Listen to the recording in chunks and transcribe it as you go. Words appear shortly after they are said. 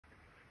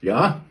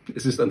Ja,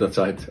 es ist an der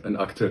Zeit, ein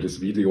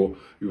aktuelles Video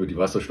über die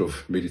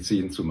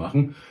Wasserstoffmedizin zu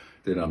machen,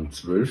 denn am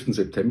 12.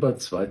 September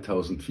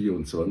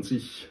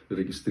 2024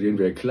 registrieren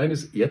wir ein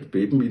kleines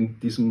Erdbeben in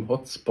diesem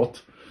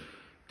Hotspot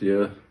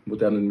der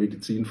modernen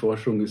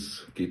Medizinforschung.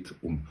 Es geht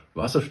um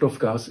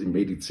Wasserstoffgas im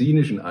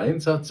medizinischen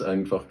Einsatz,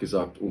 einfach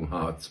gesagt um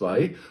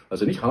H2,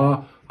 also nicht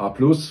H, H+,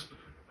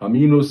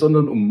 H-,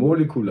 sondern um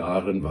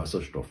molekularen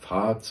Wasserstoff,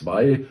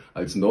 H2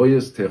 als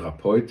neues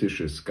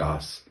therapeutisches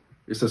Gas.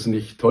 Ist das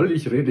nicht toll?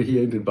 Ich rede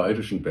hier in den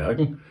Bayerischen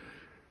Bergen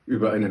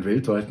über einen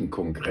weltweiten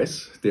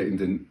Kongress, der in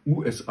den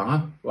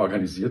USA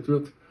organisiert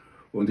wird.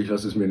 Und ich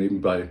lasse es mir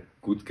nebenbei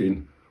gut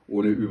gehen,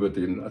 ohne über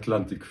den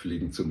Atlantik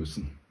fliegen zu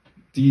müssen.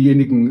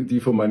 Diejenigen,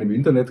 die von meinem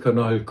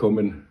Internetkanal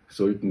kommen,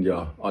 sollten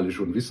ja alle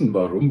schon wissen,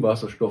 warum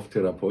Wasserstoff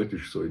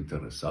therapeutisch so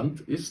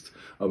interessant ist.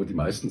 Aber die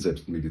meisten,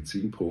 selbst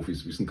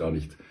Medizinprofis, wissen gar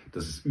nicht,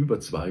 dass es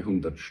über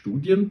 200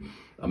 Studien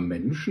am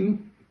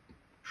Menschen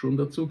schon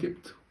dazu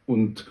gibt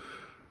und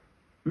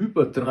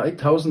über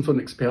 3000 von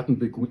Experten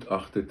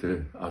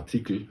begutachtete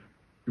Artikel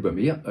über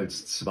mehr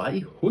als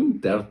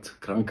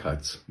 200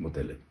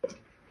 Krankheitsmodelle.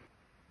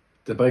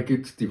 Dabei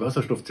geht die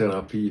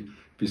Wasserstofftherapie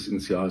bis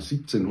ins Jahr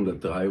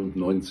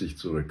 1793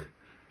 zurück.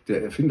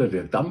 Der Erfinder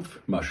der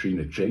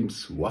Dampfmaschine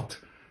James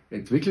Watt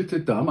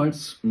entwickelte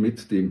damals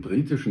mit dem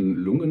britischen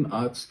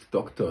Lungenarzt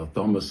Dr.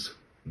 Thomas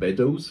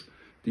Beddoes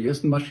die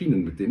ersten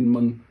Maschinen, mit denen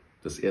man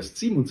das erst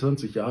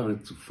 27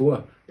 Jahre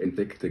zuvor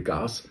entdeckte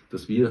Gas,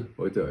 das wir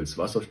heute als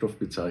Wasserstoff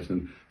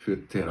bezeichnen, für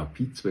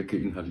Therapiezwecke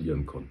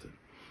inhalieren konnte.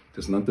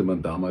 Das nannte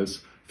man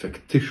damals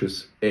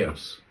factitious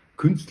airs,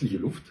 künstliche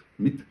Luft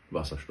mit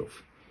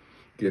Wasserstoff.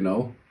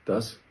 Genau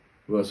das,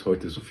 was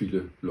heute so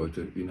viele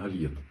Leute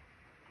inhalieren.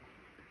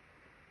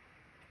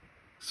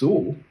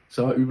 So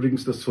sah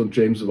übrigens das von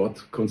James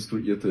Watt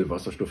konstruierte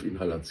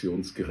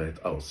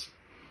Wasserstoffinhalationsgerät aus.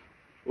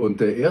 Und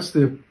der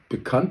erste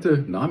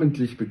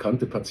namentlich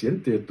bekannte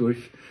Patient, der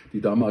durch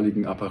die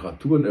damaligen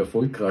Apparaturen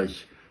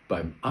erfolgreich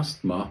beim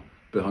Asthma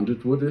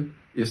behandelt wurde,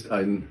 ist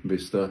ein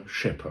Mr.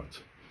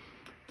 Shepard.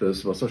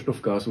 Das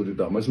Wasserstoffgas wurde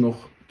damals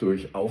noch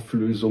durch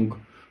Auflösung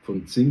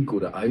von Zink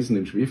oder Eisen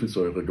in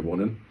Schwefelsäure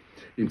gewonnen.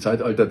 Im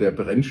Zeitalter der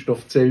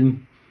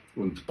Brennstoffzellen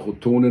und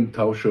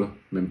Protonentauscher,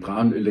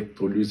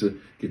 Membranelektrolyse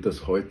geht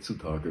das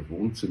heutzutage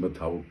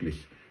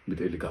wohnzimmertauglich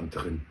mit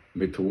eleganteren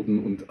Methoden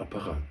und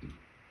Apparaten.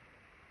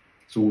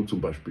 So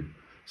zum Beispiel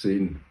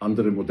sehen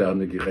andere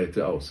moderne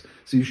Geräte aus.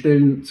 Sie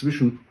stellen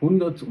zwischen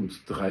 100 und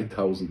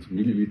 3000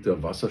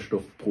 Milliliter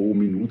Wasserstoff pro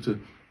Minute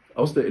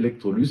aus der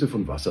Elektrolyse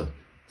von Wasser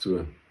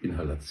zur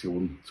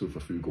Inhalation zur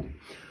Verfügung.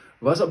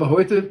 Was aber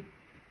heute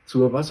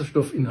zur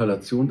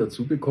Wasserstoffinhalation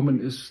dazugekommen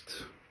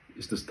ist,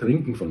 ist das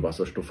Trinken von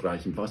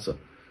wasserstoffreichem Wasser.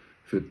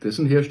 Für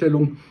dessen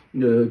Herstellung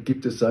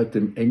gibt es seit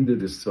dem Ende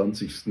des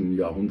 20.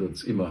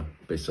 Jahrhunderts immer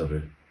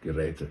bessere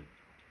Geräte.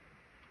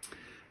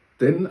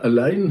 Denn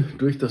allein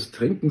durch das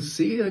Trinken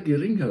sehr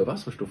geringer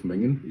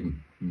Wasserstoffmengen im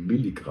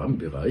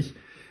Milligrammbereich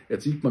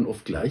erzielt man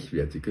oft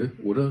gleichwertige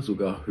oder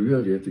sogar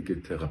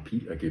höherwertige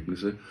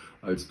Therapieergebnisse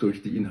als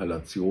durch die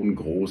Inhalation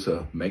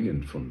großer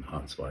Mengen von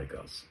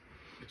H2-Gas.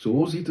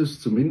 So sieht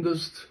es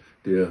zumindest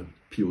der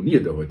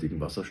Pionier der heutigen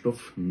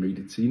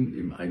Wasserstoffmedizin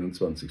im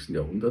 21.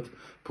 Jahrhundert,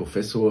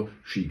 Professor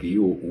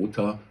Shigeo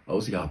Ota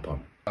aus Japan.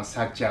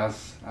 Such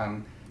as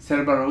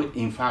cerebral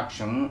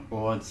infarction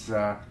or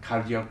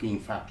cardiac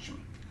infarction.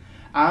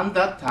 And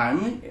that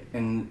time,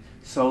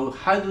 so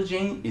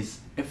hydrogen is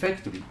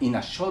effective in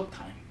a short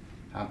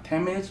time,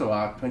 10 minutes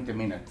or 20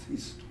 minutes.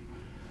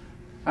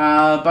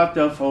 But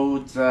for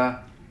the,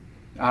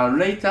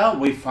 later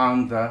we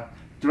found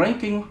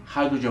drinking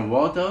hydrogen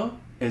water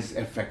is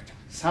effective.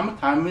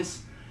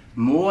 Sometimes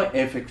more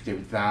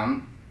effective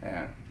than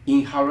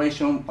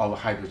inhalation of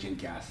hydrogen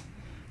gas.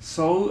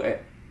 So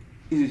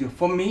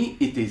for me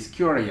it is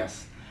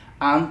curious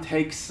and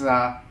takes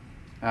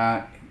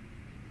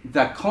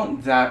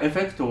the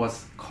effect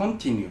was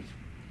continued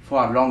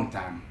for a long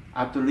time,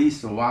 at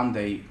least 1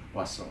 day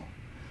or so.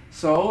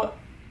 So,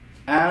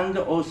 and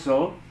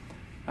also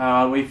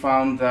we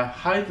found the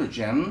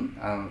hydrogen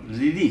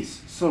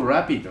release so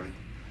rapidly.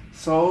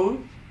 So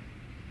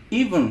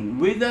even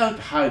without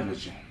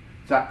hydrogen,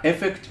 the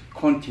effect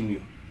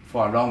continued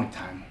for a long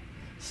time.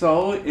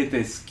 So it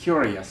is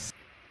curious.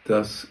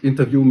 Das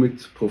Interview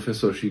mit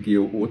Professor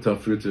Shigeo Ota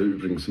führte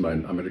übrigens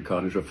mein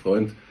amerikanischer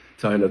Freund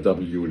Tyler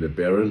W.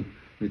 LeBaron,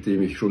 mit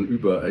dem ich schon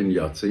über ein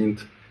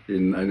Jahrzehnt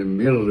in einem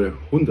mehrere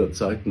 100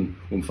 Seiten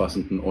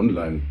umfassenden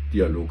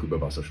Online-Dialog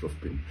über Wasserstoff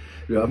bin.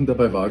 Wir haben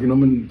dabei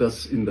wahrgenommen,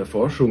 dass in der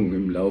Forschung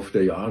im Lauf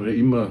der Jahre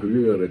immer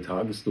höhere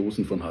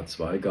Tagesdosen von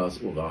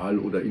H2-Gas oral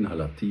oder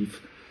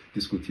inhalativ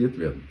diskutiert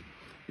werden.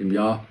 Im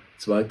Jahr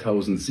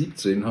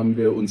 2017 haben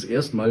wir uns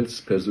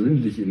erstmals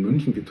persönlich in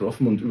München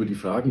getroffen und über die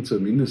Fragen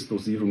zur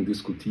Mindestdosierung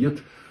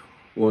diskutiert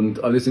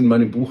und alles in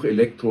meinem Buch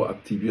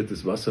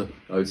Elektroaktiviertes Wasser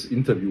als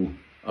Interview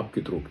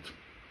abgedruckt.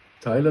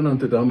 Tyler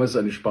nannte damals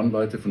eine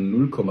Spannweite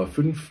von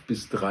 0,5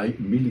 bis 3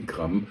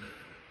 Milligramm,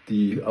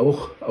 die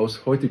auch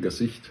aus heutiger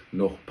Sicht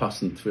noch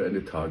passend für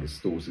eine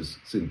Tagesdosis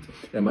sind.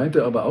 Er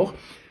meinte aber auch,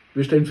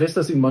 Wir stellen fest,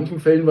 dass in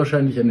manchen Fällen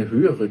wahrscheinlich eine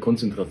höhere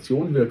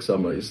Konzentration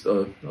wirksamer ist.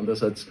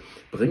 Andererseits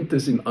bringt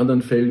es in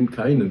anderen Fällen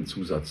keinen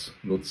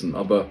Zusatznutzen.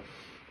 Aber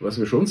was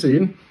wir schon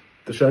sehen,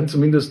 das scheint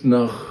zumindest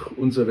nach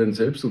unseren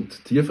Selbst-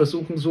 und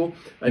Tierversuchen so,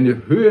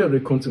 eine höhere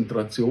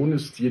Konzentration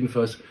ist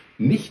jedenfalls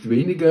nicht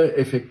weniger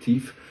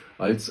effektiv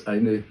als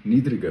eine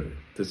niedrigere.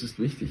 Das ist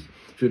wichtig.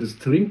 Für das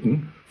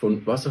Trinken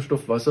von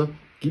Wasserstoffwasser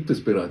gibt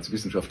es bereits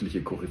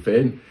wissenschaftliche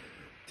Koryphäen,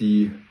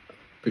 die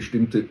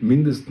bestimmte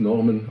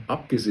Mindestnormen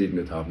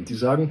abgesegnet haben. Die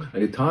sagen,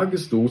 eine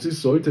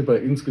Tagesdosis sollte bei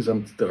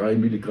insgesamt 3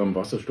 Milligramm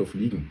Wasserstoff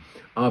liegen.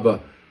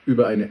 Aber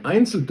über eine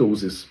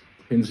Einzeldosis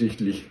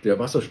hinsichtlich der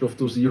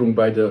Wasserstoffdosierung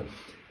bei der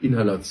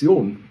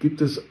Inhalation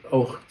gibt es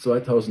auch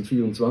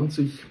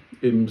 2024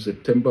 im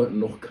September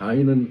noch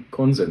keinen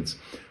Konsens.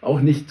 Auch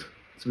nicht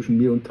zwischen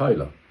mir und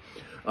Tyler.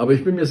 Aber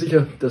ich bin mir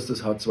sicher, dass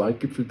das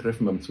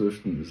H2-Gipfeltreffen am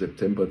 12.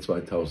 September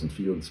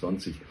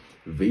 2024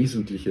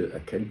 wesentliche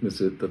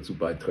Erkenntnisse dazu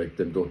beiträgt,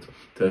 denn dort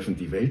treffen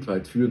die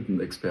weltweit führenden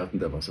Experten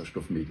der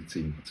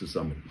Wasserstoffmedizin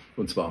zusammen.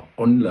 Und zwar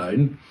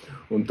online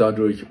und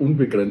dadurch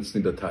unbegrenzt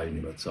in der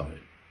Teilnehmerzahl.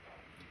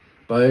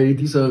 Bei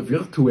dieser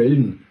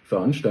virtuellen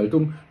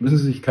Veranstaltung müssen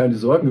Sie sich keine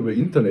Sorgen über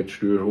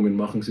Internetstörungen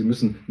machen. Sie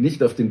müssen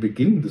nicht auf den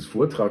Beginn des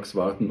Vortrags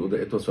warten oder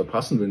etwas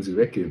verpassen, wenn Sie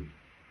weggehen.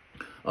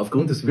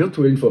 Aufgrund des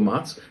virtuellen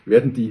Formats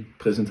werden die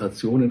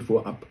Präsentationen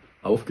vorab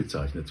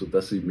aufgezeichnet,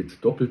 sodass Sie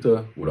mit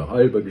doppelter oder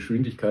halber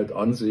Geschwindigkeit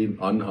ansehen,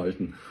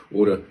 anhalten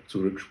oder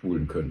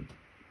zurückspulen können.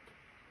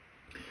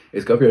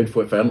 Es gab ja in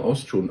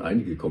Fernost schon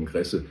einige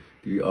Kongresse,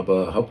 die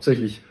aber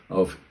hauptsächlich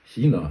auf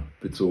China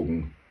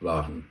bezogen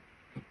waren.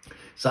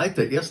 Seit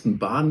der ersten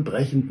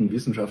bahnbrechenden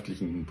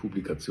wissenschaftlichen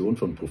Publikation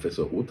von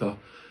Professor Ota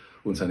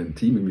und seinem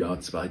Team im Jahr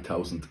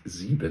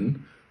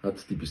 2007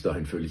 hat die bis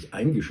dahin völlig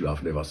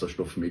eingeschlafene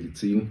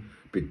Wasserstoffmedizin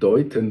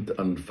bedeutend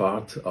an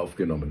Fahrt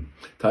aufgenommen.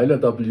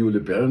 Tyler W.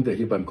 LeBaron, der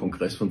hier beim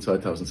Kongress von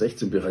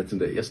 2016 bereits in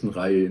der ersten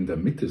Reihe in der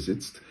Mitte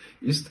sitzt,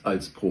 ist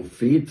als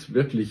Prophet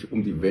wirklich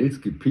um die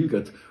Welt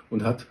gepilgert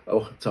und hat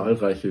auch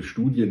zahlreiche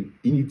Studien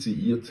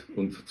initiiert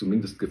und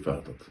zumindest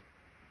gefördert.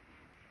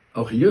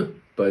 Auch hier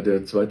bei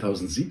der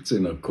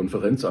 2017er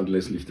Konferenz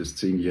anlässlich des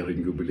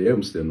 10-jährigen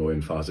Jubiläums der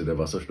neuen Phase der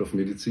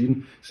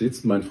Wasserstoffmedizin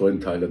sitzt mein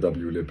Freund Tyler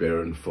W.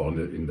 LeBaron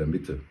vorne in der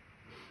Mitte.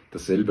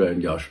 Dasselbe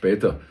ein Jahr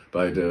später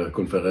bei der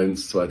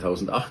Konferenz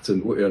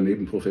 2018, wo er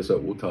neben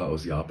Professor Ota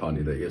aus Japan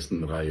in der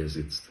ersten Reihe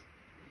sitzt.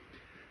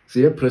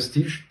 Sehr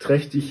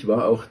prestigeträchtig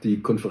war auch die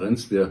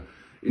Konferenz der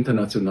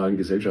Internationalen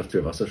Gesellschaft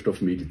für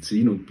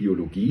Wasserstoffmedizin und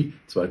Biologie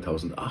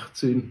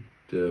 2018.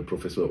 Der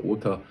Professor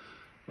Ota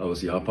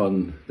aus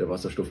Japan, der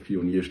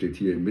Wasserstoffpionier, steht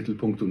hier im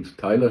Mittelpunkt und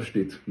Tyler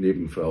steht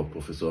neben Frau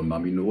Professor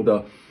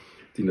Maminoda,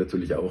 die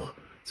natürlich auch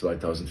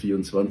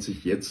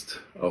 2024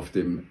 jetzt auf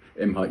dem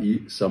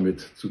MHI Summit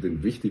zu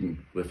den wichtigen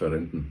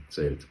Referenten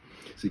zählt.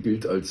 Sie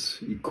gilt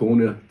als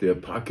Ikone der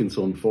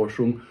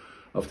Parkinson-Forschung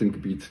auf dem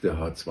Gebiet der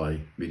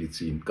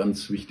H2-Medizin.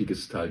 Ganz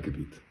wichtiges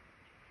Teilgebiet.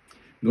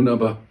 Nun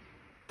aber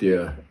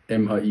der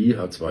MHI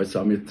H2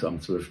 Summit am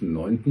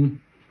 12.09.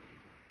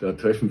 Da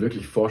treffen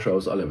wirklich Forscher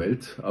aus aller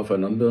Welt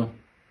aufeinander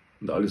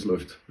und alles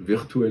läuft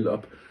virtuell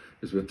ab.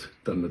 Es wird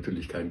dann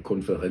natürlich kein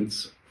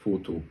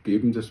Konferenzfoto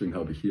geben, deswegen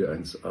habe ich hier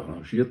eins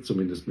arrangiert,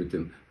 zumindest mit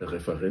den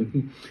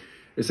Referenten.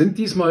 Es sind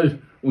diesmal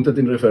unter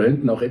den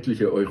Referenten auch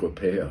etliche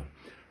Europäer.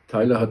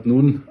 Tyler hat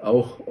nun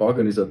auch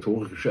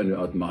organisatorisch eine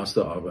Art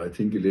Masterarbeit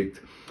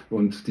hingelegt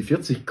und die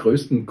 40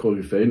 größten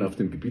Koryphäen auf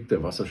dem Gebiet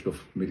der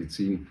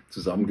Wasserstoffmedizin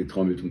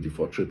zusammengetrommelt, um die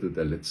Fortschritte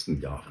der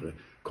letzten Jahre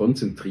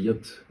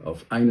konzentriert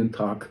auf einen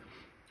Tag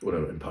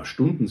oder ein paar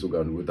Stunden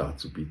sogar nur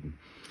darzubieten.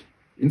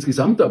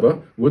 Insgesamt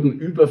aber wurden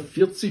über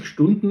 40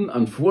 Stunden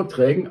an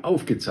Vorträgen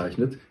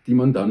aufgezeichnet, die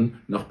man dann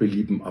nach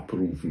Belieben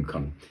abrufen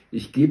kann.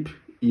 Ich gebe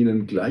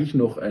Ihnen gleich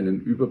noch einen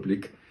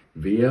Überblick,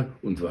 wer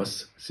und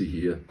was Sie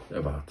hier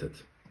erwartet.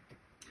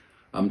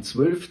 Am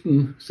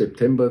 12.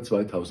 September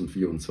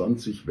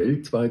 2024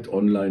 weltweit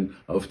online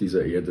auf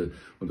dieser Erde.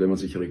 Und wenn man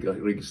sich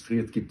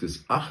registriert, gibt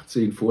es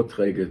 18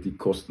 Vorträge, die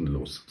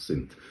kostenlos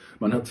sind.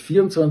 Man hat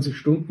 24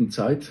 Stunden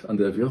Zeit, an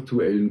der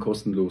virtuellen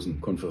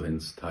kostenlosen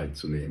Konferenz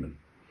teilzunehmen.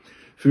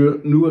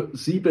 Für nur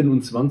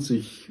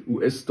 27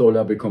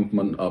 US-Dollar bekommt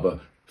man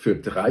aber für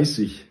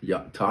 30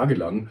 Tage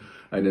lang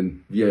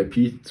einen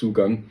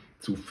VIP-Zugang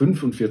zu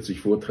 45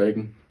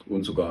 Vorträgen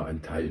und sogar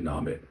ein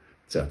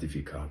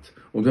Teilnahmezertifikat.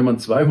 Und wenn man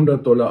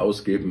 200 Dollar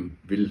ausgeben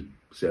will,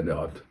 ist ja eine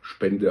Art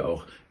Spende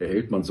auch,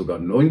 erhält man sogar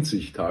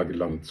 90 Tage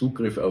lang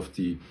Zugriff auf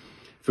die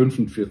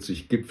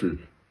 45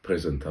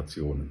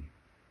 Gipfelpräsentationen.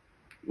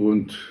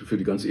 Und für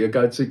die ganz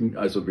Ehrgeizigen,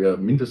 also wer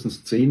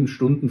mindestens 10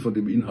 Stunden von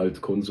dem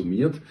Inhalt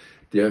konsumiert,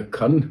 der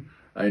kann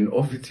ein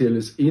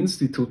offizielles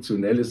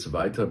institutionelles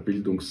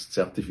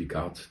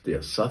Weiterbildungszertifikat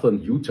der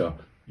Southern Utah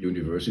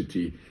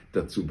University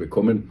dazu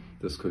bekommen.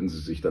 Das können Sie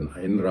sich dann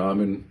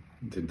einrahmen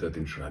und hinter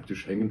den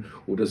Schreibtisch hängen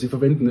oder Sie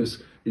verwenden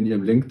es in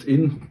Ihrem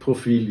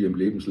LinkedIn-Profil, Ihrem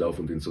Lebenslauf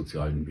und den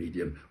sozialen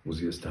Medien, wo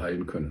Sie es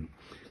teilen können.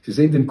 Sie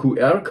sehen den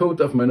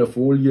QR-Code auf meiner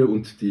Folie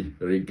und die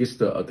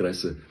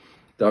Registeradresse.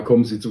 Da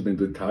kommen Sie zu den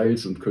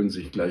Details und können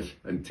sich gleich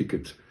ein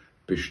Ticket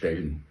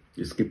bestellen.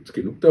 Es gibt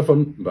genug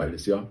davon, weil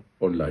es ja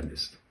online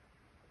ist.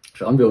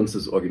 Schauen wir uns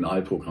das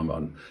Originalprogramm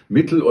an.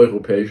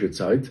 Mitteleuropäische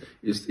Zeit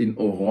ist in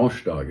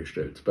Orange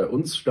dargestellt. Bei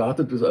uns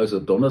startet es also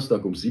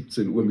Donnerstag um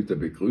 17 Uhr mit der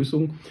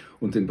Begrüßung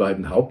und den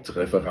beiden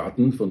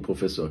Hauptreferaten von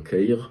Professor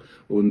Keir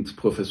und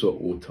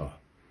Professor Ota.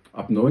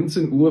 Ab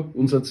 19 Uhr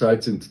unserer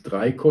Zeit sind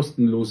 3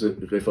 kostenlose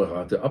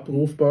Referate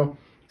abrufbar,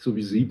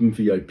 sowie 7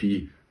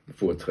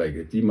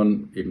 VIP-Vorträge, die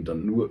man eben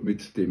dann nur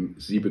mit dem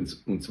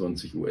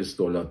 27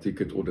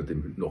 US-Dollar-Ticket oder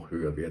dem noch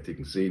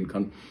höherwertigen sehen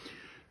kann.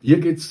 Hier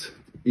geht es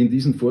in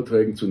diesen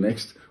Vorträgen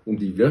zunächst um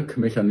die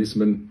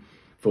Wirkmechanismen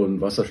von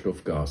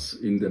Wasserstoffgas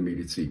in der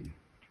Medizin.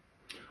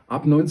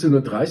 Ab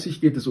 19:30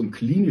 Uhr geht es um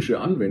klinische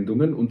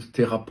Anwendungen und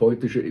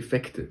therapeutische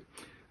Effekte.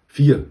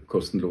 4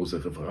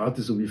 kostenlose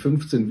Referate sowie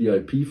 15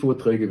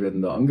 VIP-Vorträge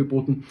werden da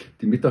angeboten.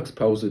 Die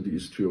Mittagspause, die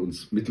ist für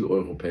uns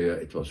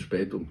Mitteleuropäer etwas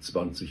spät, um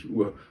 20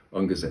 Uhr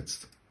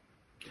angesetzt.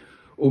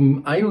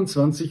 Um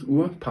 21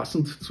 Uhr,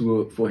 passend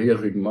zur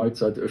vorherigen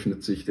Mahlzeit,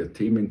 öffnet sich der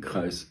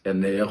Themenkreis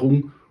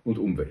Ernährung und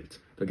Umwelt.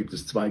 Da gibt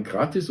es 2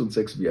 Gratis- und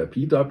 6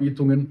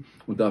 VIP-Darbietungen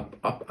und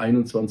ab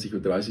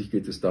 21:30 Uhr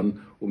geht es dann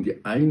um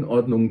die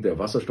Einordnung der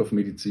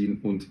Wasserstoffmedizin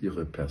und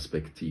ihre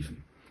Perspektiven.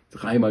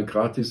 3-mal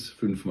gratis,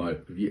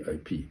 5-mal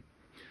VIP.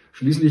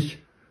 Schließlich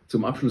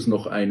zum Abschluss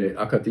noch eine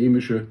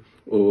akademische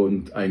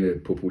und eine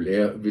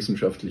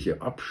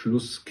populärwissenschaftliche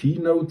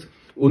Abschluss-Keynote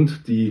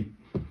und die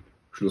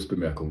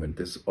Schlussbemerkungen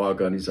des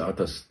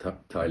Organisators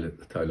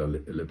Tyler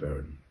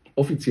LeBaron.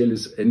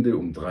 Offizielles Ende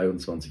um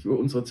 23 Uhr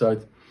unserer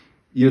Zeit.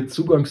 Ihr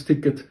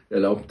Zugangsticket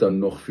erlaubt dann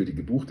noch für die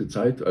gebuchte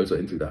Zeit, also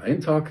entweder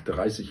 1 Tag,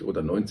 30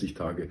 oder 90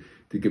 Tage,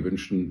 die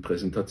gewünschten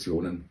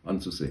Präsentationen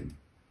anzusehen.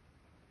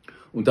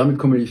 Und damit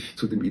komme ich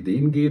zu dem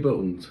Ideengeber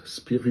und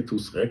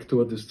Spiritus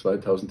Rector des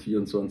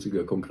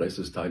 2024er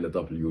Kongresses, Tyler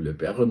W.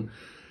 LeBaron.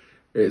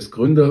 Er ist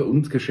Gründer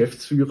und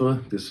Geschäftsführer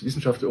des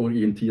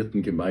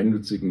wissenschaftsorientierten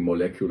gemeinnützigen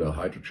Molecular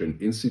Hydrogen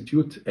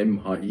Institute,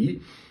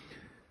 MHI.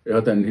 Er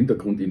hat einen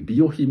Hintergrund in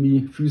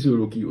Biochemie,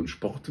 Physiologie und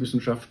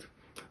Sportwissenschaft.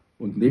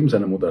 Und neben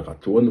seiner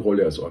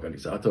Moderatorenrolle als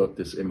Organisator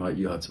des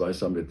MHI H2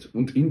 Summit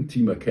und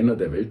intimer Kenner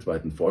der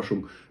weltweiten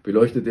Forschung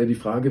beleuchtet er die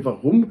Frage,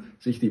 warum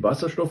sich die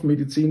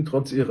Wasserstoffmedizin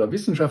trotz ihrer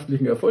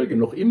wissenschaftlichen Erfolge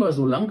noch immer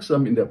so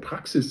langsam in der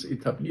Praxis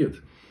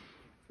etabliert.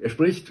 Er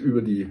spricht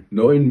über die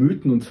neuen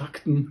Mythen und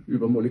Fakten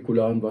über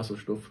molekularen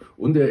Wasserstoff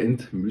und er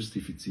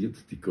entmystifiziert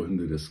die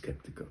Gründe der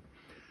Skeptiker.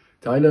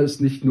 Tyler ist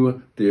nicht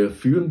nur der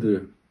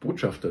führende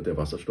Botschafter der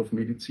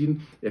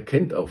Wasserstoffmedizin. Er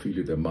kennt auch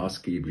viele der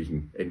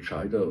maßgeblichen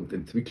Entscheider und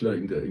Entwickler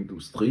in der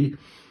Industrie,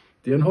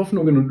 deren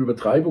Hoffnungen und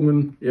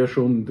Übertreibungen er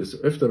schon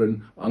des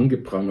Öfteren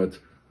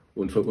angeprangert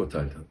und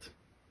verurteilt hat.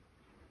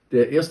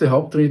 Der erste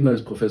Hauptredner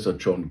ist Professor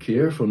John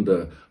Keir von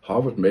der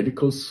Harvard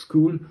Medical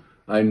School,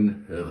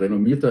 ein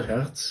renommierter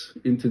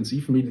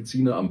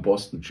Herzintensivmediziner am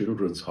Boston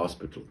Children's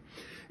Hospital.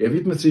 Er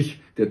widmet sich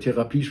der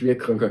Therapie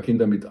schwerkranker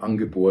Kinder mit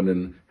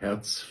angeborenen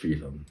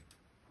Herzfehlern.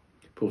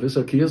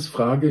 Professor Keirs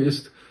Frage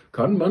ist,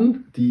 kann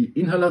man die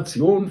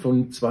Inhalation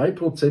von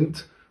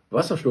 2%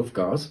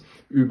 Wasserstoffgas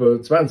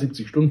über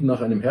 72 Stunden nach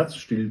einem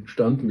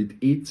Herzstillstand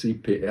mit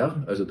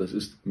ECPR, also das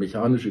ist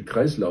mechanische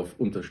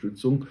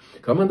Kreislaufunterstützung,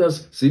 kann man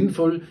das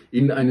sinnvoll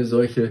in eine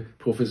solche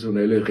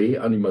professionelle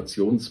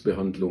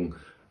Reanimationsbehandlung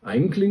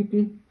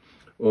einklinken?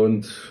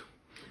 Und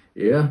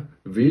er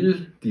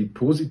will die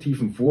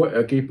positiven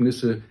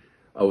Vorergebnisse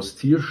aus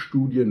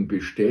Tierstudien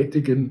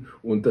bestätigen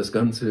und das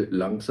Ganze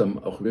langsam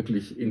auch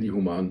wirklich in die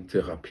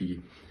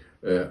Humantherapie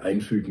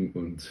einfügen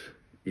und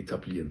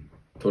etablieren.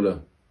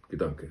 Toller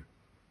Gedanke.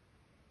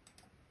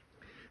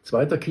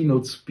 Zweiter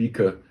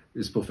Keynote-Speaker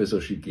ist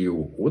Professor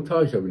Shigeo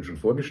Ota. Ich habe ihn schon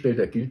vorgestellt.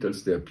 Er gilt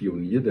als der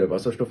Pionier der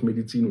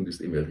Wasserstoffmedizin und ist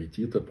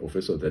emeritierter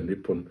Professor der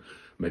Nippon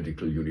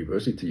Medical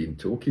University in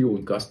Tokio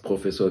und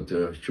Gastprofessor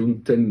der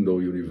Shunten-no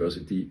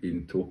University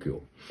in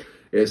Tokio.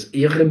 Er ist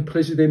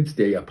Ehrenpräsident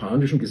der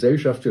japanischen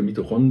Gesellschaft für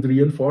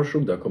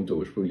Mitochondrienforschung, da kommt er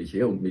ursprünglich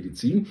her, und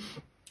Medizin,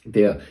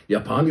 der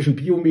japanischen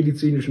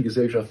biomedizinischen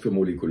Gesellschaft für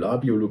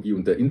Molekularbiologie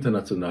und der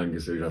internationalen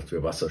Gesellschaft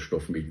für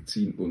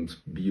Wasserstoffmedizin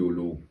und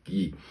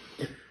Biologie.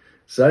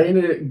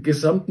 Seine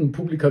gesamten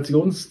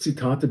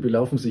Publikationszitate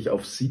belaufen sich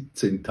auf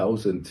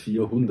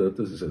 17.400,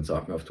 das ist ein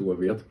sagenhaft hoher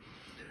Wert.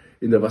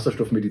 In der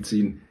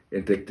Wasserstoffmedizin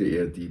entdeckte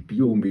er die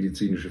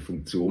biomedizinische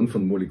Funktion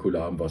von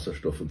molekularem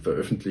Wasserstoff und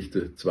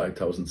veröffentlichte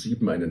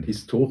 2007 einen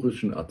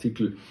historischen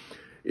Artikel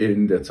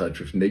in der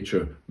Zeitschrift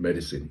Nature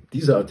Medicine.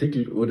 Dieser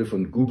Artikel wurde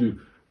von Google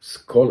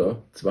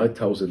Scholar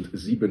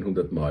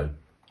 2700 Mal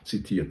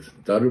zitiert.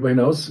 Darüber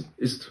hinaus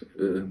ist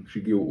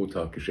Shigeo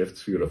Ota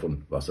Geschäftsführer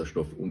von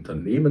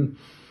Wasserstoffunternehmen,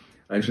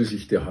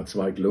 einschließlich der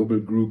H2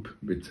 Global Group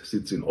mit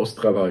Sitz in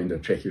Ostrava in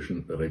der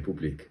Tschechischen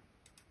Republik.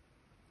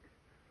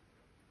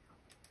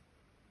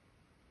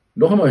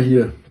 Noch einmal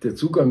hier der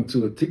Zugang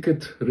zur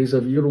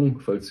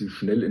Ticketreservierung, falls Sie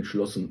schnell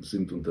entschlossen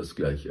sind und das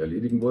gleich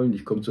erledigen wollen.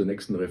 Ich komme zur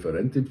nächsten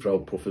Referentin, Frau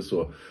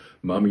Professor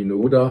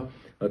Maminoda,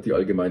 hat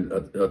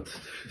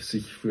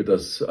sich für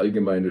das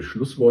allgemeine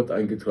Schlusswort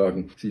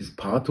eingetragen. Sie ist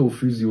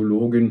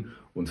Pathophysiologin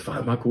und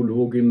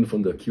Pharmakologin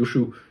von der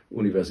Kyushu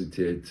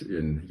Universität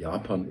in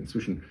Japan,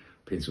 inzwischen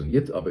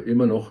pensioniert, aber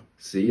immer noch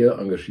sehr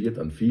engagiert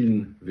an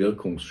vielen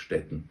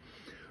Wirkungsstätten.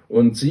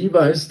 Und sie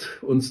weist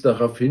uns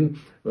darauf hin,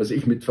 was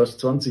ich mit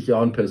fast 20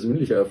 Jahren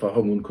persönlicher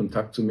Erfahrung und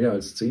Kontakt zu mehr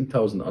als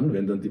 10.000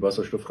 Anwendern, die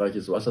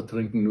wasserstoffreiches Wasser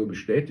trinken, nur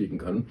bestätigen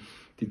kann.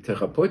 Die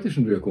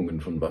therapeutischen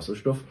Wirkungen von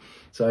Wasserstoff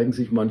zeigen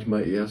sich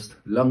manchmal erst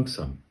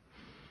langsam.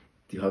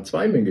 Die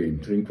H2-Menge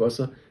im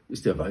Trinkwasser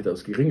ist ja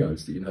weitaus geringer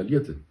als die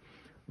inhalierte.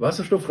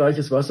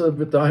 Wasserstoffreiches Wasser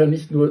wird daher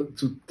nicht nur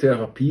zu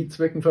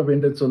Therapiezwecken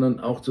verwendet, sondern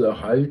auch zur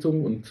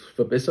Erhaltung und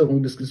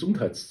Verbesserung des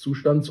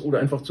Gesundheitszustands oder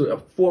einfach zur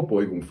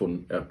Vorbeugung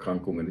von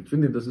Erkrankungen. Ich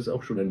finde, das ist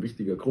auch schon ein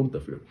wichtiger Grund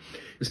dafür.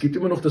 Es gibt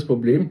immer noch das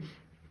Problem,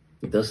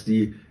 dass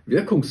die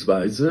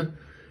Wirkungsweise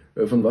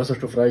von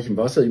wasserstoffreichem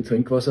Wasser im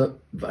Trinkwasser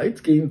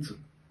weitgehend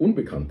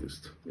unbekannt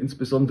ist,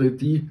 insbesondere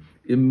die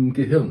im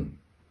Gehirn.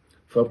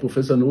 Frau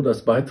Professor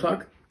Nodas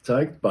Beitrag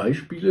zeigt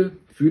Beispiele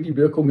für die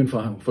Wirkungen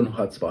von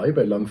H2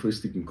 bei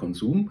langfristigem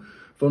Konsum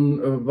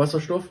von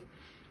Wasserstoff.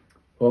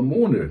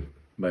 Hormone,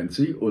 meint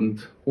sie,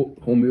 und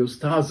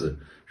Homöostase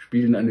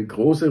spielen eine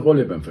große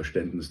Rolle beim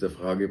Verständnis der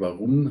Frage,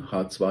 warum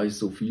H2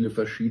 so viele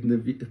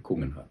verschiedene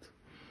Wirkungen hat.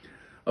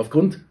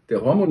 Aufgrund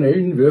der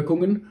hormonellen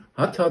Wirkungen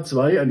hat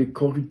H2 eine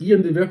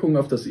korrigierende Wirkung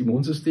auf das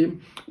Immunsystem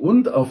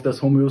und auf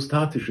das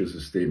homöostatische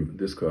System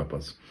des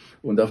Körpers.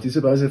 Und auf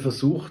diese Weise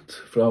versucht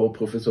Frau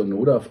Professor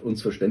Noda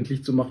uns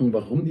verständlich zu machen,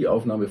 warum die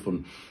Aufnahme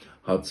von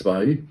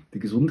H2 die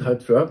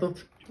Gesundheit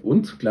fördert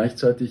und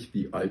gleichzeitig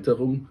die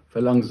Alterung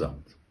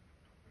verlangsamt.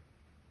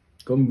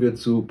 Kommen wir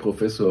zu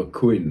Professor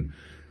Quinn.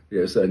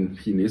 Er ist ein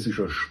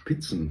chinesischer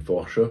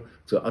Spitzenforscher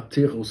zur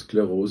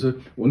Atherosklerose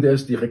und er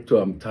ist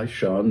Direktor am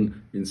Taishan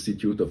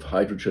Institute of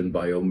Hydrogen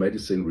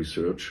Biomedicine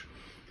Research.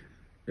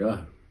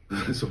 Ja,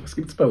 sowas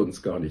gibt es bei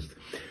uns gar nicht,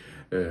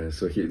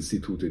 solche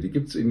Institute. Die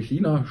gibt es in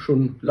China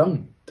schon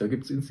lang. Da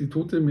gibt es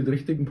Institute mit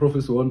richtigen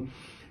Professoren,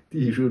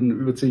 die schon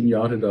über 10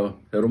 Jahre da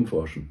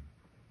herumforschen.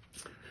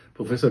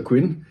 Professor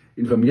Quinn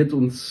informiert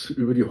uns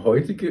über die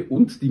heutige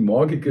und die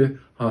morgige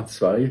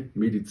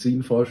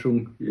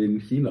H2-Medizinforschung in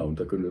China. Und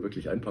da können wir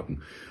wirklich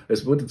einpacken.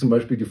 Es wurde zum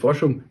Beispiel die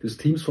Forschung des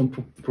Teams von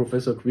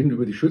Professor Quinn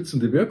über die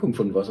schützende Wirkung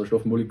von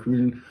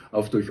Wasserstoffmolekülen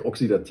auf durch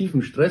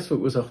oxidativen Stress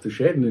verursachte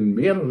Schäden in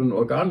mehreren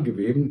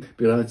Organgeweben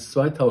bereits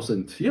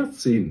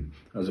 2014,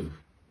 also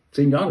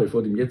 10 Jahre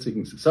vor dem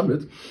jetzigen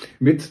Summit,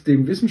 mit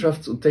dem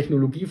Wissenschafts- und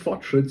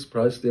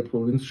Technologiefortschrittspreis der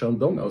Provinz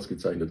Shandong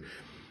ausgezeichnet.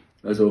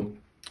 Also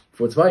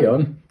vor 2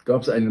 Jahren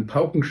gab es einen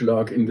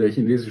Paukenschlag in der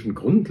chinesischen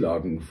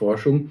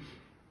Grundlagenforschung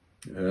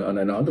an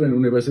einer anderen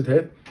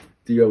Universität,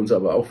 die er uns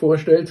aber auch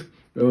vorstellt.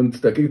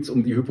 Und da geht es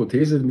um die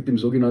Hypothese mit dem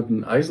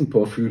sogenannten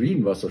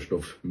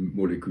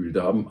Eisenporphyrin-Wasserstoffmolekül.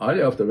 Da haben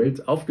alle auf der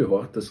Welt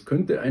aufgehorcht, das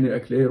könnte eine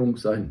Erklärung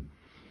sein.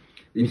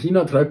 In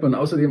China treibt man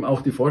außerdem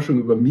auch die Forschung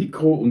über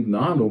Mikro- und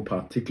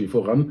Nanopartikel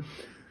voran,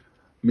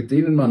 mit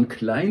denen man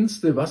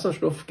kleinste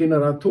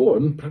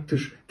Wasserstoffgeneratoren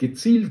praktisch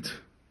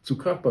gezielt zu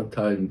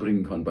Körperteilen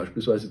bringen kann,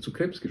 beispielsweise zu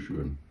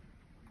Krebsgeschwüren.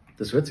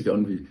 Das hört sich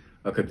an wie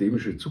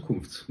akademische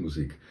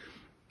Zukunftsmusik.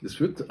 Das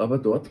führt aber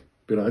dort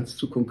bereits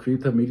zu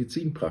konkreter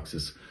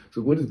Medizinpraxis.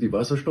 So wurde die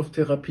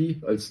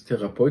Wasserstofftherapie als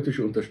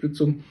therapeutische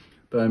Unterstützung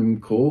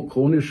beim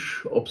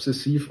chronisch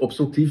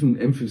obstruktiven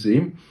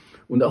Emphysem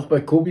und auch bei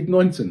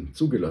Covid-19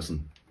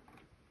 zugelassen.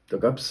 Da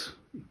gab es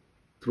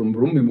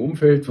drumherum im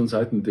Umfeld von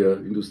Seiten der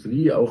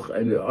Industrie auch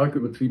eine arg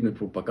übertriebene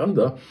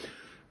Propaganda.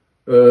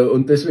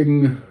 Und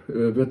deswegen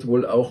wird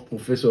wohl auch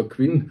Professor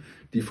Quinn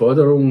die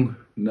Forderung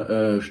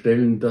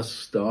stellen,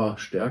 dass da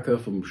stärker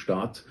vom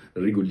Staat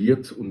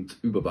reguliert und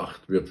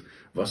überwacht wird,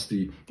 was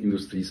die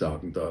Industrie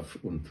sagen darf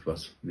und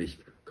was nicht.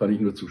 Kann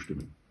ich nur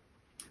zustimmen.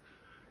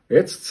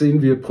 Jetzt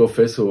sehen wir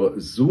Professor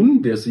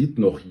Sun, der sieht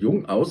noch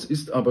jung aus,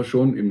 ist aber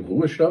schon im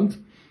Ruhestand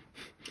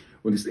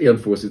und ist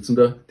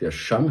Ehrenvorsitzender der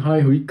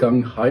Shanghai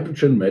Huikang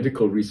Hydrogen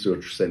Medical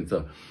Research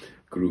Center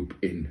Group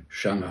in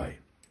Shanghai.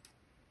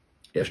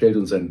 Er stellt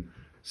uns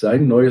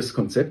sein neues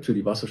Konzept für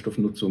die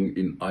Wasserstoffnutzung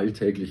in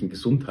alltäglichen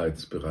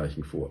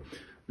Gesundheitsbereichen vor,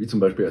 wie zum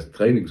Beispiel als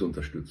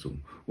Trainingsunterstützung,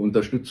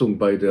 Unterstützung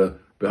bei der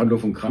Behandlung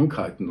von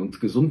Krankheiten und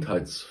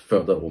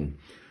Gesundheitsförderung.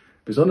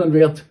 Besonderen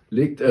Wert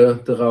legt er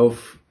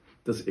darauf,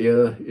 dass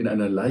er in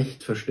einer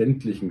leicht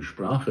verständlichen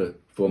Sprache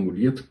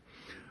formuliert,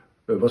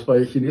 was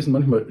bei Chinesen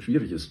manchmal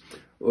schwierig ist.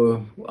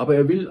 Aber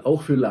er will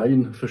auch für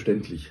Laien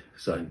verständlich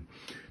sein,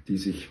 die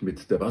sich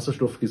mit der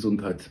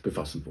Wasserstoffgesundheit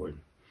befassen wollen.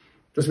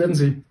 Das werden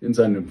Sie in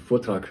seinem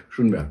Vortrag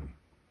schon merken.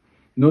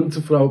 Nun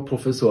zu Frau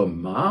Professor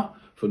Ma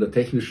von der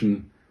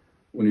Technischen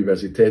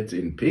Universität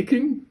in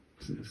Peking.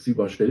 Sie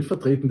war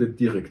stellvertretende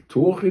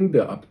Direktorin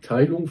der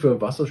Abteilung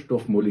für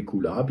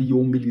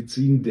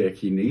Wasserstoff-Molekularbiomedizin der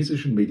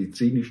Chinesischen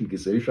Medizinischen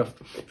Gesellschaft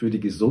für die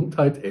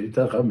Gesundheit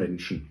älterer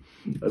Menschen.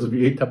 Also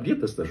wie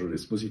etabliert das da schon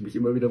ist, muss ich mich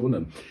immer wieder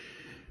wundern.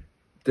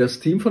 Das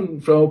Team von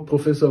Frau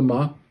Professor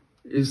Ma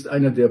ist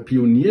einer der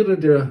Pioniere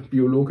der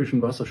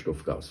biologischen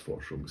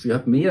Wasserstoffgasforschung. Sie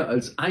hat mehr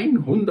als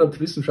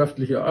 100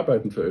 wissenschaftliche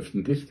Arbeiten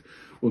veröffentlicht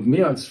und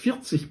mehr als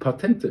 40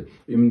 Patente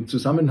im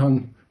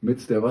Zusammenhang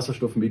mit der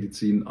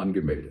Wasserstoffmedizin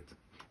angemeldet.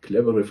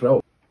 Clevere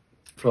Frau.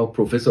 Frau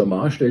Professor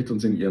Ma stellt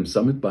uns in ihrem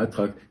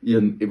Summit-Beitrag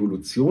ihren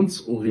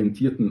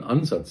evolutionsorientierten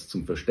Ansatz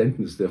zum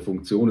Verständnis der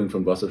Funktionen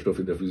von Wasserstoff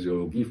in der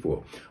Physiologie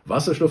vor.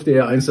 Wasserstoff, der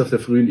ja einst auf der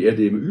frühen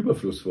Erde im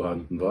Überfluss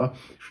vorhanden war,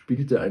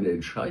 spielte eine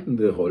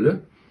entscheidende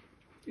Rolle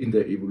in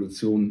der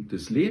Evolution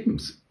des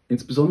Lebens.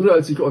 Insbesondere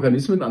als sich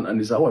Organismen an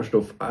eine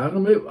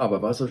sauerstoffarme,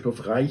 aber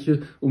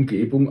wasserstoffreiche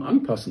Umgebung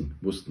anpassen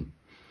mussten.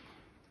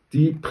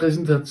 Die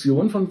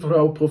Präsentation von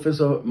Frau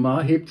Professor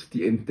Ma hebt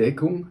die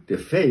Entdeckung der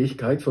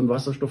Fähigkeit von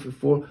Wasserstoff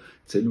hervor,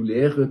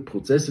 zelluläre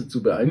Prozesse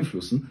zu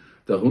beeinflussen,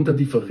 darunter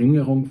die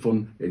Verringerung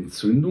von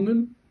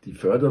Entzündungen, die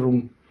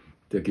Förderung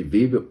der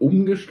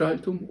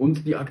Gewebeumgestaltung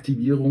und die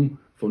Aktivierung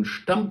von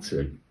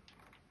Stammzellen.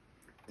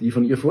 Die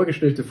von ihr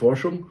vorgestellte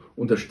Forschung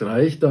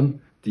unterstreicht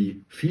dann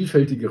die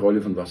vielfältige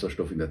Rolle von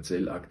Wasserstoff in der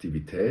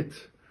Zellaktivität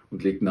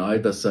und legt nahe,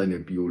 dass seine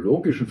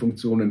biologischen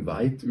Funktionen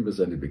weit über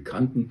seine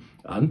bekannten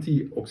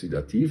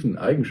antioxidativen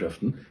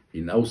Eigenschaften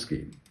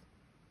hinausgehen.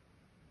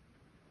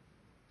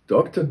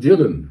 Dr.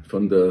 Dillon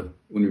von der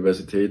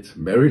Universität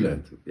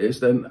Maryland, er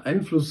ist ein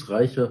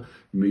einflussreicher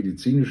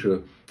medizinischer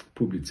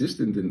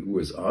Publizist in den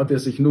USA, der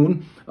sich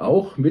nun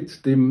auch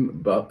mit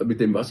dem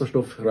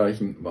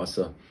wasserstoffreichen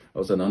Wasser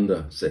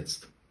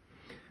auseinandersetzt.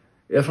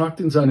 Er fragt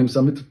in seinem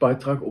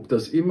Summit-Beitrag, ob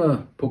das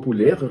immer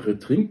populärere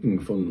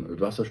Trinken von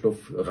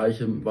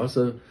wasserstoffreichem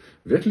Wasser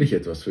wirklich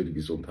etwas für die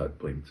Gesundheit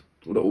bringt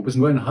oder ob es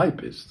nur ein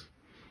Hype ist.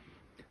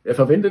 Er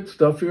verwendet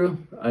dafür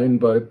ein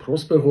bei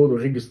Prospero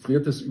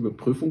registriertes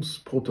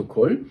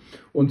Überprüfungsprotokoll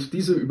und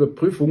diese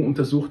Überprüfung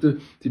untersuchte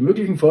die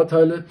möglichen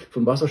Vorteile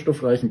von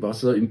wasserstoffreichem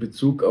Wasser in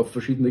Bezug auf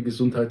verschiedene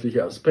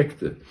gesundheitliche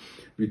Aspekte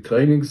wie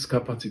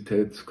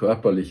Trainingskapazität,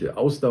 körperliche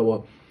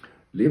Ausdauer,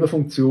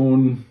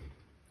 Leberfunktion,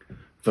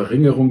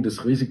 Verringerung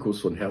des Risikos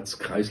von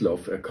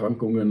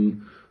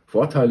Herz-Kreislauf-Erkrankungen,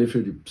 Vorteile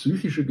für die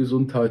psychische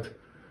Gesundheit,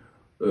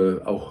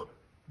 auch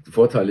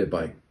Vorteile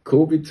bei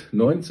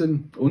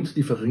Covid-19 und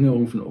die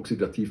Verringerung von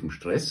oxidativem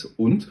Stress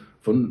und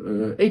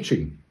von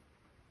Aging.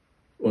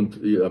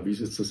 Und ja, wie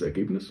ist jetzt das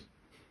Ergebnis?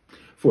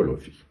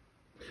 Vorläufig.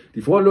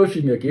 Die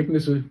vorläufigen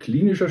Ergebnisse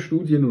klinischer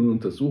Studien und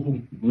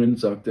Untersuchungen,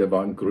 sagt er,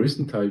 waren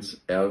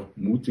größtenteils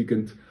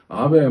ermutigend,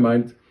 aber er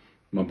meint,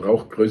 man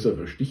braucht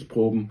größere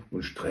Stichproben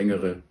und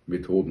strengere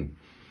Methoden,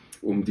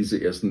 um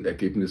diese ersten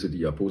Ergebnisse, die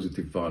ja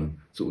positiv waren,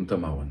 zu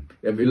untermauern.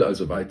 Er will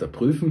also weiter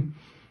prüfen,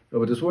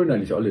 aber das wollen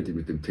eigentlich alle, die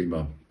mit dem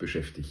Thema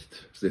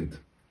beschäftigt sind.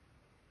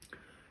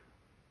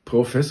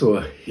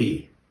 Professor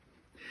He,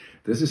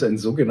 das ist ein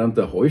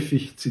sogenannter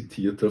häufig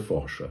zitierter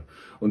Forscher.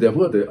 Und er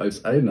wurde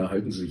als einer,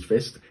 halten Sie sich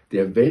fest,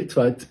 der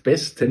weltweit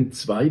besten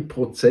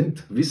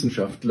 2%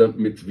 Wissenschaftler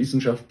mit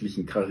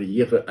wissenschaftlichen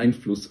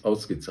Karriereeinfluss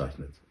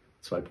ausgezeichnet.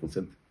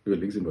 2%.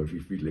 Überlegen Sie mal, wie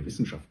viele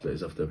Wissenschaftler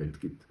es auf der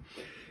Welt gibt.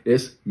 Er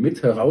ist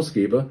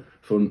Mitherausgeber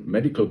von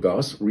Medical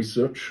Gas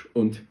Research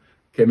und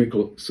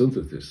Chemical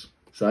Synthesis.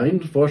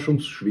 Sein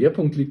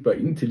Forschungsschwerpunkt liegt bei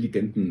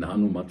intelligenten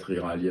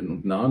Nanomaterialien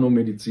und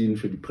Nanomedizin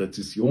für die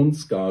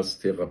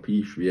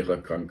Präzisionsgastherapie schwerer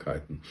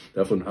Krankheiten.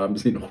 Davon haben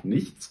Sie noch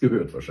nichts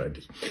gehört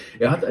wahrscheinlich.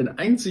 Er hat ein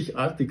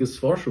einzigartiges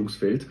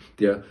Forschungsfeld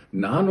der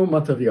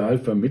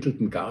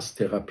nanomaterialvermittelten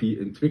Gastherapie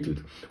entwickelt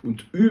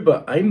und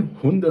über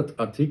 100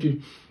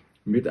 Artikel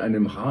mit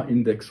einem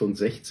H-Index von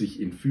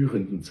 60 in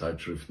führenden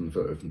Zeitschriften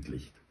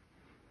veröffentlicht.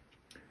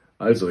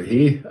 Also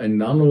He, ein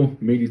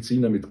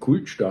Nanomediziner mit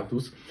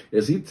Kultstatus,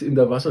 er sieht in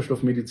der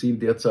Wasserstoffmedizin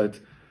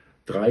derzeit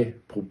 3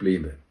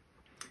 Probleme.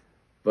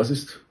 Was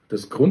ist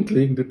das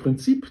grundlegende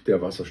Prinzip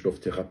der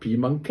Wasserstofftherapie?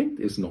 Man kennt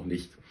es noch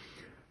nicht.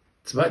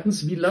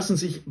 Zweitens, wie lassen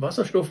sich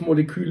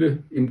Wasserstoffmoleküle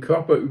im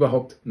Körper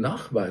überhaupt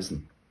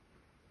nachweisen?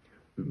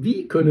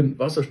 Wie können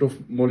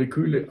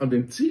Wasserstoffmoleküle an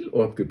den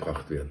Zielort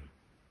gebracht werden?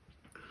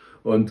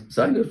 Und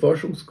seine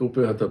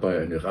Forschungsgruppe hat dabei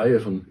eine Reihe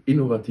von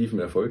innovativen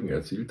Erfolgen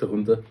erzielt.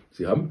 Darunter,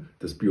 sie haben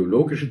das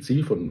biologische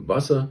Ziel von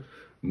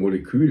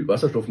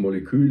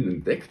Wasserstoffmolekülen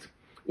entdeckt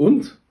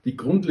und die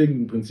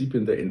grundlegenden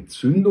Prinzipien der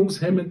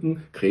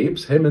entzündungshemmenden,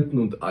 krebshemmenden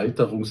und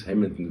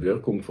alterungshemmenden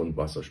Wirkung von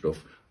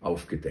Wasserstoff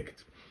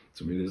aufgedeckt.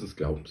 Zumindest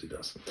glauben sie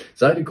das.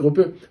 Seine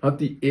Gruppe hat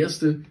die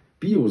erste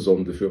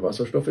Biosonde für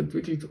Wasserstoff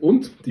entwickelt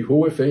und die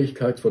hohe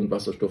Fähigkeit von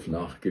Wasserstoff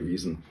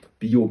nachgewiesen,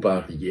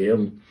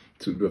 Biobarrieren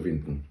zu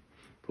überwinden.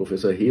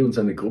 Professor He und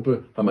seine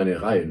Gruppe haben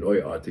eine Reihe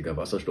neuartiger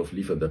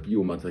wasserstoffliefernder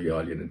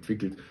Biomaterialien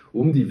entwickelt,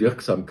 um die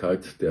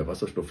Wirksamkeit der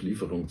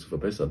Wasserstofflieferung zu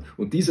verbessern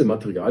und diese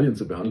Materialien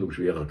zur Behandlung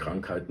schwerer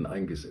Krankheiten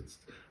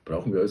eingesetzt.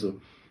 Brauchen wir also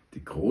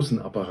die großen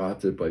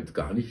Apparate bald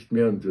gar nicht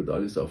mehr und wird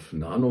alles auf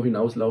Nano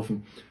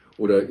hinauslaufen?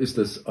 Oder ist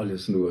das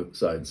alles nur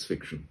Science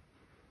Fiction?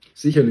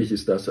 Sicherlich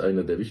ist das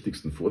einer der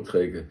wichtigsten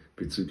Vorträge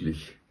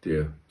bezüglich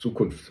der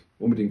Zukunft.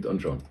 Unbedingt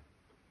anschauen.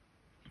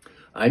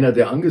 Einer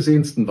der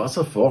angesehensten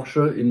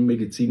Wasserforscher im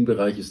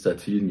Medizinbereich ist seit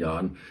vielen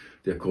Jahren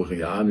der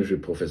koreanische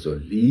Professor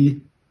Lee.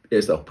 Er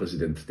ist auch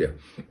Präsident der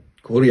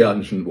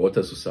koreanischen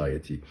Water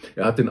Society.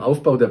 Er hat den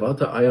Aufbau der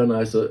Water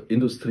Ionizer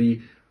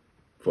Industrie,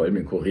 vor allem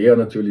in Korea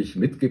natürlich,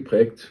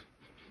 mitgeprägt.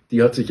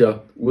 Die hat sich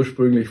ja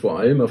ursprünglich vor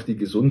allem auf die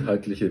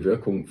gesundheitliche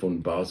Wirkung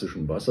von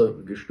basischem Wasser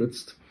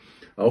gestützt.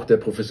 Auch der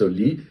Professor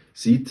Lee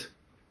sieht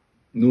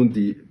nun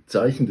die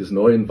Zeichen des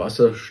neuen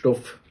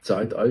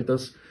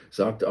Wasserstoffzeitalters,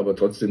 sagt aber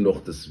trotzdem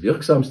noch, das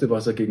wirksamste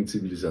Wasser gegen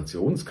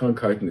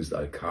Zivilisationskrankheiten ist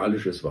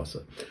alkalisches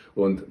Wasser.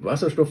 Und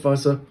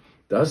Wasserstoffwasser,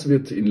 das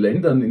wird in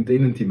Ländern, in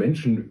denen die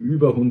Menschen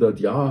über 100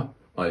 Jahre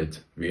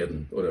alt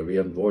werden oder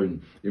werden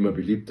wollen, immer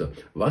beliebter.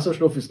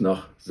 Wasserstoff ist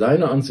nach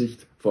seiner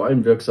Ansicht vor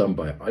allem wirksam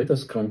bei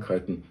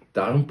Alterskrankheiten,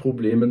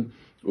 Darmproblemen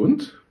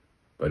und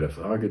bei der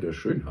Frage der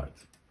Schönheit.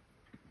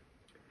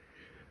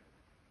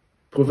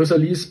 Professor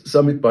Lees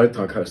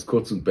Summit-Beitrag heißt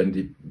kurz und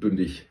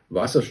bündig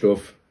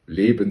Wasserstoff,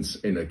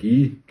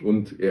 Lebensenergie,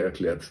 und er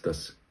erklärt,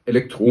 dass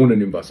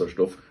Elektronen im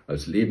Wasserstoff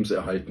als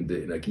lebenserhaltende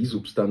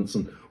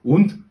Energiesubstanzen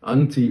und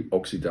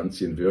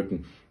Antioxidantien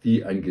wirken,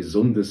 die ein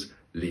gesundes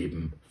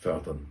Leben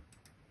fördern.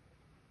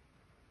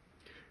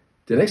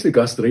 Der nächste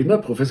Gastredner,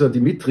 Professor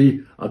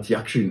Dmitri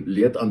Atjakshin,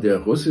 lehrt an der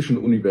Russischen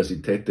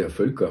Universität der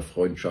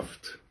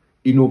Völkerfreundschaft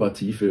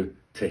innovative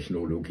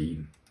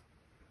Technologien.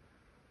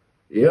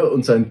 Er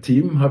und sein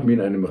Team haben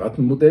in einem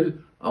Rattenmodell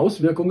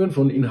Auswirkungen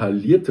von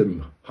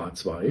inhaliertem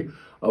H2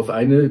 auf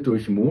eine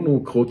durch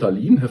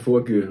Monocrotalin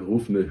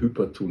hervorgerufene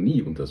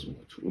Hypertonie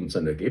untersucht. Und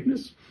sein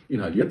Ergebnis?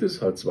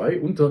 Inhaliertes H2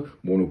 unter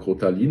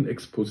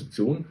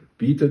Monocrotalin-Exposition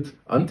bietet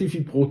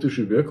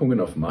antifibrotische Wirkungen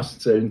auf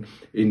Mastzellen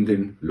in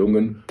den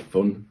Lungen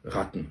von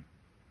Ratten.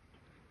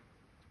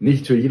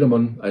 Nicht für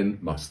jedermann ein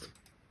Mast.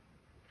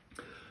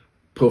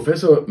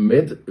 Professor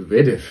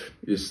Medvedev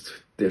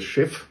ist der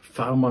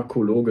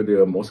Chefpharmakologe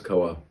der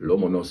Moskauer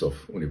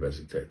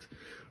Lomonossow-Universität.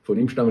 Von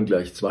ihm stammen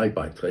gleich 2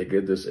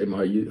 Beiträge des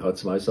MHI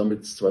H2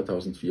 Summits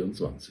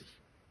 2024.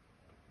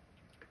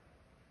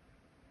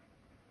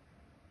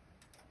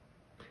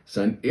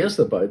 Sein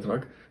erster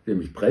Beitrag, der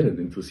mich brennend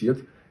interessiert,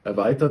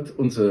 erweitert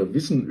unser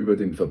Wissen über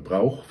den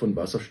Verbrauch von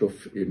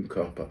Wasserstoff im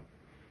Körper.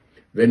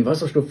 Wenn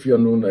Wasserstoff ja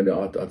nun eine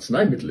Art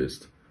Arzneimittel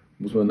ist,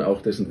 muss man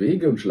auch dessen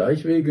Wege und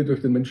Schleichwege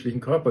durch den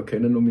menschlichen Körper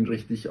kennen, um ihn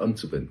richtig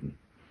anzuwenden.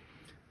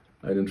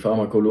 Einen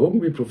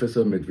Pharmakologen wie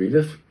Professor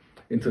Medvedev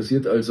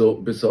interessiert also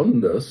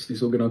besonders die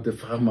sogenannte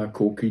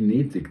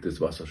Pharmakokinetik des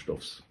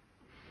Wasserstoffs.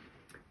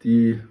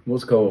 Die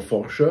Moskauer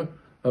Forscher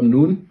haben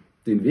nun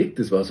den Weg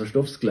des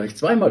Wasserstoffs gleich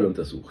zweimal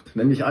untersucht,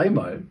 nämlich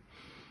einmal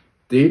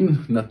den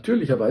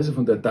natürlicherweise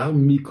von der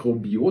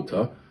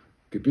Darmmikrobiota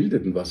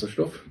gebildeten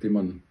Wasserstoff, den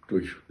man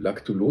durch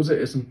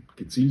Laktoseessen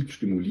gezielt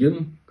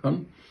stimulieren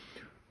kann,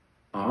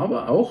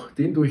 aber auch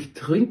den durch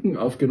Trinken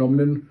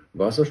aufgenommenen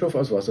Wasserstoff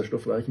aus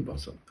wasserstoffreichem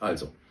Wasser.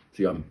 Also,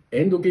 sie haben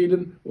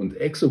endogenen und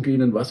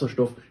exogenen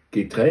Wasserstoff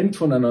getrennt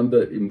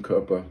voneinander im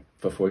Körper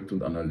verfolgt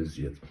und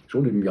analysiert.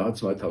 Schon im Jahr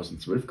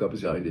 2012 gab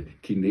es ja eine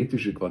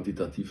kinetische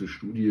quantitative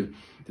Studie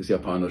des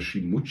Japaners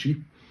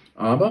Shimuchi,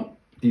 aber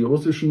die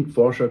russischen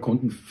Forscher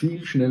konnten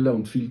viel schneller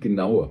und viel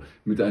genauer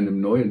mit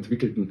einem neu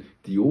entwickelten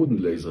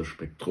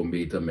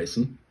Diodenlaserspektrometer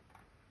messen.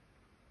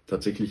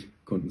 Tatsächlich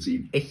konnten sie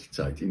in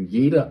Echtzeit, in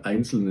jeder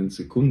einzelnen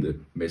Sekunde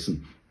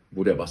messen,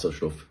 wo der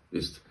Wasserstoff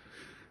ist.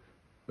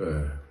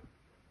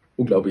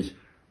 Unglaublich,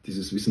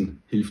 dieses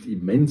Wissen hilft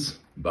immens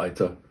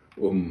weiter,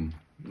 um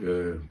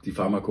die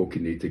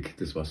Pharmakokinetik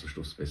des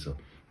Wasserstoffs besser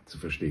zu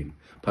verstehen.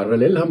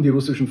 Parallel haben die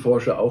russischen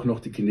Forscher auch noch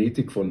die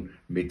Kinetik von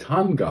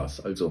Methangas,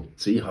 also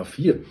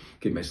CH4,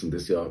 gemessen,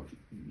 das ja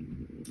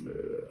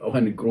auch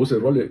eine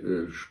große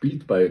Rolle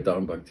spielt bei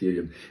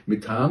Darmbakterien.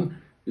 Methan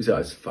ist ja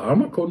als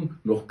Pharmakon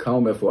noch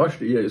kaum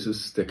erforscht, eher ist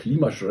es der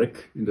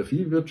Klimaschreck in der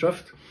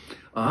Viehwirtschaft,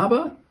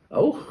 aber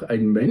auch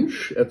ein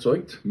Mensch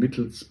erzeugt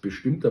mittels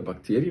bestimmter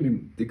Bakterien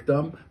im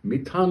Dickdarm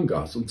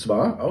Methangas, und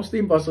zwar aus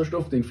dem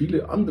Wasserstoff, den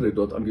viele andere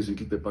dort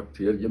angesiedelte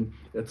Bakterien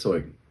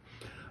erzeugen.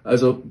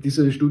 Also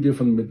diese Studie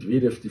von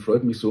Medvedev, die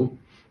freut mich so,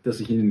 dass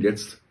ich Ihnen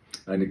jetzt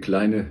eine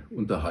kleine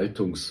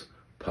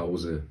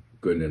Unterhaltungspause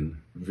gönnen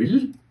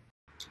will.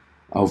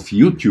 Auf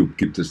YouTube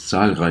gibt es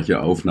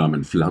zahlreiche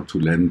Aufnahmen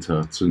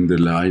flatulenter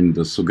Zündeleien,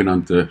 das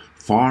sogenannte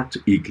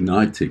Fart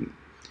Igniting.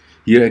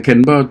 Hier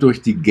erkennbar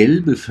durch die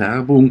gelbe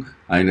Färbung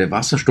eine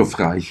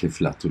wasserstoffreiche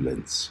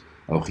Flatulenz.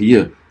 Auch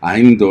hier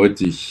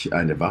eindeutig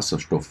eine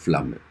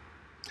Wasserstoffflamme.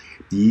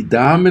 Die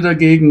Dame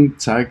dagegen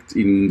zeigt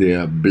in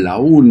der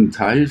blauen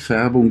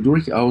Teilfärbung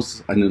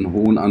durchaus einen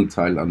hohen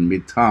Anteil an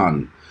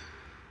Methan,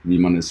 wie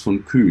man es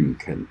von Kühen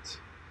kennt.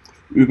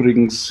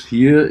 Übrigens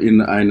hier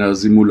in einer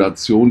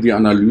Simulation die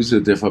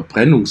Analyse der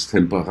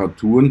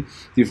Verbrennungstemperaturen,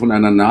 die von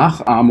einer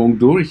Nachahmung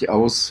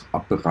durchaus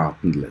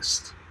abraten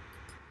lässt.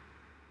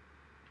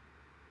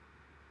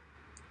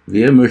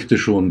 Wer möchte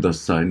schon,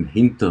 dass sein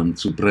Hintern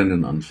zu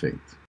brennen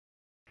anfängt?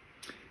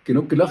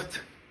 Genug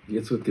gelacht,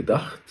 jetzt wird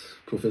gedacht.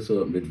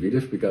 Professor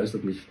Medvedev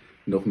begeistert mich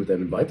noch mit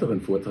einem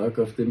weiteren Vortrag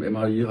auf dem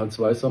MHI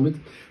H2 Summit.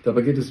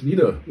 Dabei geht es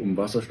wieder um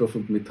Wasserstoff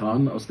und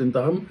Methan aus dem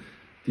Darm.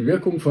 Die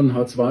Wirkung von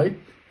H2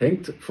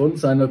 hängt von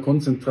seiner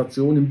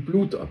Konzentration im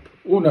Blut ab,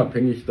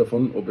 unabhängig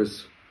davon, ob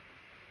es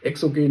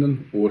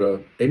exogenen oder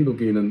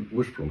endogenen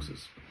Ursprungs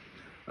ist.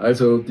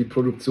 Also die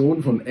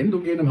Produktion von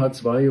endogenem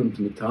H2 und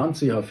Methan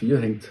CH4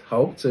 hängt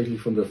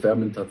hauptsächlich von der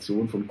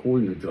Fermentation von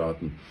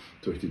Kohlenhydraten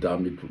durch die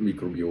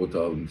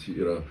Darmmikrobiota und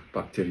ihrer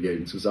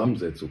bakteriellen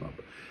Zusammensetzung ab.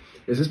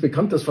 Es ist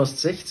bekannt, dass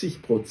fast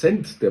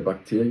 60% der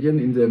Bakterien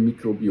in der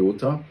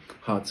Mikrobiota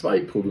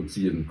H2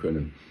 produzieren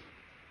können.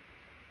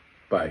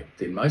 Bei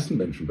den meisten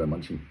Menschen, bei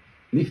manchen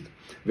nicht.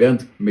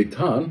 Während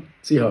Methan,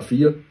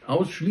 CH4,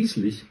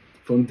 ausschließlich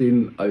von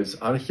den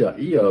als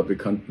Archaea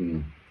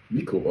bekannten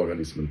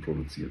Mikroorganismen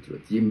produziert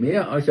wird. Je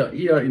mehr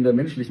Archaea in der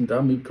menschlichen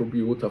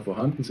Darmmikrobiota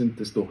vorhanden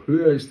sind, desto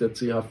höher ist der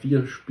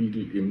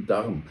CH4-Spiegel im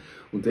Darm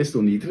und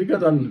desto niedriger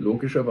dann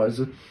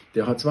logischerweise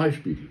der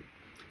H2-Spiegel.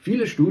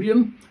 Viele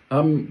Studien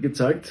haben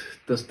gezeigt,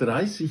 dass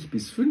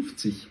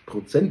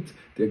 30–50%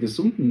 der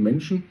gesunden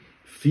Menschen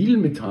viel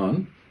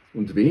Methan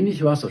und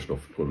wenig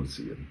Wasserstoff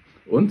produzieren.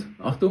 Und,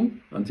 Achtung,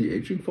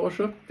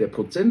 Anti-Aging-Forscher, der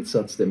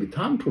Prozentsatz der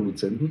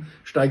Methanproduzenten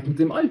steigt mit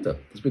dem Alter.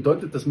 Das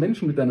bedeutet, dass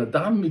Menschen mit einer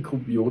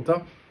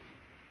Darmmikrobiota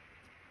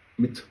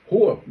mit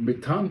hoher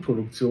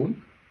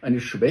Methanproduktion eine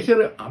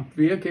schwächere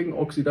Abwehr gegen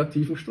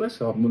oxidativen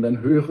Stress haben und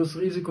ein höheres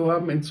Risiko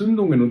haben,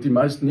 Entzündungen und die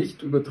meist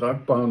nicht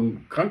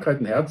übertragbaren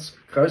Krankheiten, Herz-,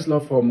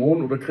 Kreislauf-,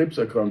 Hormon- oder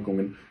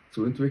Krebserkrankungen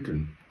zu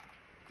entwickeln.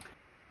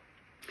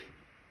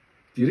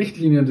 Die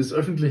Richtlinien des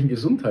öffentlichen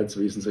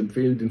Gesundheitswesens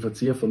empfehlen, den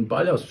Verzehr von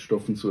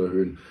Ballaststoffen zu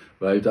erhöhen,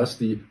 weil das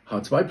die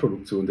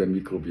H2-Produktion der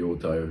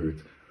Mikrobiota erhöht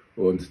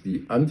und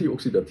die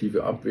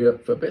antioxidative Abwehr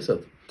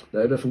verbessert.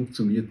 Leider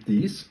funktioniert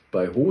dies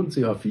bei hohen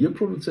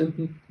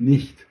CH4-Produzenten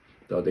nicht,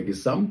 da der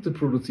gesamte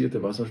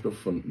produzierte Wasserstoff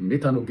von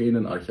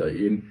methanogenen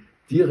Archaeen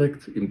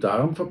direkt im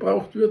Darm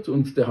verbraucht wird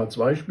und der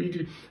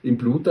H2-Spiegel im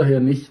Blut daher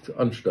nicht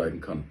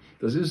ansteigen kann.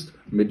 Das ist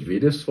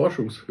Medvedevs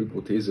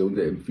Forschungshypothese und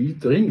er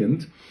empfiehlt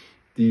dringend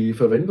die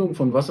Verwendung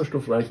von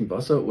wasserstoffreichem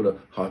Wasser oder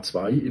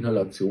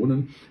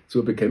H2-Inhalationen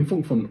zur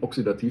Bekämpfung von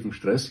oxidativem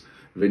Stress,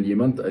 wenn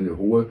jemand eine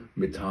hohe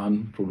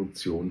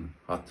Methanproduktion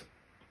hat.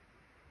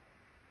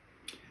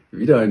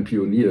 Wieder ein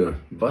Pionier.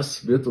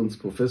 Was wird uns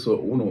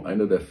Professor Ono,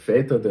 einer der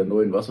Väter der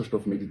neuen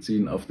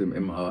Wasserstoffmedizin, auf dem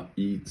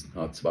MHI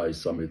H2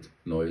 Summit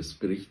Neues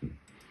berichten?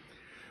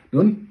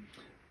 Nun,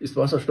 ist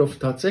Wasserstoff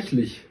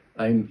tatsächlich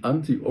ein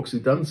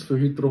Antioxidant für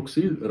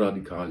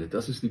Hydroxylradikale?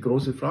 Das ist die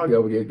große Frage.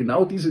 Aber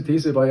genau diese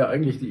These war ja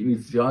eigentlich die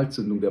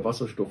Initialzündung der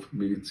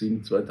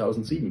Wasserstoffmedizin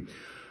 2007.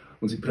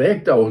 Und sie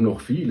prägt auch noch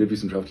viele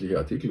wissenschaftliche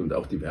Artikel und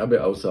auch die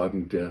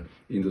Werbeaussagen der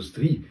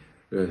Industrie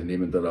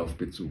nehmen darauf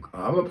Bezug.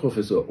 Aber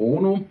Professor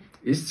Ono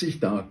ist sich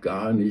da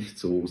gar nicht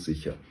so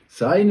sicher.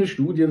 Seine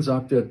Studien,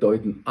 sagt er,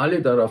 deuten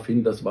alle darauf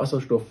hin, dass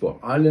Wasserstoff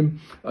vor allem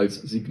als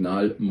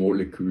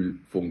Signalmolekül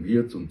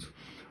fungiert und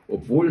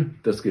obwohl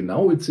das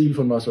genaue Ziel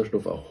von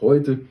Wasserstoff auch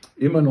heute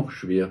immer noch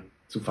schwer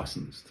zu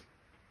fassen ist.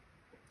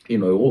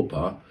 In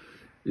Europa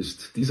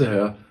ist dieser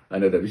Herr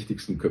einer der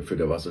wichtigsten Köpfe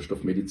der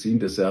Wasserstoffmedizin,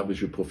 der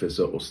serbische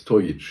Professor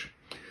Ostojic.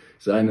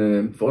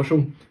 Seine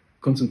Forschung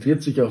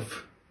konzentriert sich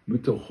auf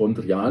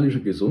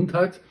mitochondrialische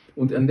Gesundheit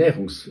und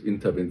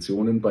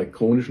Ernährungsinterventionen bei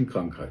chronischen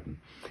Krankheiten.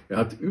 Er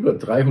hat über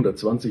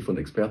 320 von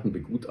Experten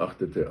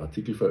begutachtete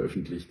Artikel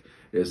veröffentlicht.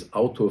 Er ist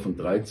Autor von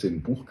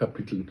 13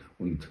 Buchkapiteln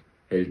und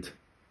hält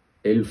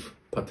 11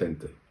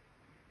 Patente.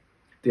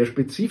 Der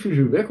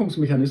spezifische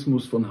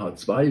Wirkungsmechanismus von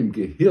H2 im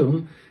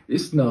Gehirn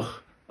ist nach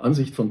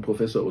Ansicht von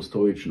Professor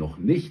Ostojic noch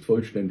nicht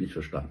vollständig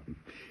verstanden.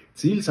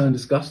 Ziel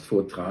seines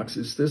Gastvortrags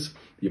ist es,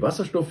 die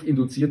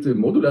wasserstoffinduzierte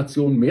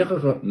Modulation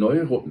mehrerer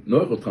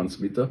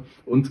Neurotransmitter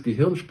und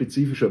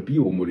gehirnspezifischer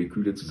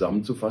Biomoleküle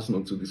zusammenzufassen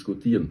und zu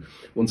diskutieren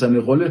und seine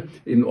Rolle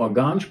in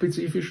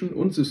organspezifischen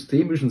und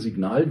systemischen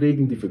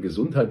Signalwegen, die für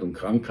Gesundheit und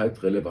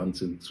Krankheit relevant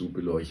sind, zu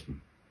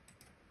beleuchten.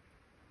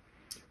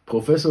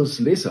 Professor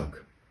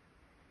Slezak,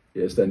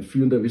 er ist ein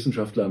führender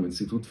Wissenschaftler am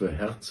Institut für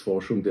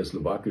Herzforschung der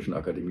Slowakischen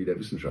Akademie der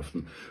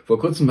Wissenschaften. Vor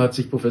kurzem hat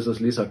sich Professor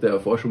Slezak der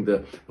Erforschung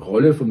der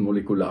Rolle von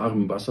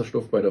molekularem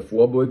Wasserstoff bei der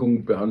Vorbeugung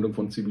und Behandlung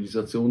von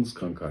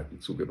Zivilisationskrankheiten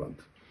zugewandt.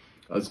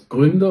 Als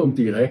Gründer und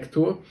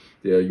Direktor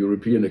der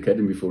European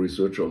Academy for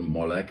Research on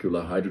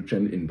Molecular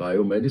Hydrogen in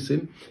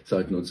Biomedicine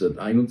seit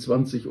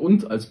 1921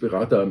 und als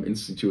Berater am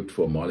Institute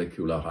for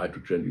Molecular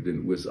Hydrogen in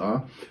den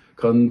USA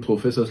kann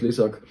Professor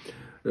Slezak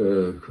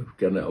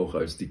gerne auch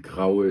als die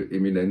graue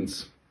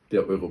Eminenz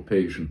der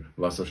europäischen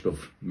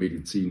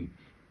Wasserstoffmedizin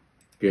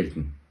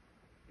gelten.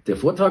 Der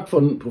Vortrag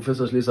von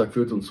Professor Slezak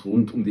führt uns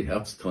rund um die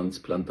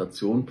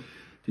Herztransplantation,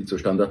 die zur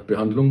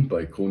Standardbehandlung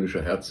bei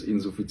chronischer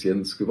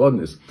Herzinsuffizienz geworden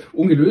ist.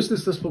 Ungelöst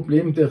ist das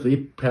Problem der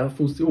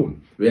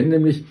Reperfusion, wenn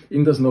nämlich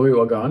in das neue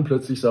Organ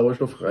plötzlich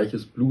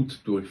sauerstoffreiches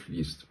Blut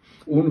durchfließt.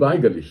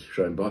 Unweigerlich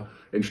scheinbar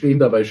entstehen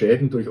dabei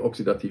Schäden durch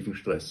oxidativen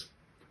Stress.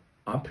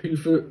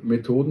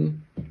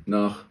 Abhilfemethoden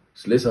nach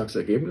Slezaks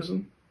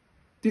Ergebnissen?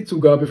 Die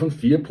Zugabe von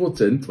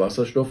 4%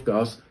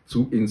 Wasserstoffgas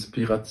zu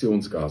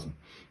Inspirationsgasen.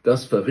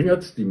 Das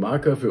verringert die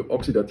Marker für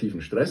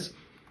oxidativen Stress,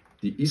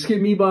 die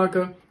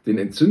Ischämie-Marker, den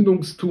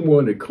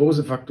Entzündungstumor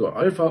Nekrosefaktor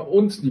Alpha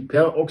und die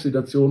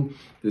Peroxidation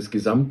des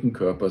gesamten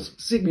Körpers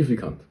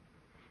signifikant.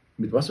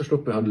 Mit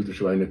Wasserstoff behandelte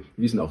Schweine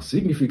wiesen auch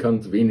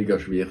signifikant weniger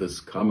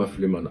schweres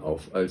Kammerflimmern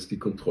auf als die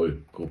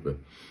Kontrollgruppe.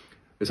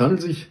 Es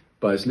handelt sich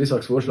bei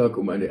Slezaks Vorschlag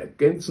um eine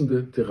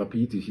ergänzende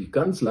Therapie, die sich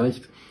ganz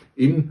leicht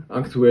in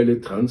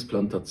aktuelle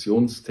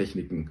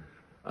Transplantationstechniken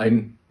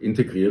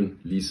integrieren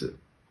ließe.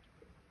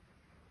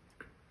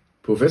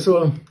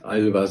 Professor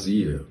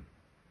Al-Wazir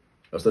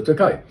aus der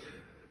Türkei.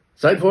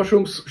 Sein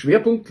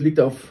Forschungsschwerpunkt liegt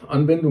auf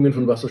Anwendungen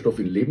von Wasserstoff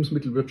in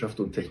Lebensmittelwirtschaft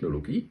und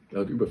Technologie.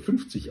 Er hat über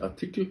 50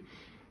 Artikel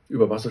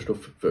über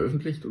Wasserstoff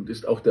veröffentlicht und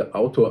ist auch der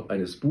Autor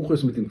eines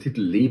Buches mit dem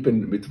Titel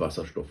Leben mit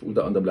Wasserstoff.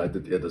 Unter anderem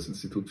leitet er das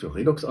Institut für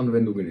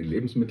Redoxanwendungen in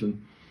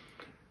Lebensmitteln.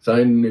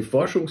 Seine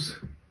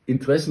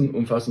Forschungsinteressen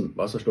umfassen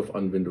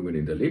Wasserstoffanwendungen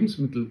in der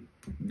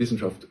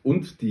Lebensmittelwissenschaft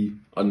und die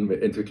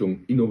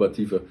Entwicklung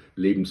innovativer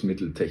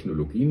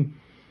Lebensmitteltechnologien.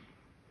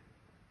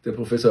 Der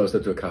Professor aus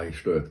der Türkei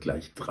steuert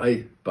gleich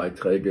 3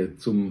 Beiträge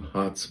zum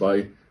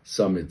H2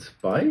 Summit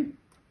bei.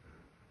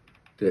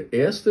 Der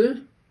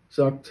erste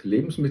sagt,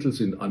 Lebensmittel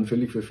sind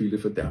anfällig für viele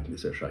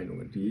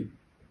Verderbniserscheinungen, die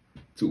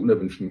zu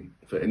unerwünschten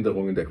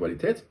Veränderungen der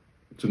Qualität,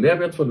 zu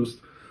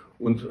Nährwertverlust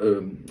und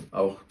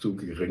auch zu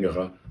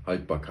geringerer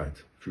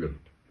Haltbarkeit führen.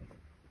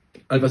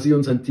 Al-Wazir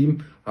und sein Team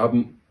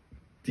haben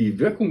die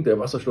Wirkung der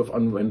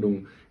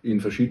Wasserstoffanwendung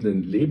in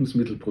verschiedenen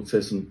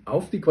Lebensmittelprozessen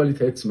auf die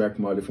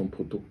Qualitätsmerkmale von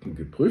Produkten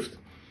geprüft.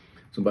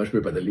 Zum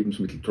Beispiel bei der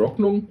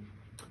Lebensmitteltrocknung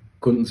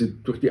konnten sie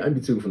durch die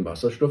Einbeziehung von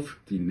Wasserstoff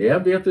die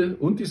Nährwerte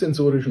und die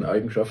sensorischen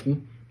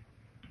Eigenschaften,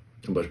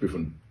 zum Beispiel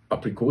von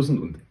Aprikosen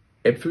und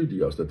Äpfel,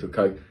 die aus der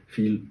Türkei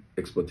viel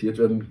exportiert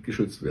werden,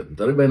 geschützt werden.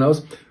 Darüber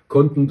hinaus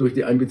konnten durch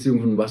die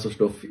Einbeziehung von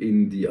Wasserstoff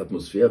in die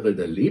Atmosphäre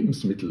der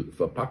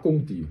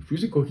Lebensmittelverpackung die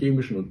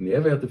physikochemischen und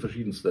Nährwerte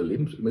verschiedenster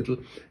Lebensmittel,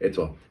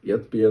 etwa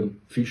Erdbeeren,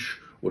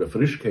 Fisch oder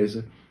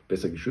Frischkäse,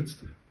 besser geschützt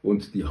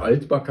und die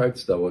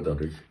Haltbarkeitsdauer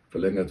dadurch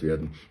verlängert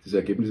werden. Diese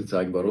Ergebnisse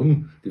zeigen,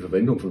 warum die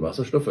Verwendung von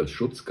Wasserstoff als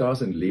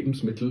Schutzgas in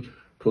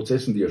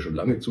Lebensmittelprozessen, die ja schon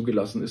lange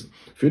zugelassen ist,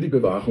 für die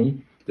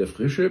Bewahrung der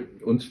Frische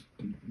und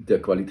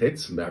der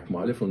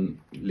Qualitätsmerkmale von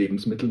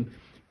Lebensmitteln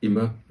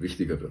immer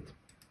wichtiger wird.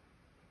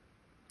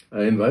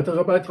 Ein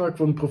weiterer Beitrag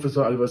von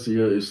Professor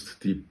Al-Wazir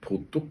ist die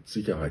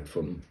Produktsicherheit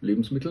von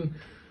Lebensmitteln.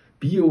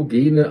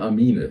 Biogene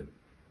Amine.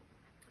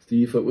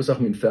 Die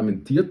verursachen in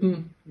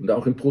fermentierten und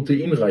auch in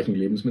proteinreichen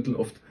Lebensmitteln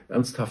oft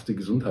ernsthafte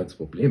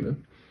Gesundheitsprobleme.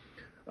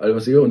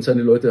 Al-Wazir und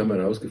seine Leute haben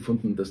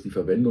herausgefunden, dass die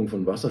Verwendung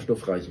von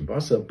wasserstoffreichem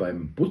Wasser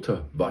beim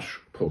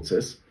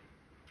Butterwaschprozess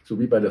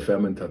sowie bei der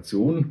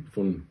Fermentation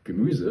von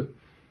Gemüse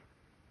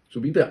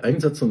sowie der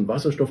Einsatz von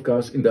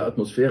Wasserstoffgas in der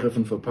Atmosphäre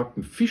von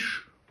verpacktem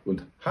Fisch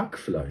und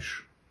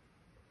Hackfleisch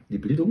die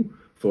Bildung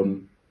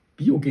von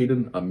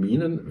biogenen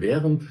Aminen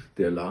während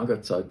der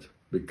Lagerzeit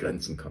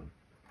begrenzen kann.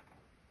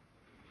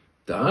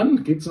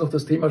 Dann gibt es noch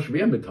das Thema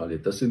Schwermetalle.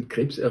 Das sind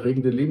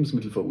krebserregende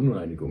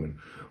Lebensmittelverunreinigungen.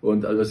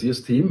 Und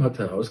Al-Wazirs Team hat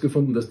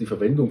herausgefunden, dass die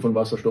Verwendung von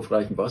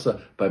wasserstoffreichem Wasser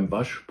beim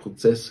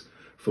Waschprozess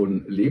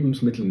von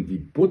Lebensmitteln wie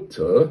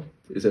Butter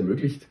es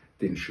ermöglicht,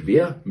 den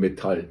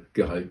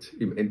Schwermetallgehalt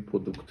im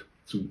Endprodukt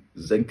zu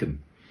senken.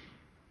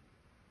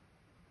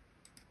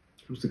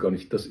 Ich wusste gar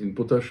nicht, dass in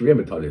Butter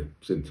Schwermetalle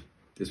sind.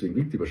 Deswegen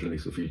wiegt die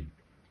wahrscheinlich so viel.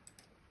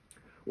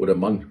 Oder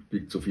man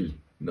wiegt so viel,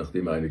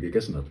 nachdem er eine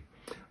gegessen hat.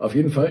 Auf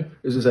jeden Fall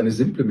ist es eine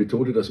simple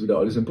Methode, dass wieder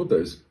alles in Butter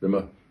ist, wenn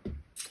man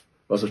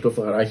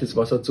wasserstoffreiches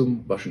Wasser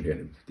zum Waschen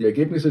hernimmt. Die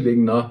Ergebnisse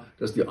legen nahe,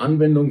 dass die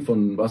Anwendung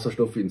von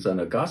Wasserstoff in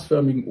seiner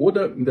gasförmigen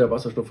oder in der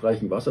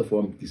wasserstoffreichen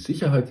Wasserform die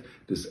Sicherheit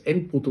des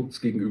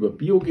Endprodukts gegenüber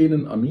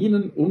biogenen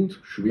Aminen und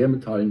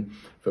Schwermetallen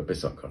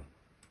verbessern kann.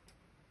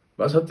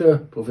 Was hat der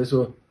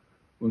Professor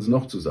uns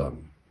noch zu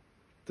sagen?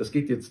 Das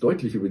geht jetzt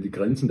deutlich über die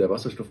Grenzen der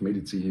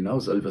Wasserstoffmedizin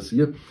hinaus.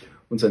 Al-Wazir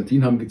und sein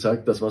Team haben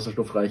gezeigt, dass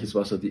wasserstoffreiches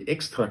Wasser die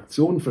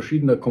Extraktion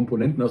verschiedener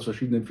Komponenten aus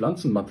verschiedenen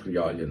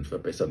Pflanzenmaterialien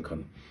verbessern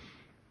kann.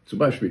 Zum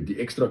Beispiel die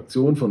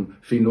Extraktion von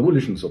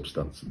phenolischen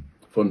Substanzen,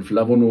 von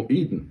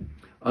Flavonoiden,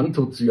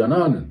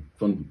 Anthocyananen,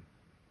 von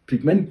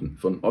Pigmenten,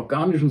 von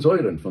organischen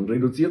Säuren, von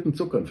reduzierten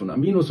Zuckern, von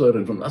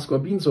Aminosäuren, von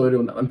Ascorbinsäure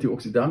und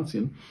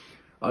Antioxidantien.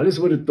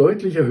 Alles wurde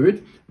deutlich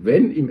erhöht,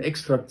 wenn im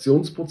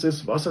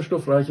Extraktionsprozess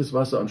wasserstoffreiches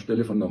Wasser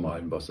anstelle von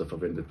normalem Wasser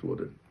verwendet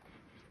wurde.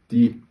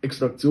 Die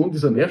Extraktion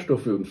dieser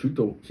Nährstoffe und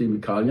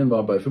Phytochemikalien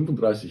war bei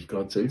 35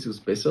 Grad Celsius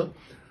besser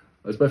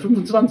als bei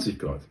 25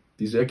 Grad.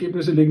 Diese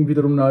Ergebnisse legen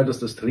wiederum nahe, dass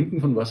das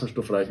Trinken von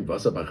wasserstoffreichem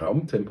Wasser bei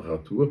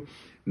Raumtemperatur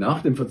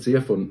nach dem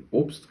Verzehr von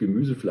Obst,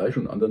 Gemüse, Fleisch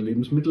und anderen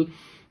Lebensmitteln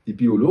die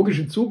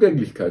biologische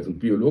Zugänglichkeit und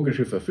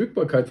biologische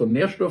Verfügbarkeit von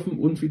Nährstoffen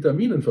und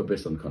Vitaminen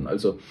verbessern kann.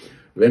 Also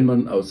wenn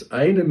man aus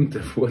einem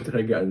der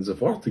Vorträge einen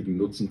sofortigen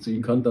Nutzen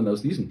ziehen kann, dann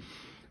aus diesem.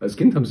 Als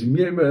Kind haben sie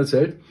mir immer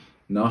erzählt,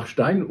 nach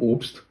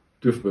Steinobst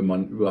dürfte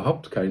man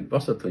überhaupt kein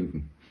Wasser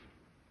trinken.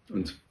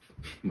 Und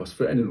was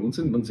für einen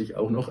Unsinn man sich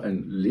auch noch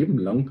ein Leben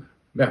lang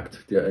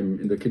merkt, der einem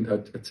in der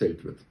Kindheit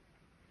erzählt wird.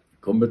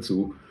 Kommen wir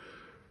zu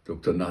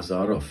Dr.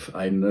 Nazarov,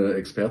 ein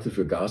Experte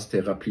für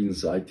Gastherapien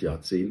seit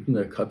Jahrzehnten.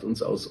 Er hat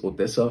uns aus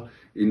Odessa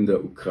in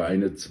der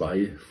Ukraine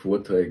 2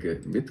 Vorträge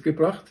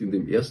mitgebracht. In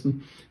dem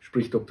ersten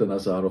spricht Dr.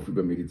 Nazarov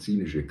über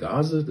medizinische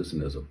Gase. Das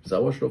sind also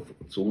Sauerstoff,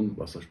 Ozon,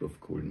 Wasserstoff,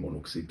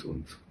 Kohlenmonoxid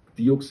und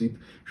Dioxid,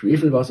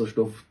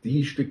 Schwefelwasserstoff,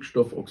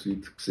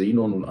 Distickstoffoxid,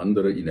 Xenon und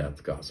andere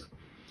Inertgase.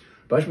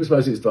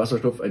 Beispielsweise ist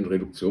Wasserstoff ein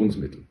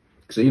Reduktionsmittel.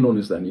 Xenon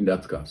ist ein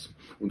Inertgas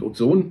und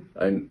Ozon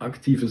ein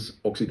aktives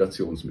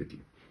Oxidationsmittel.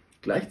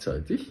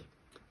 Gleichzeitig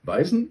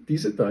weisen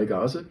diese drei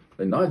Gase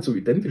ein nahezu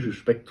identisches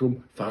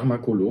Spektrum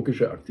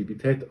pharmakologischer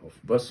Aktivität auf.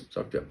 Was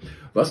sagt er?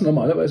 Was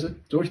normalerweise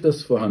durch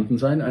das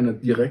Vorhandensein einer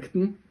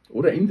direkten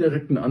oder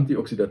indirekten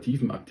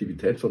antioxidativen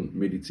Aktivität von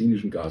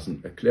medizinischen Gasen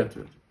erklärt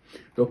wird.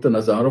 Dr.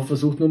 Nazarov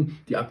versucht nun,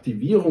 die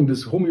Aktivierung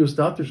des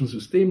homöostatischen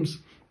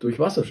Systems durch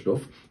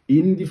Wasserstoff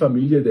in die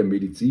Familie der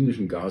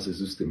medizinischen Gase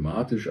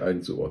systematisch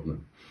einzuordnen.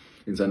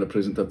 In seiner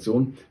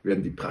Präsentation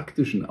werden die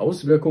praktischen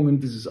Auswirkungen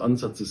dieses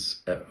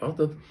Ansatzes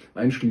erörtert,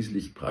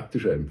 einschließlich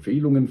praktischer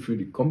Empfehlungen für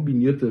die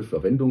kombinierte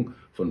Verwendung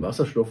von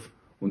Wasserstoff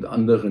und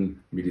anderen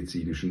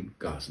medizinischen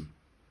Gasen.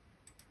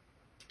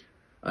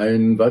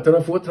 Ein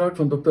weiterer Vortrag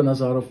von Dr.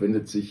 Nazarov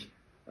wendet sich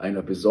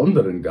einer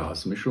besonderen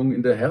Gasmischung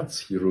in der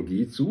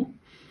Herzchirurgie zu.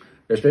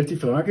 Er stellt die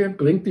Frage,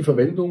 bringt die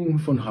Verwendung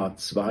von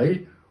H2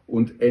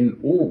 und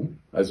NO,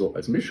 also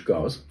als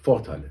Mischgas,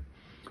 Vorteile?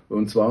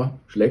 Und zwar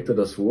schlägt er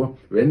das vor,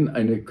 wenn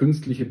eine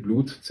künstliche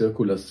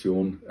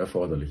Blutzirkulation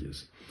erforderlich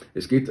ist.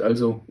 Es geht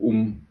also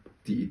um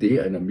die Idee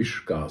einer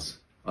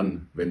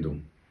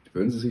Mischgasanwendung.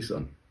 Hören Sie sich's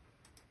an.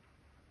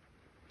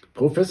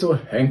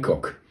 Professor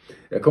Hancock,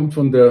 er kommt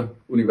von der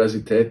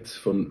Universität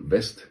von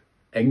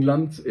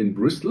Westengland in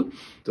Bristol.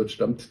 Dort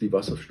stammt die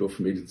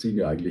Wasserstoffmedizin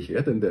ja eigentlich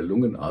her, denn der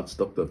Lungenarzt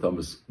Dr.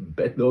 Thomas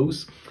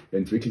Beddoes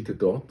entwickelte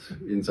dort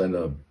in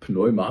seiner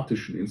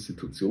pneumatischen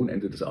Institution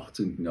Ende des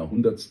 18.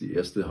 Jahrhunderts die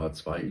erste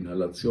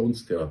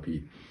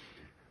H2-Inhalationstherapie.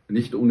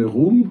 Nicht ohne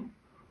Ruhm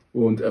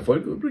und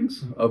Erfolg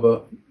übrigens,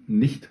 aber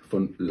nicht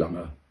von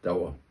langer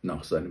Dauer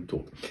nach seinem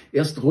Tod.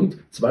 Erst rund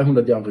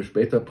 200 Jahre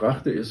später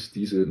brachte es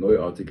diese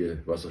neuartige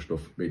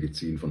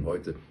Wasserstoffmedizin von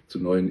heute zu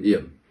neuen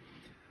Ehren.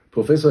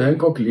 Professor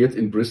Hancock lehrt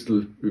in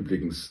Bristol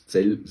übrigens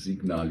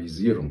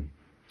Zellsignalisierung.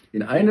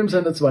 In einem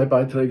seiner zwei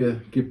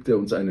Beiträge gibt er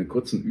uns einen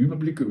kurzen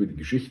Überblick über die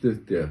Geschichte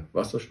der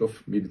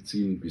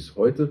Wasserstoffmedizin bis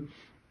heute.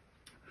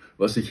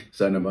 Was sich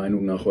seiner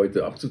Meinung nach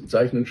heute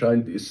abzuzeichnen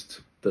scheint,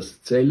 ist,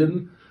 dass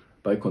Zellen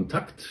bei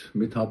Kontakt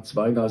mit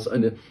H2-Gas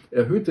eine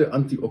erhöhte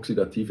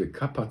antioxidative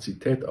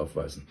Kapazität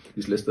aufweisen.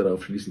 Dies lässt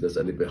darauf schließen, dass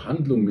eine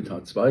Behandlung mit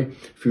H2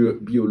 für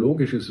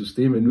biologische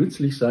Systeme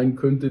nützlich sein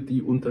könnte,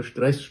 die unter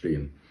Stress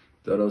stehen.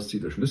 Daraus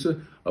zieht er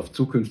Schlüsse auf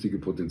zukünftige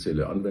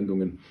potenzielle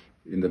Anwendungen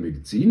in der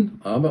Medizin,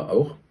 aber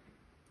auch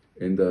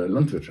in der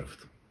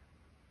Landwirtschaft.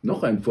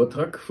 Noch ein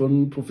Vortrag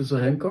von Professor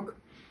Hancock.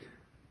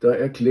 Da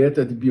erklärt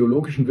er die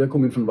biologischen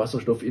Wirkungen von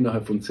Wasserstoff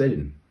innerhalb von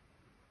Zellen.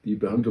 Die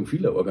Behandlung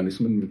vieler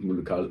Organismen mit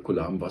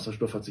molekularem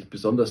Wasserstoff hat sich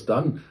besonders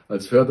dann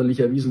als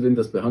förderlich erwiesen, wenn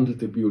das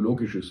behandelte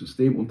biologische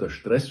System unter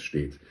Stress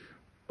steht,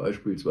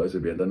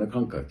 beispielsweise während einer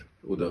Krankheit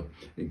oder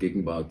in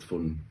Gegenwart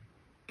von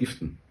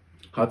Giften.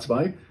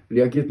 H2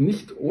 reagiert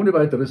nicht ohne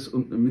weiteres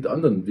mit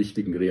anderen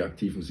wichtigen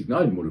reaktiven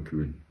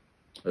Signalmolekülen,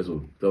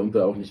 also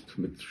darunter auch nicht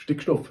mit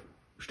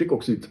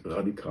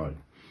Stickoxidradikalen,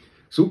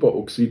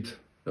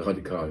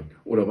 Superoxidradikalen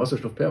oder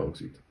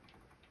Wasserstoffperoxid.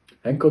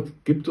 Hancock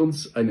gibt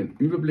uns einen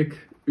Überblick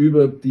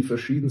über die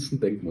verschiedensten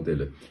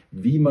Denkmodelle,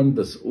 wie man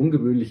das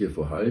ungewöhnliche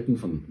Verhalten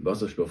von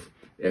Wasserstoff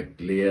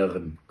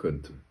erklären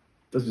könnte.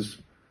 Das ist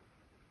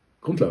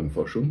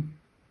Grundlagenforschung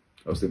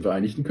aus dem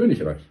Vereinigten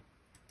Königreich.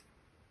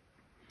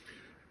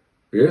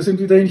 Wir sind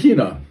wieder in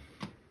China.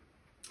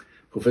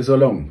 Professor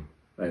Long,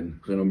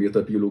 ein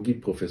renommierter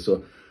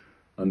Biologieprofessor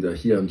an der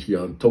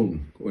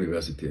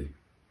Universität.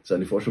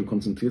 Seine Forschung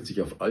konzentriert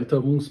sich auf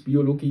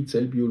Alterungsbiologie,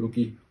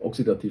 Zellbiologie,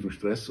 oxidativen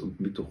Stress und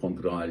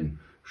mitochondrialen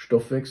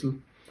Stoffwechsel,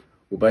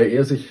 wobei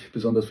er sich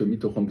besonders für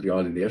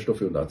mitochondriale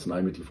Nährstoffe und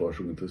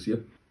Arzneimittelforschung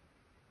interessiert.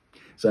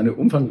 Seine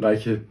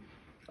umfangreiche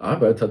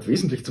Arbeit hat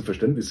wesentlich zum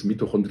Verständnis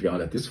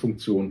mitochondrialer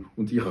Dysfunktion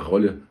und ihrer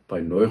Rolle bei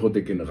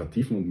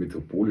neurodegenerativen und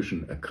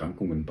metabolischen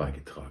Erkrankungen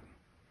beigetragen.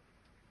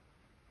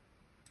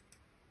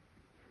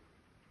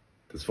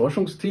 Das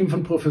Forschungsteam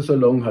von Professor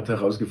Long hat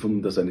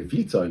herausgefunden, dass eine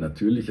Vielzahl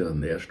natürlicher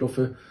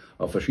Nährstoffe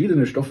auf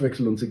verschiedene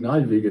Stoffwechsel- und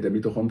Signalwege der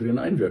Mitochondrien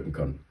einwirken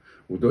kann,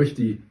 wodurch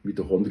die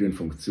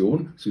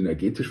Mitochondrienfunktion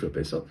synergetisch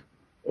verbessert,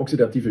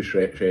 oxidative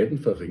Schäden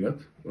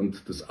verringert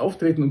und das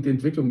Auftreten und die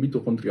Entwicklung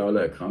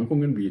mitochondrialer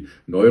Erkrankungen wie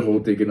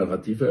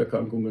neurodegenerative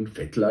Erkrankungen,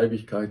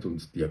 Fettleibigkeit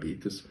und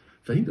Diabetes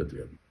verhindert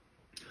werden.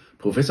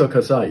 Professor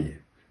Kasai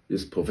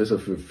ist Professor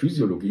für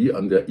Physiologie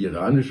an der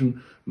iranischen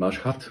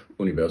Mashhad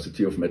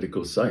University of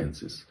Medical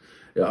Sciences.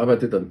 Er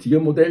arbeitet an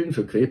Tiermodellen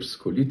für Krebs,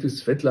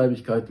 Colitis,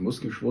 Fettleibigkeit,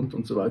 Muskelschwund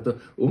und so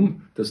weiter,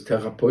 um das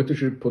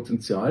therapeutische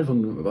Potenzial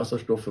von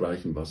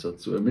wasserstoffreichem Wasser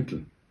zu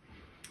ermitteln.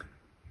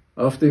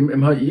 Auf dem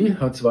MHI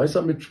H2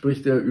 Summit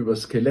spricht er über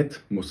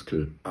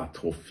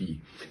Skelettmuskelatrophie.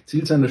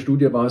 Ziel seiner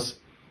Studie war es,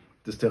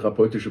 das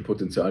therapeutische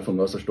Potenzial von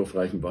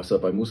wasserstoffreichem Wasser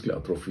bei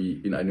Muskelatrophie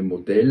in einem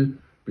Modell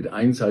mit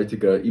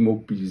einseitiger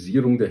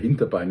Immobilisierung der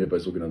Hinterbeine bei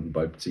sogenannten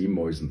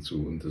Balb-C-Mäusen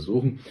zu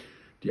untersuchen.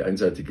 Die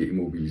einseitige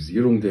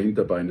Immobilisierung der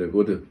Hinterbeine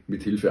wurde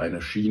mit Hilfe einer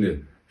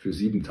Schiene für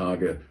 7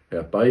 Tage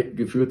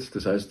herbeigeführt.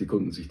 Das heißt, die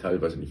konnten sich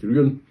teilweise nicht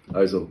rühren,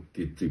 also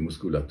geht die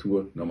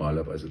Muskulatur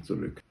normalerweise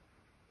zurück.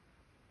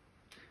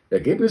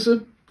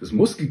 Ergebnisse: Das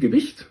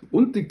Muskelgewicht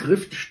und die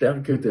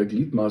Griffstärke der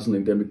Gliedmaßen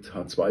in der mit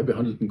H2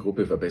 behandelten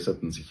Gruppe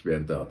verbesserten sich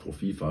während der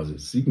Atrophiephase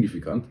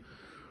signifikant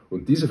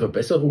Und diese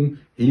Verbesserung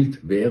hielt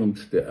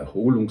während der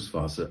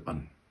Erholungsphase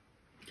an.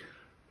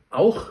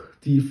 Auch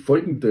die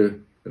folgende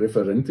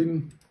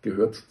Referentin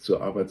gehört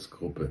zur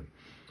Arbeitsgruppe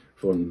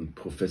von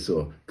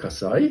Professor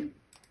Kasai,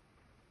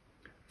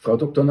 Frau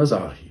Dr.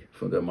 Nasahi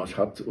von der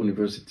Mashhad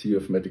University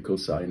of Medical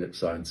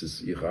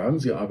Sciences, Iran.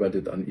 Sie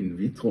arbeitet an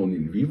In-vitro- und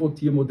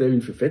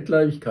In-vivo-Tiermodellen für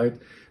Fettleibigkeit,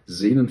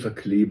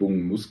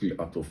 Sehnenverklebung,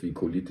 Muskelatrophie,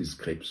 Colitis,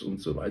 Krebs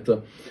und so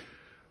weiter,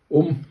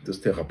 um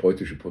das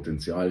therapeutische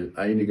Potenzial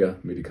einiger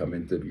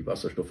Medikamente wie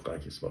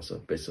wasserstoffreiches Wasser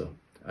besser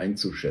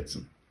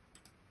einzuschätzen.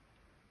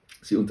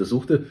 Sie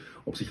untersuchte,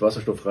 ob sich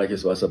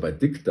wasserstoffreiches Wasser bei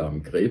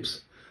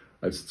Dickdarmkrebs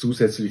als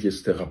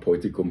zusätzliches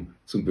Therapeutikum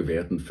zum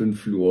bewährten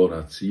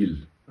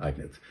 5-Fluoracil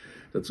eignet.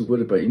 Dazu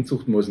wurde bei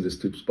Inzuchtmäusen des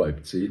Typs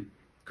Bulb C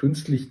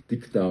künstlich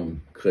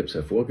Dickdarmkrebs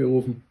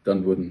hervorgerufen.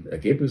 Dann wurden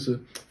Ergebnisse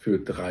für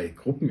 3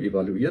 Gruppen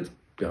evaluiert.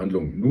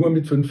 Behandlung nur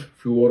mit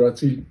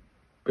 5-Fluoracil,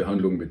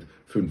 Behandlung mit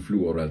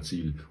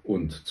 5-Fluoracil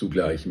und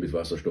zugleich mit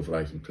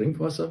wasserstoffreichem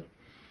Trinkwasser,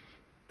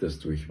 das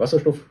durch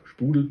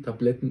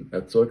Wasserstoffsprudeltabletten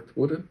erzeugt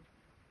wurde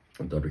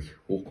und dadurch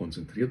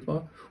hochkonzentriert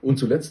war. Und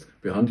zuletzt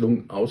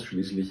Behandlung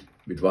ausschließlich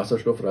mit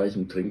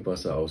wasserstoffreichem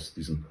Trinkwasser aus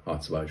diesen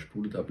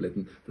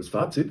H2-Sprudeltabletten. Das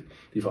Fazit: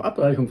 Die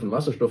Verabreichung von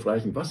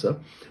wasserstoffreichem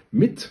Wasser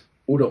mit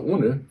oder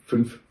ohne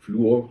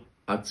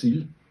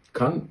 5-Fluoracil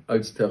kann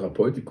als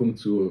Therapeutikum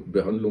zur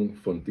Behandlung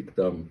von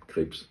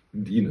Dickdarmkrebs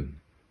dienen.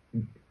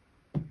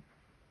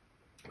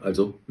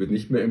 Also wird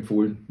nicht mehr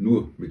empfohlen,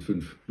 nur mit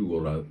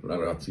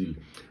 5-Fluoracil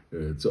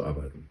zu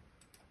arbeiten.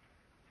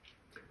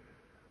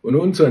 Und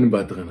nun zu einem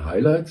weiteren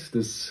Highlight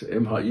des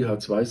MHI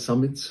H2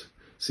 Summits.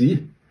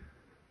 Sie,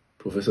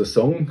 Professor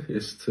Song,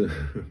 ist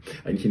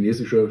ein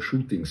chinesischer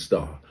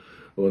Shootingstar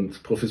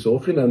und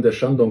Professorin an der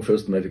Shandong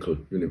First Medical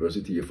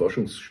University. Ihr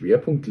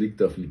Forschungsschwerpunkt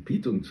liegt auf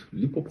Lipid- und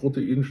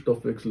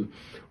Lipoproteinstoffwechsel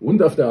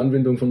und auf der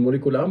Anwendung von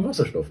molekularem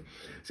Wasserstoff.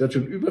 Sie hat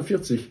schon über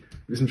 40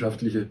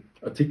 wissenschaftliche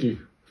Artikel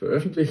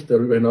veröffentlicht.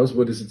 Darüber hinaus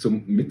wurde sie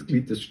zum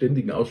Mitglied des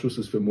Ständigen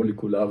Ausschusses für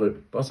molekulare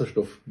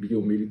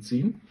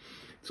Wasserstoffbiomedizin,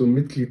 zum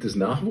Mitglied des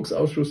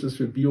Nachwuchsausschusses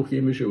für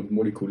biochemische und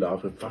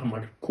molekulare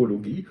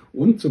Pharmakologie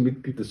und zum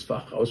Mitglied des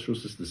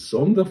Fachausschusses des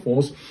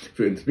Sonderfonds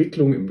für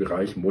Entwicklung im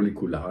Bereich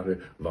molekulare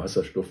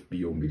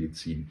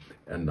Wasserstoffbiomedizin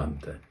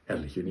ernannte.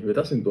 Herrlich, wenn ich mir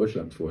das in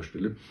Deutschland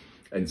vorstelle.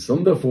 Ein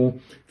Sonderfonds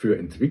für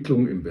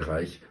Entwicklung im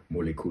Bereich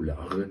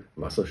molekulare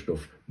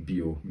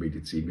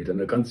Wasserstoffbiomedizin mit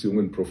einer ganz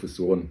jungen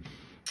Professorin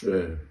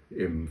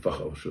im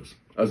Fachausschuss.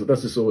 Also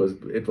dass es so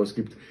etwas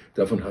gibt,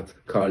 davon hat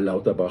Karl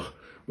Lauterbach,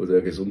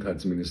 der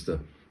Gesundheitsminister,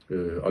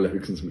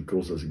 allerhöchstens mit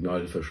großer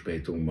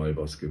Signalverspätung mal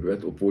was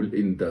gehört, obwohl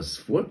ihn das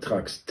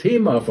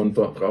Vortragsthema von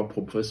Frau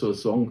Professor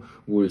Song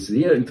wohl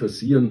sehr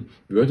interessieren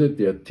würde.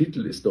 Der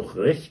Titel ist doch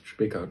recht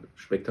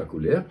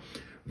spektakulär.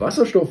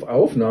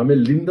 Wasserstoffaufnahme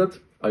lindert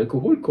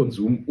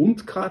Alkoholkonsum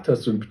und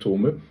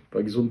Katersymptome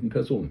bei gesunden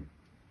Personen.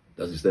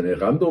 Das ist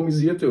eine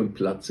randomisierte und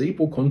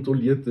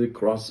placebo-kontrollierte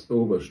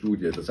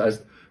Crossover-Studie. Das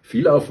heißt,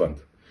 viel Aufwand.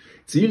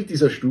 Ziel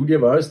dieser Studie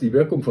war es, die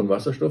Wirkung von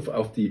Wasserstoff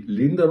auf die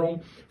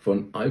Linderung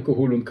von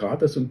Alkohol- und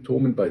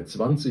Katersymptomen bei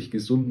 20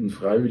 gesunden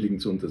Freiwilligen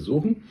zu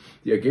untersuchen.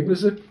 Die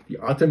Ergebnisse: Die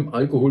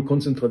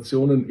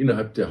Atemalkoholkonzentrationen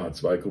innerhalb der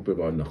H2-Gruppe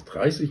waren nach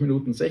 30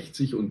 Minuten,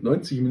 60 und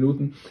 90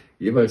 Minuten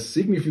jeweils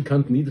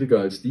signifikant niedriger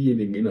als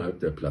diejenigen innerhalb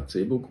der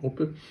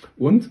Placebo-Gruppe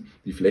und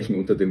die Flächen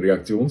unter den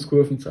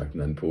Reaktionskurven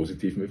zeigten einen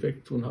positiven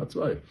Effekt von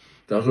H2.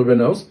 Darüber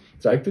hinaus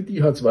zeigte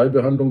die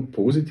H2-Behandlung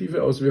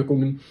positive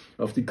Auswirkungen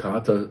auf die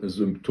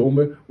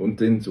Katersymptome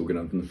und den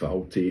sogenannten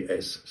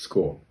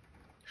VTS-Score.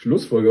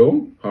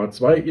 Schlussfolgerung: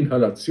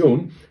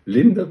 H2-Inhalation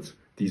lindert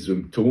die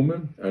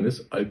Symptome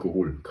eines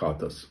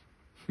Alkoholkaters.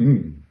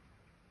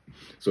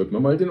 Sollten wir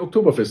mal den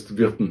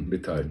Oktoberfestwirten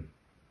mitteilen.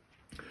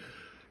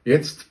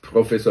 Jetzt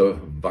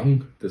Professor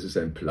Wang, das ist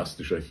ein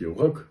plastischer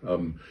Chirurg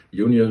am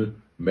Union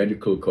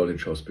Medical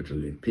College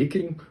Hospital in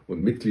Peking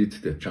und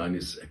Mitglied der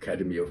Chinese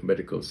Academy of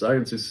Medical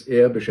Sciences.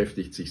 Er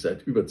beschäftigt sich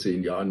seit über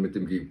 10 Jahren mit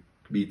dem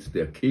Gebiet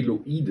der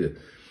Keloide.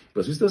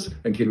 Was ist das?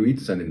 Ein Keloid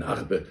ist eine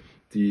Narbe,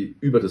 die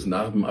über das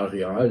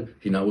Narbenareal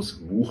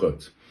hinaus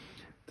wuchert.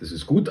 Das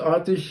ist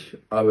gutartig,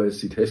 aber es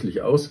sieht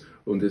hässlich aus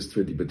und ist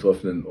für die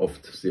Betroffenen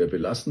oft sehr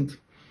belastend.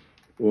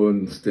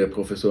 Und der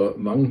Professor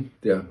Wang,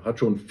 der hat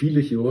schon viele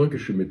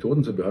chirurgische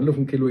Methoden zur Behandlung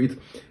von Keloid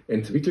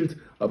entwickelt,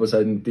 aber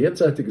sein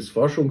derzeitiges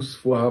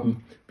Forschungsvorhaben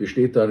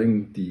besteht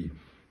darin, die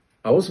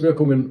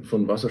Auswirkungen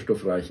von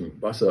wasserstoffreichem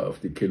Wasser auf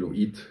die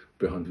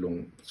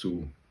Keloidbehandlung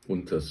zu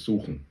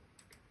untersuchen.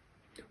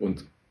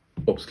 Und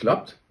ob es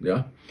klappt,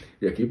 ja,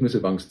 die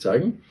Ergebnisse Wangs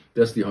zeigen,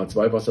 dass die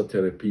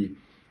H2-Wassertherapie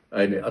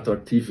eine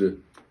attraktive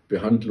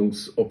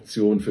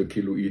Behandlungsoption für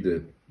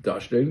Keloide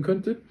darstellen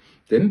könnte,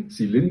 denn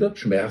sie lindert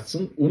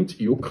Schmerzen und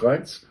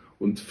Juckreiz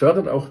und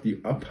fördert auch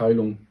die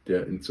Abheilung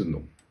der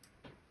Entzündung.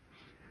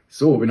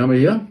 So, wen haben wir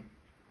hier?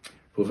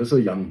 Professor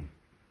Yang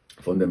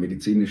von der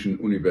Medizinischen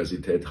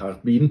Universität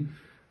Harbin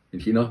in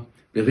China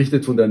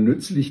berichtet von der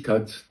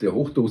Nützlichkeit der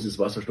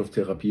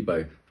Hochdosis-Wasserstofftherapie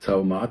bei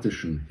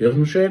traumatischen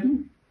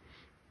Hirnschäden.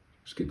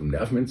 Es geht um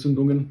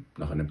Nervenentzündungen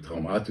nach einem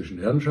traumatischen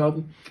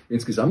Hirnschaden.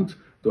 Insgesamt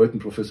deuten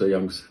Professor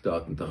Youngs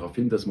Daten darauf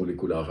hin, dass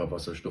molekularer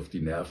Wasserstoff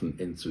die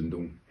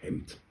Nervenentzündung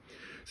hemmt.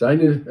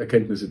 Seine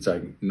Erkenntnisse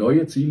zeigen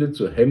neue Ziele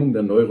zur Hemmung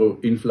der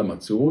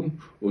Neuroinflammation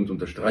und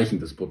unterstreichen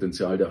das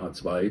Potenzial der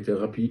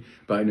H2-Therapie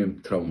bei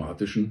einem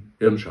traumatischen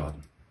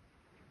Hirnschaden.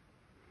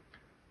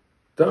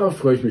 Darauf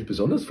freue ich mich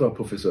besonders. Frau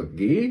Professor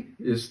G.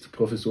 ist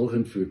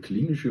Professorin für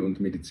klinische und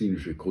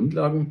medizinische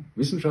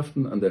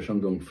Grundlagenwissenschaften an der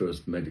Shandong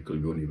First Medical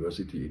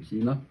University in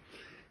China.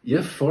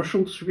 Ihr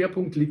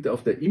Forschungsschwerpunkt liegt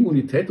auf der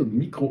Immunität und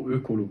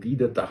Mikroökologie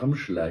der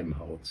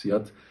Darmschleimhaut. Sie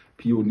hat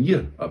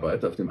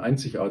Pionierarbeit auf dem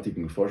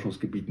einzigartigen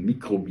Forschungsgebiet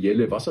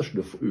mikrobielle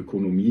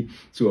Wasserstoffökonomie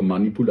zur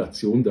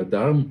Manipulation der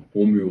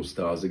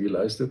Darmhomöostase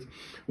geleistet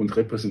und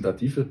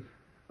repräsentative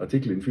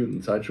Artikel in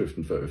führenden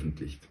Zeitschriften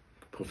veröffentlicht.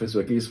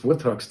 Professor G.'s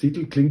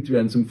Vortragstitel klingt wie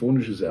ein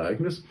symphonisches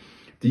Ereignis: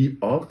 Die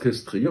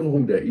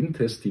Orchestrierung der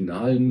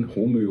intestinalen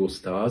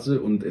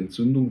Homöostase und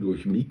Entzündung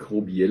durch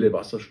mikrobielle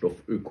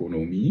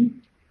Wasserstoffökonomie.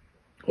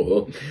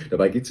 Oh,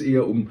 dabei geht es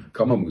eher um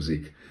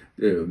Kammermusik,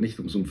 nicht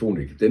um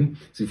Symphonik. Denn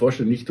sie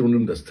forscht nicht rund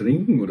um das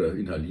Trinken oder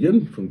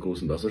Inhalieren von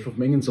großen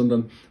Wasserstoffmengen,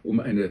 sondern um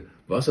eine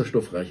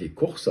wasserstoffreiche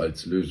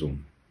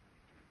Kochsalzlösung,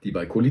 die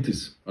bei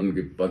Colitis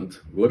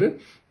angewandt wurde.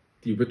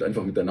 Die wird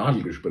einfach mit der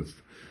Nadel gespritzt.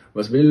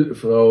 Was will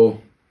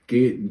Frau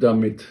G.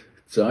 damit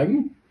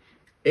zeigen?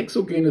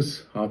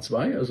 Exogenes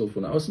H2, also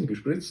von außen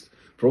gespritzt,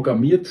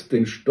 programmiert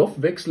den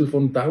Stoffwechsel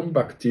von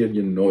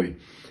Darmbakterien neu,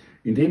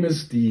 indem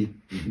es die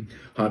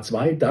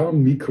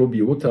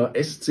H2-Darmmikrobiota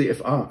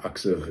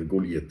SCFA-Achse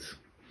reguliert.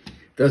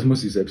 Das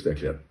muss sie selbst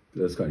erklären,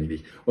 das kann ich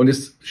nicht. Und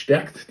es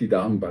stärkt die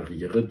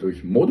Darmbarriere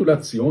durch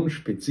Modulation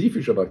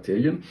spezifischer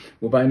Bakterien,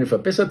 wobei eine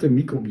verbesserte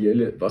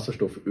mikrobielle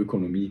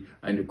Wasserstoffökonomie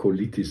eine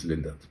Colitis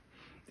lindert.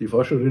 Die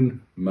Forscherin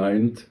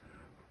meint,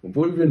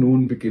 obwohl wir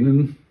nun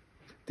beginnen,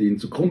 den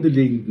zugrunde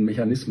liegenden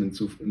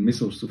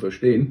Mechanismus zu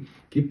verstehen,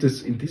 gibt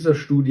es in dieser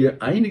Studie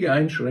einige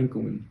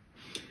Einschränkungen.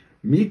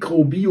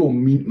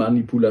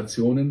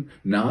 Mikrobiommanipulationen,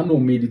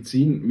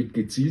 Nanomedizin mit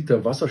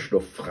gezielter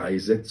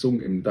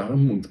Wasserstofffreisetzung im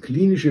Darm und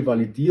klinische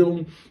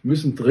Validierung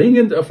müssen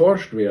dringend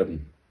erforscht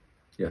werden.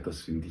 Ja,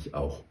 das finde ich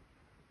auch.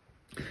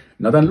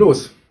 Na dann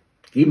los,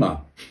 geh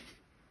mal.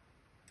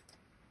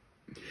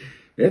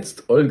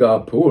 Jetzt Olga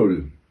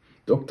Pohl.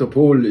 Dr.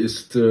 Pohl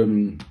ist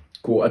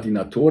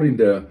Koordinatorin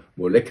der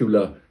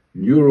Molecular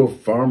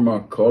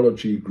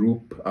Neuropharmacology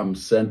Group am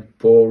St.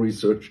 Paul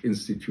Research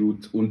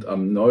Institute und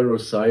am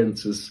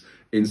Neurosciences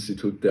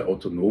Institute der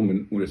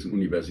Autonomen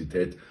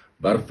Universität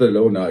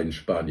Barcelona in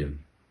Spanien.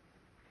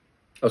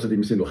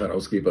 Außerdem ist sie noch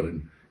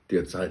Herausgeberin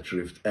der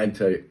Zeitschrift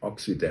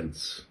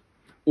Antioxidants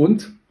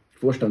und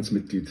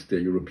Vorstandsmitglied der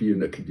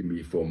European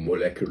Academy for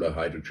Molecular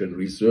Hydrogen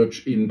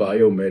Research in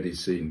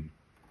Biomedicine.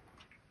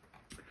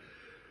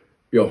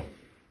 Ja,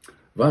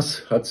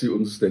 was hat sie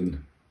uns denn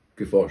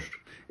geforscht?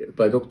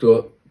 Bei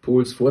Dr.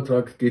 Pohls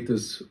Vortrag geht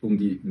es um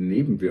die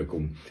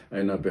Nebenwirkung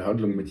einer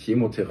Behandlung mit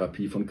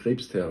Chemotherapie von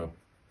Krebszellen.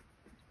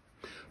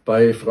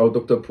 Bei Frau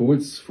Dr.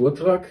 Pohls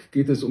Vortrag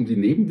geht es um die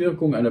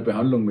Nebenwirkung einer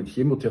Behandlung mit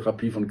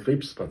Chemotherapie von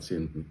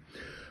Krebspatienten.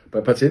 Bei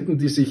Patienten,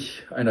 die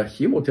sich einer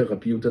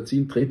Chemotherapie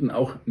unterziehen, treten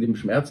auch neben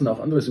Schmerzen auch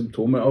andere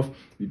Symptome auf,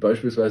 wie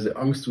beispielsweise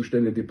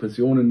Angstzustände,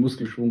 Depressionen,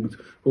 Muskelschwund,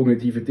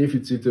 kognitive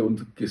Defizite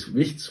und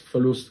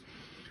Gewichtsverlust.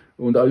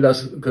 Und all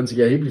das kann sich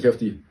erheblich auf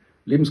die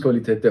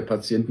Lebensqualität der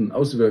Patienten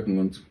auswirken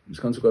und es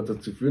kann sogar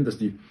dazu führen, dass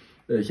die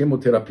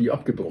Chemotherapie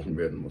abgebrochen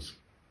werden muss.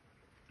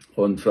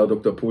 Und Frau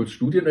Dr. Pohls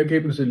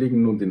Studienergebnisse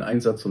legen nun den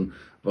Einsatz von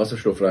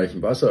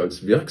wasserstoffreichem Wasser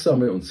als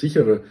wirksame und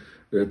sichere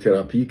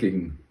Therapie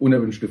gegen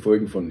unerwünschte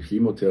Folgen von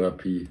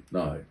Chemotherapie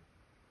nahe.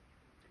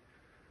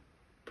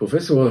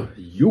 Professor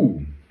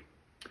Yu,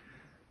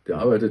 der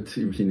arbeitet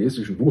im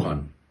chinesischen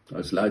Wuhan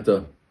als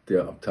Leiter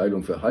der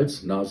Abteilung für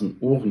Hals-, Nasen-,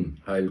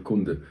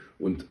 Ohrenheilkunde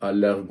und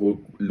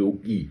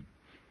Allergologie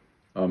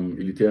am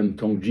elitären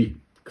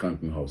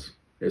Tongji-Krankenhaus.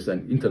 Er ist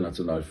ein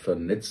international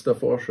vernetzter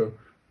Forscher,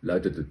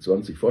 leitete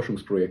 20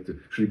 Forschungsprojekte,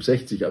 schrieb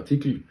 60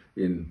 Artikel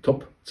in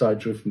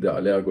Top-Zeitschriften der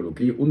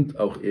Allergologie und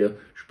auch er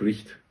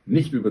spricht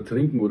nicht über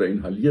Trinken oder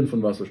Inhalieren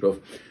von Wasserstoff,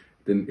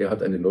 denn er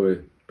hat eine neue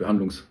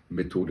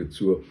Behandlungsmethode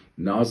zur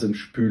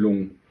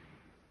Nasenspülung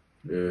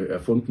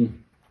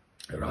erfunden.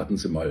 Raten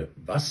Sie mal,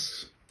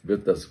 was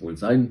wird das wohl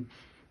sein?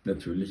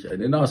 Natürlich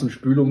eine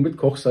Nasenspülung mit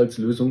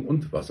Kochsalzlösung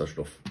und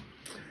Wasserstoff.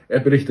 Er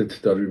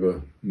berichtet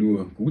darüber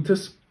nur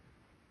Gutes.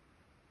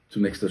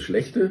 Zunächst das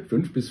Schlechte: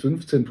 5 bis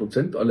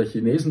 15% aller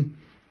Chinesen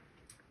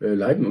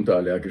leiden unter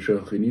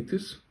allergischer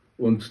Rhinitis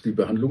und die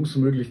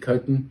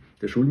Behandlungsmöglichkeiten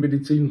der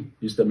Schulmedizin,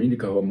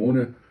 Histaminika,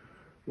 Hormone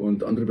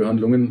und andere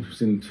Behandlungen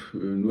sind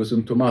nur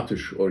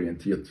symptomatisch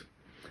orientiert.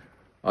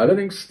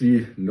 Allerdings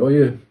die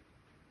neue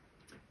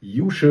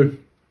Yu'sche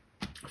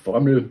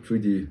Formel für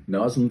die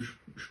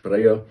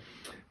Nasensprayer,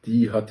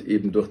 die hat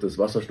eben durch das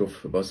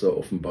Wasserstoffwasser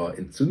offenbar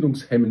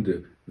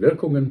entzündungshemmende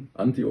Wirkungen,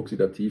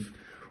 antioxidativ.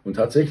 Und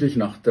tatsächlich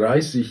nach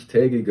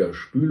 30-tägiger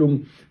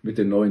Spülung mit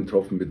den neuen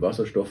Tropfen mit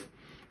Wasserstoff,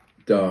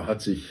 da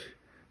hat sich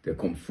der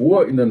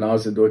Komfort in der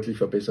Nase deutlich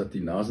verbessert,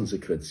 die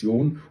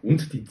Nasensekretion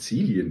und die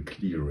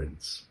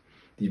Zilienclearance.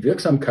 Die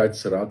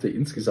Wirksamkeitsrate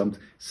insgesamt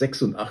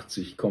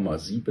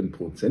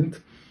 86,7%.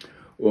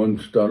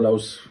 Und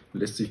daraus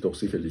lässt sich doch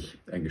sicherlich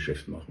ein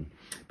Geschäft machen.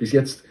 Bis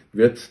jetzt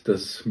wird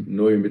das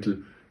neue Mittel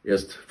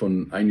erst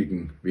von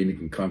einigen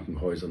wenigen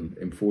Krankenhäusern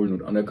empfohlen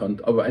und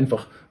anerkannt, aber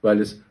einfach,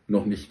 weil es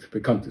noch nicht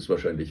bekannt ist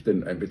wahrscheinlich,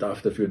 denn ein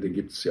Bedarf dafür, den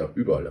gibt es ja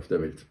überall auf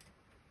der Welt.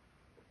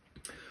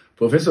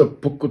 Professor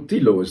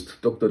Pocottillo ist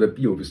Doktor der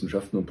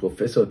Biowissenschaften und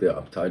Professor der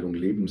Abteilung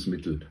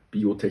Lebensmittel,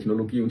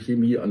 Biotechnologie und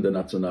Chemie an der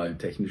Nationalen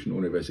Technischen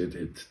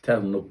Universität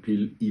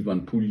Ternopil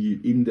Ivan Pulji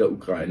in der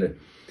Ukraine.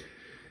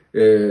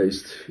 Er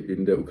ist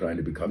in der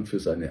Ukraine bekannt für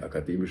seine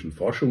akademischen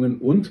Forschungen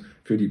und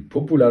für die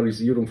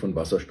Popularisierung von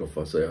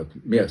Wasserstoffwasser. Er hat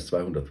mehr als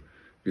 200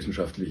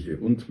 wissenschaftliche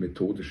und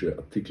methodische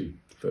Artikel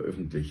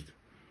veröffentlicht.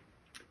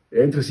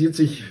 Er interessiert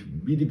sich,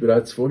 wie die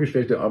bereits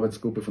vorgestellte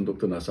Arbeitsgruppe von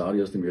Dr.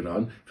 Nasari aus dem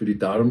Iran, für die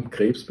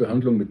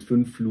Darmkrebsbehandlung mit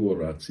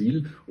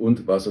 5-Fluoracil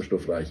und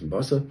wasserstoffreichem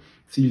Wasser.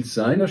 Ziel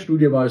seiner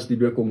Studie war es, die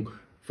Wirkung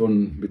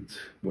von mit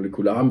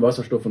molekularem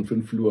Wasserstoff und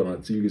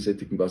 5-Fluoracil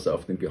gesättigtem Wasser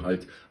auf den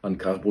Gehalt an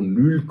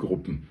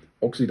Carbonylgruppen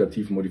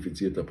oxidativ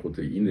modifizierter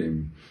Proteine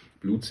im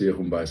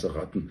Blutserum weißer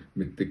Ratten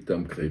mit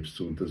Dickdarmkrebs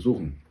zu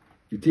untersuchen.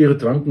 Die Tiere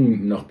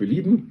tranken nach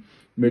Belieben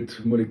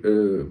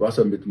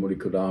Wasser mit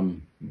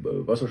molekularem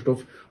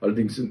Wasserstoff,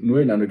 allerdings nur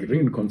in einer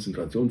geringen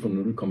Konzentration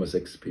von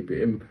 0,6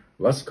 ppm.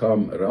 Was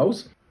kam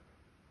raus?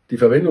 Die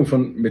Verwendung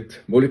von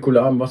mit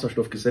molekularem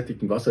Wasserstoff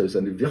gesättigtem Wasser ist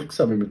eine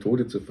wirksame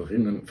Methode zur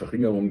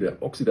Verringerung der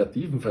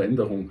oxidativen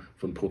Veränderung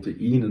von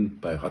Proteinen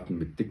bei Ratten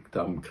mit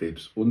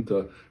Dickdarmkrebs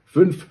unter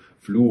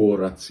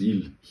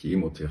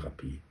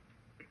 5-Fluoracil-Chemotherapie.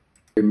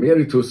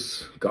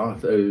 Emeritus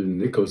Garth L.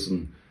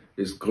 Nicholson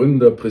ist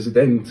Gründer,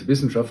 Präsident,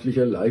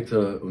 wissenschaftlicher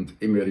Leiter und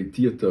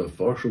emeritierter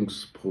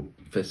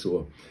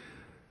Forschungsprofessor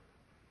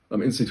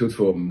am Institute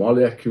for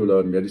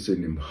Molecular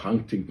Medicine im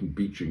Huntington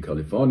Beach in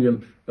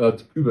Kalifornien. Er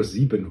hat über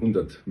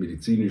 700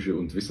 medizinische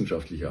und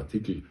wissenschaftliche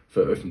Artikel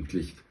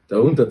veröffentlicht,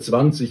 darunter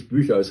 20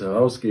 Bücher als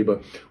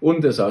Herausgeber,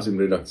 und er saß im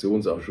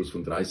Redaktionsausschuss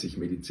von 30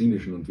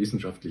 medizinischen und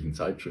wissenschaftlichen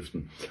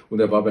Zeitschriften und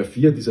er war bei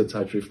 4 dieser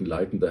Zeitschriften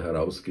leitender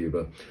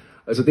Herausgeber.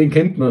 Also den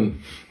kennt man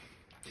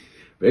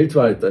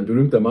weltweit, ein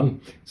berühmter Mann.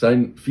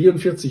 Sein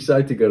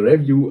 44-seitiger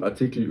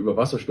Review-Artikel über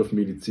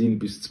Wasserstoffmedizin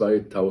bis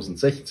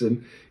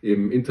 2016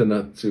 im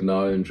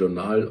Internationalen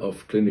Journal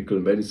of Clinical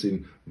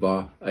Medicine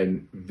war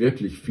ein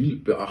wirklich viel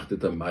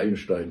beachteter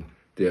Meilenstein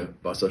der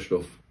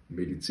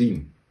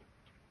Wasserstoffmedizin.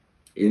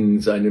 In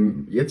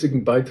seinem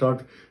jetzigen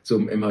Beitrag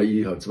zum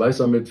MHI H2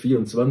 Summit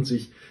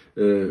 24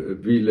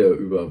 will er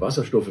über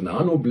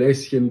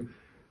Wasserstoff-Nanobläschen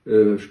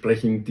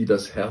sprechen, die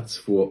das Herz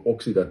vor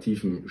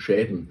oxidativen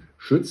Schäden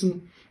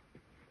schützen.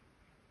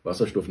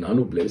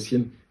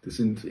 Wasserstoff-Nanobläschen, das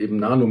sind eben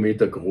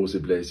nanometergroße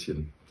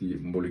Bläschen, die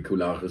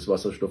molekulares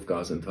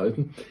Wasserstoffgas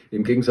enthalten.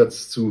 Im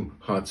Gegensatz zu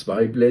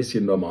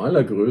H2-Bläschen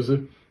normaler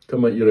Größe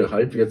kann man ihre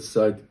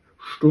Halbwertszeit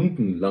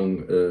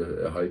stundenlang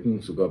erhalten,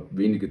 sogar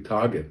wenige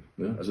Tage.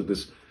 Also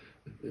das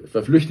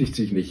verflüchtigt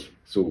sich nicht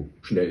so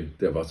schnell,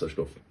 der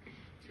Wasserstoff.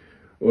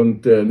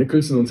 Und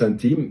Nicholson und sein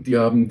Team, die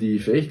haben die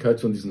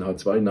Fähigkeit von diesen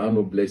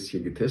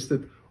H2-Nanobläschen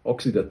getestet,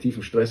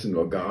 oxidativen Stress in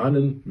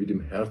Organen wie dem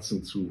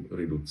Herzen zu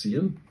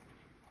reduzieren.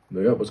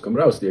 Naja, was kam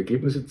raus? Die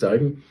Ergebnisse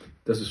zeigen,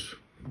 dass es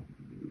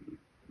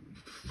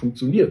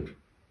funktioniert.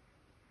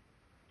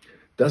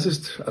 Das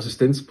ist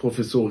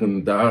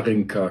Assistenzprofessorin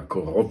Darinka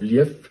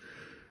Korowljew.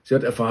 Sie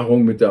hat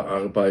Erfahrung mit der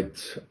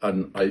Arbeit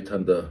an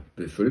alternder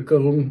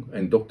Bevölkerung,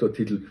 einen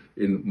Doktortitel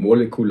in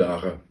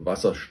molekularer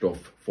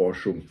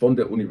Wasserstoffforschung von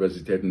der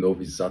Universität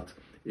Novi Sad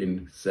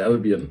in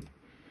Serbien.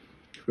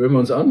 Hören wir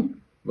uns an,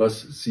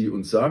 was sie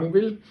uns sagen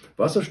will.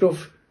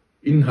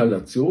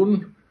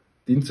 Wasserstoffinhalation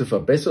dient zur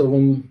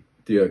Verbesserung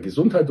der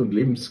Gesundheit und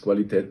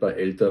Lebensqualität bei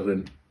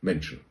älteren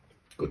Menschen.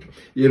 Gut.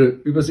 Ihre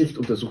Übersicht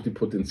untersucht die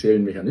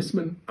potenziellen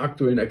Mechanismen,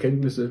 aktuellen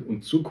Erkenntnisse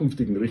und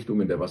zukünftigen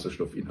Richtungen der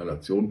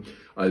Wasserstoffinhalation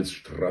als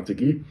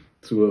Strategie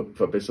zur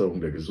Verbesserung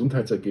der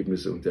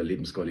Gesundheitsergebnisse und der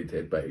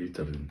Lebensqualität bei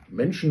älteren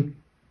Menschen.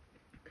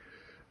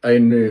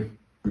 Eine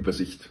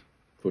Übersicht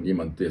von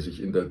jemandem, der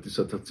sich in der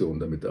Dissertation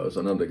damit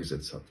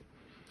auseinandergesetzt hat.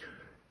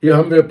 Hier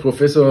haben wir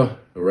Professor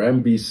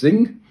Rambi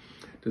Singh.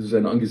 Das ist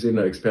ein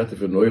angesehener Experte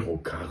für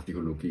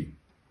Neurokardiologie,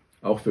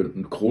 auch für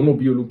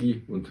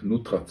Chronobiologie und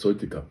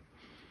Nutrazeutika.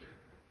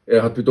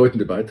 Er hat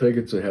bedeutende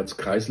Beiträge zur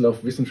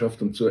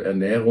Herz-Kreislauf-Wissenschaft und zur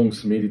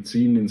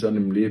Ernährungsmedizin in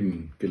seinem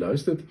Leben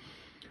geleistet.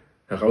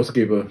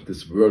 Herausgeber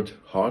des World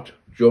Heart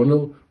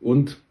Journal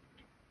und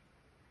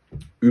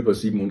über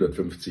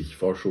 750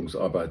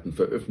 Forschungsarbeiten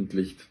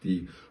veröffentlicht,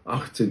 die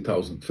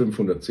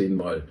 18.510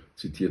 Mal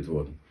zitiert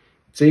wurden.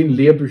 10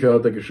 Lehrbücher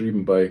hat er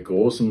geschrieben bei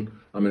großen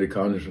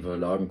amerikanischen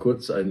Verlagen,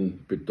 kurz ein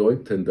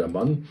bedeutender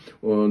Mann,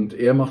 und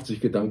er macht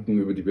sich Gedanken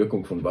über die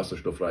Wirkung von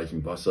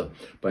wasserstoffreichem Wasser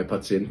bei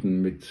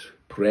Patienten mit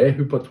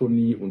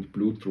Prähypertonie und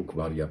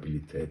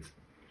Blutdruckvariabilität.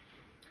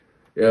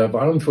 Er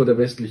warnt vor der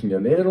westlichen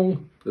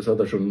Ernährung, das hat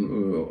er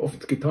schon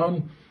oft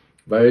getan,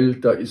 weil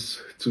da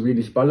ist zu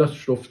wenig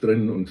Ballaststoff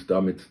drin und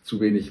damit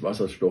zu wenig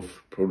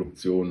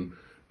Wasserstoffproduktion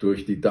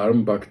durch die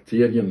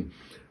Darmbakterien.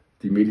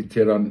 Die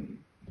mediterranen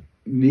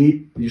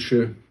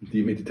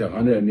die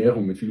mediterrane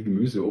Ernährung mit viel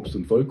Gemüse, Obst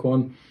und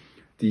Vollkorn,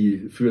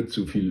 die führt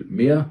zu viel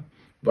mehr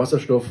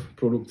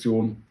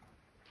Wasserstoffproduktion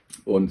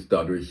und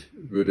dadurch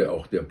würde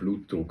auch der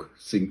Blutdruck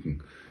sinken.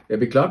 Er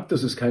beklagt,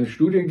 dass es keine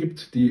Studien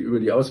gibt, die über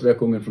die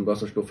Auswirkungen von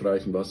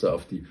wasserstoffreichem Wasser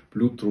auf die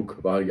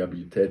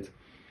Blutdruckvariabilität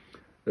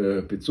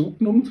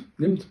Bezug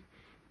nimmt.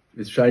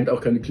 Es scheint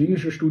auch keine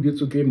klinische Studie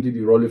zu geben, die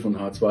die Rolle von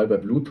H2 bei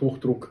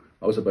Bluthochdruck,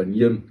 außer bei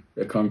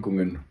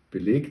Nierenerkrankungen,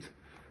 belegt.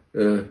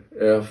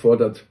 Er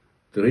fordert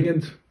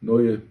dringend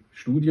neue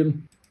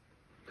Studien.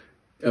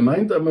 Er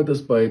meint aber,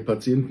 dass bei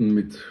Patienten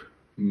mit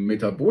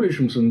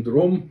metabolischem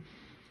Syndrom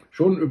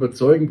schon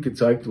überzeugend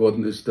gezeigt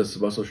worden ist,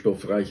 dass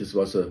wasserstoffreiches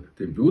Wasser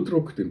den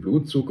Blutdruck, den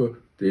Blutzucker,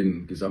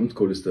 den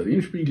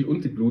Gesamtcholesterinspiegel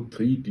und die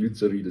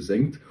Bluttriglyceride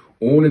senkt,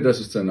 ohne dass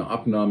es zu einer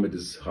Abnahme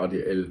des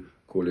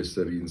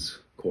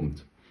HDL-Cholesterins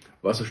kommt.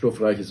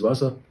 Wasserstoffreiches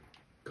Wasser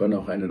kann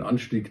auch einen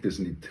Anstieg des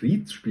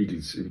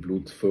Nitritspiegels im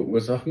Blut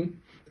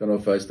verursachen.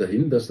 Darauf weist er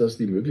hin, dass das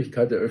die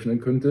Möglichkeit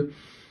eröffnen könnte,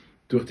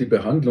 durch die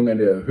Behandlung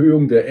eine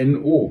Erhöhung der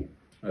NO,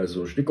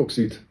 also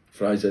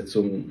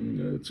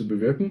Stickoxidfreisetzung, zu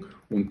bewirken.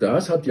 Und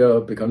das hat ja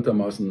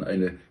bekanntermaßen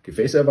eine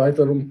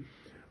Gefäßerweiterung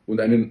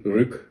und einen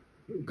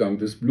Rückgang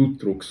des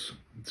Blutdrucks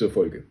zur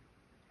Folge.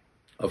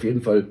 Auf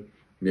jeden Fall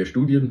mehr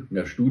Studien,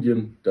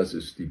 das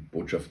ist die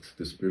Botschaft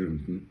des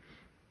berühmten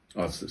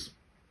Arztes.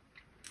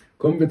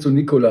 Kommen wir zu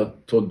Nikola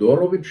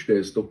Todorovic, der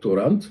ist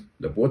Doktorand,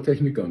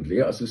 Labortechniker und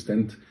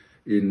Lehrassistent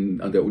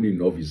an der Uni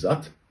Novi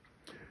Sad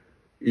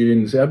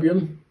in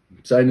Serbien.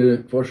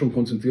 Seine Forschung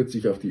konzentriert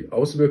sich auf die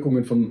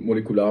Auswirkungen von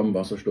molekularem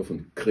Wasserstoff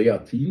und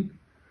Kreatin,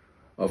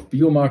 auf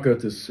Biomarker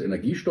des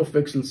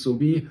Energiestoffwechsels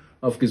sowie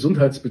auf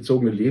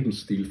gesundheitsbezogene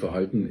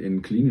Lebensstilverhalten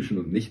in klinischen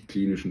und nicht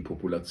klinischen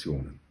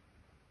Populationen.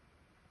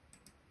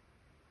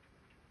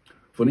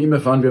 Von ihm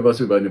erfahren wir was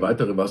über eine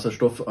weitere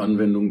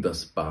Wasserstoffanwendung,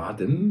 das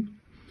Baden.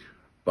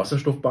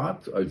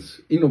 Wasserstoffbad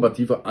als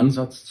innovativer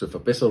Ansatz zur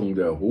Verbesserung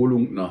der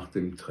Erholung nach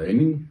dem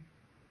Training.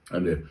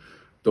 Eine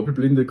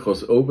doppelblinde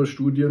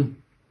Crossover-Studie.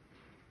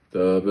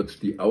 Da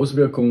wird die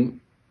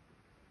Auswirkung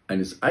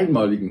eines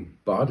einmaligen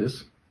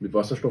Bades mit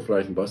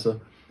wasserstoffreichem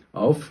Wasser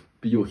auf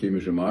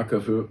biochemische Marker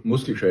für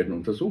Muskelschäden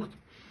untersucht.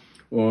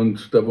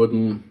 Und da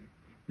wurden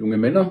junge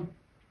Männer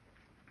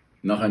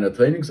nach einer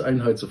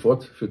Trainingseinheit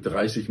sofort für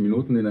 30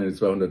 Minuten in eine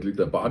 200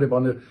 Liter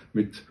Badewanne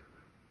mit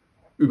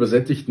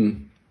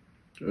übersättigten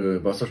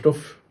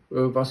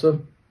Wasserstoffwasser,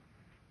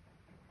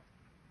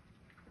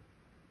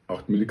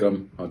 8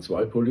 Milligramm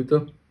H2 pro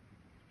Liter,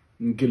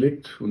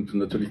 gelegt und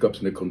natürlich gab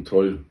es eine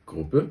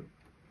Kontrollgruppe.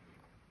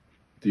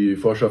 Die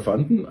Forscher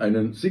fanden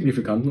einen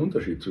signifikanten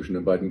Unterschied zwischen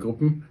den beiden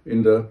Gruppen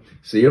in der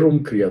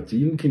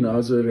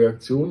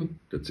Serum-Kreatin-Kinase-Reaktion,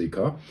 der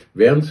CK,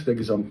 während der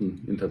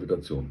gesamten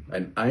Interpretation.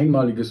 Ein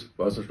einmaliges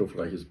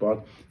wasserstoffreiches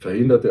Bad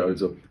verhinderte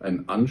also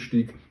einen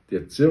Anstieg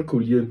der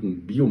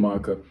zirkulierenden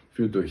Biomarker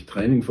für durch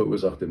Training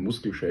verursachte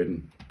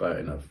Muskelschäden bei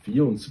einer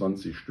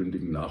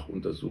 24-stündigen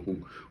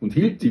Nachuntersuchung und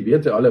hielt die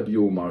Werte aller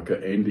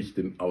Biomarker ähnlich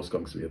den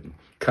Ausgangswerten.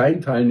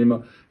 Kein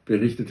Teilnehmer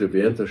berichtete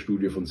während der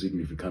Studie von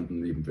signifikanten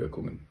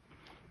Nebenwirkungen.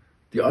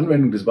 Die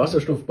Anwendung des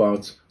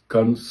Wasserstoffbads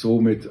kann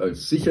somit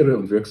als sichere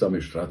und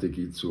wirksame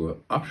Strategie zur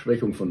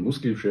Abschwächung von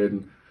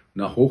Muskelschäden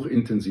nach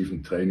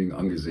hochintensivem Training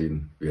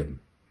angesehen werden.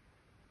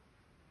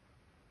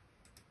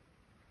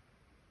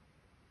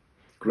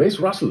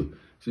 Grace Russell,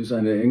 sie ist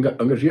eine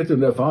engagierte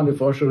und erfahrene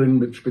Forscherin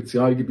mit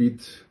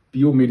Spezialgebiet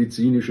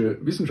biomedizinische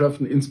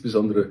Wissenschaften,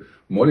 insbesondere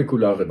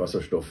molekulare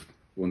Wasserstoff-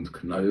 und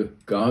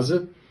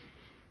Knallgase.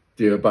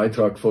 Der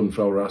Beitrag von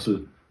Frau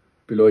Russell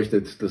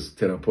beleuchtet das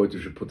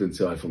therapeutische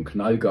Potenzial von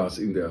Knallgas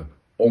in der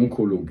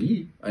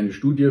Onkologie, eine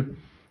Studie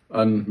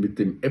an mit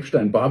dem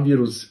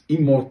Epstein-Barr-Virus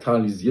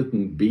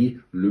immortalisierten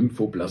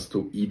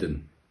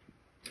B-Lymphoblastoiden.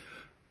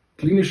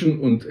 Klinischen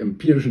und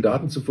empirischen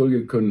Daten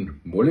zufolge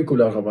können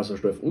molekularer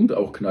Wasserstoff und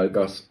auch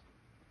Knallgas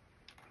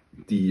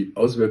die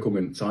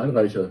Auswirkungen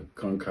zahlreicher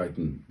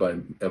Krankheiten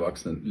beim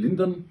Erwachsenen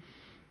lindern.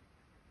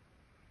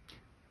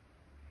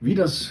 Wie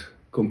das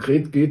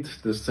konkret geht,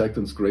 das zeigt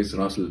uns Grace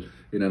Russell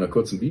in einer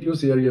kurzen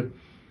Videoserie,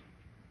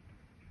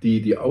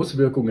 die die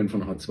Auswirkungen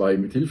von H2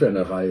 mit Hilfe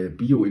einer Reihe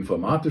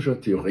bioinformatischer,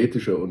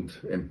 theoretischer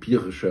und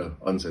empirischer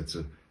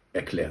Ansätze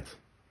erklärt.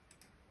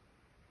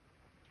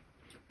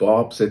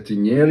 Bob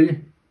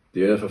Settinieri,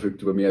 der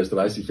verfügt über mehr als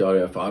 30 Jahre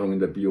Erfahrung in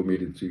der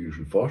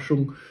biomedizinischen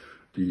Forschung.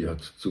 Die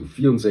hat zu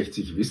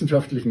 64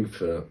 wissenschaftlichen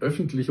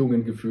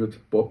Veröffentlichungen geführt.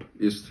 Bob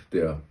ist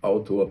der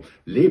Autor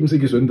Leben Sie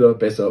gesünder,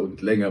 besser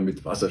und länger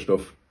mit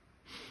Wasserstoff.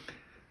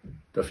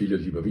 Da viele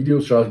lieber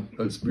Videos schauen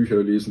als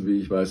Bücher lesen, wie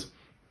ich weiß.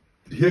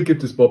 Hier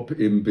gibt es Bob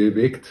im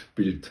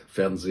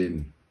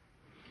Bewegtbildfernsehen.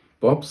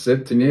 Bob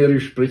Settinieri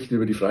spricht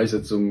über die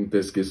Freisetzung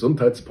des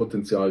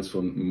Gesundheitspotenzials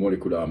von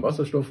molekularem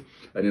Wasserstoff,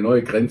 eine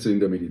neue Grenze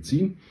in der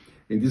Medizin.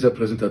 In dieser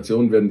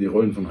Präsentation werden die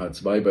Rollen von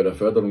H2 bei der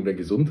Förderung der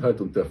Gesundheit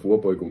und der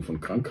Vorbeugung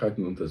von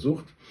Krankheiten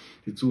untersucht.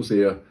 Die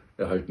Zuseher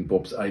erhalten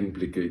Bobs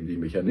Einblicke in die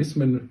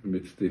Mechanismen,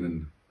 mit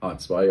denen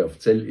H2 auf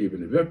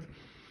Zellebene wirkt.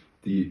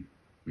 Die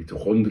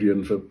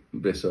Mitochondrien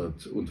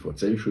verbessert und vor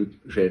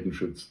Zellschäden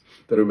schützt.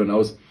 Darüber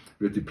hinaus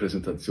wird die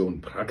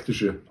Präsentation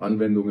praktische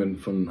Anwendungen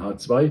von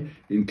H2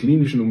 in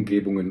klinischen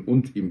Umgebungen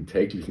und im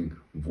täglichen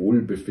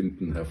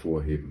Wohlbefinden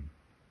hervorheben.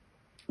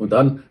 Und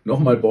dann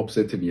nochmal Bob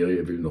Settinieri,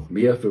 er will noch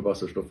mehr für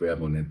Wasserstoff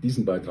werben und nennt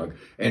diesen Beitrag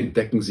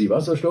Entdecken Sie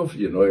Wasserstoff,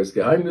 Ihr neues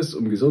Geheimnis,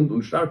 um gesund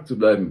und stark zu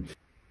bleiben.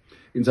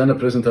 In seiner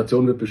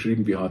Präsentation wird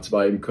beschrieben, wie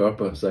H2 im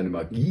Körper seine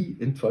Magie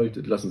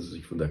entfaltet. Lassen Sie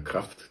sich von der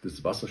Kraft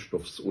des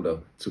Wasserstoffs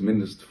oder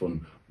zumindest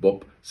von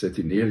Bob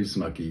Settinieris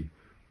Magie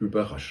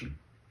überraschen.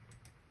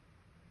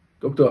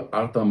 Dr.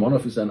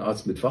 Artamonov ist ein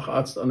Arzt mit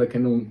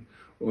Facharztanerkennung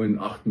in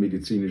 8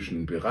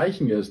 medizinischen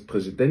Bereichen. Er ist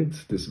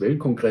Präsident des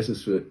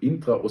Weltkongresses für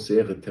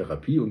intraosäre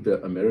Therapie und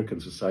der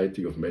American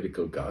Society of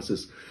Medical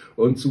Gases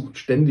und sucht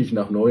ständig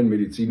nach neuen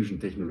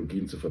medizinischen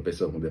Technologien zur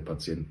Verbesserung der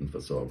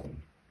Patientenversorgung.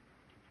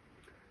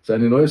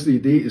 Seine neueste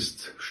Idee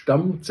ist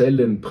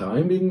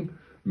Stammzellenpriming,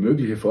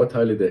 mögliche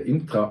Vorteile der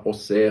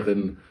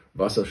intraosären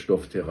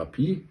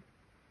Wasserstofftherapie.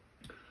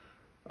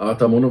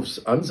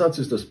 Artamonovs Ansatz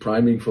ist das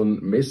Priming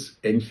von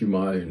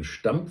mesenchymalen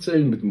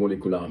Stammzellen mit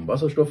molekularem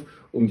Wasserstoff,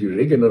 um die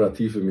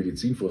regenerative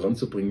Medizin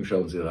voranzubringen.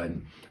 Schauen Sie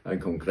rein, ein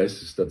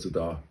Kongress ist dazu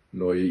da,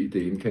 neue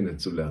Ideen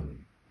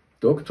kennenzulernen.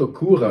 Dr.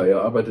 Kura,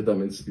 er arbeitet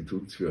am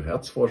Institut für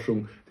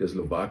Herzforschung der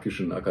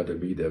Slowakischen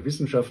Akademie der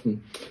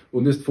Wissenschaften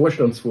und ist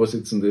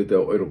Vorstandsvorsitzende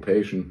der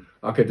Europäischen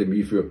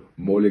Akademie für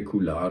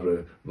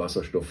molekulare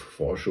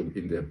Wasserstoffforschung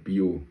in der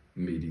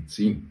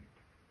Biomedizin.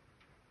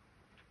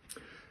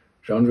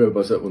 Schauen wir,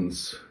 was er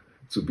uns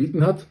zu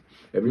bieten hat.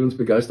 Er will uns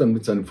begeistern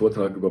mit seinem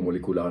Vortrag über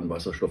molekularen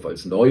Wasserstoff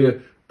als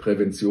neue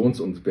Präventions-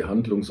 und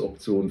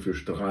Behandlungsoption für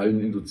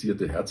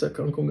strahleninduzierte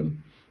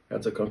Herzerkrankungen.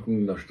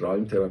 Herzerkrankungen nach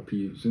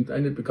Strahlentherapie sind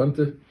eine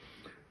bekannte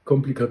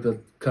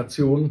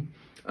Komplikation.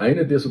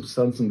 Eine der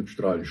Substanzen mit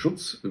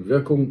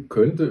Strahlenschutzwirkung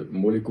könnte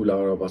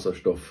molekularer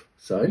Wasserstoff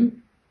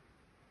sein.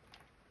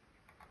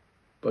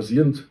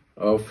 Basierend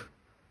auf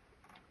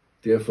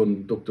der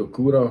von Dr.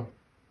 Kura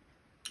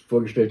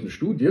vorgestellten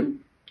Studie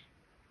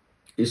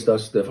ist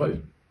das der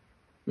Fall.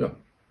 Ja.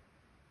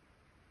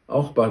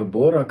 Auch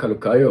Barbora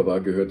Kalokajova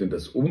gehört in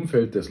das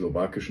Umfeld der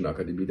Slowakischen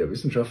Akademie der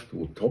Wissenschaft,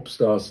 wo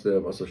Topstars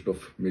der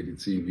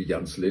Wasserstoffmedizin wie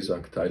Jan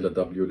Slezak, Tyler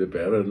W.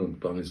 LeBaron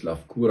und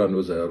Branislav Kura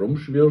nur so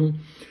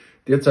herumschwirren.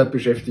 Derzeit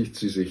beschäftigt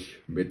sie sich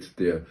mit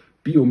der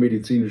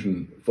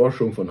biomedizinischen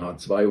Forschung von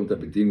H2 unter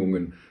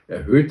Bedingungen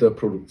erhöhter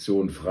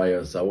Produktion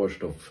freier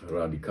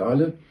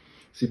Sauerstoffradikale.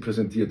 Sie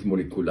präsentiert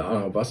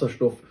molekularer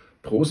Wasserstoff,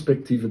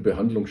 prospektive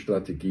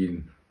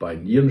Behandlungsstrategien bei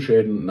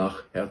Nierenschäden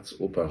nach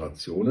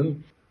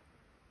Herzoperationen.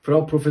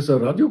 Frau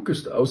Professor Radjuk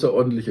ist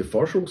außerordentliche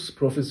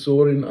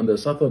Forschungsprofessorin an der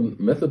Southern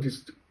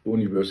Methodist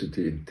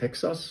University in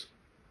Texas.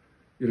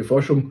 Ihre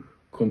Forschung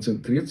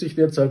konzentriert sich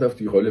derzeit auf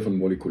die Rolle von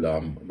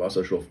molekularem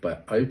Wasserstoff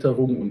bei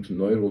Alterung und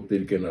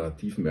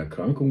neurodegenerativen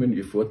Erkrankungen.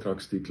 Ihr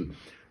Vortragstitel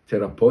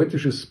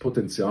Therapeutisches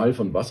Potenzial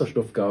von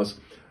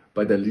Wasserstoffgas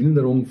bei der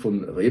Linderung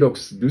von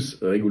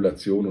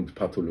Redox-Dysregulation und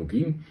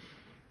Pathologien.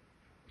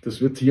 Das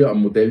wird hier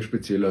am Modell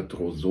spezieller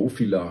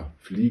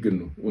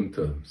Drosophila-Fliegen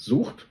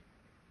untersucht.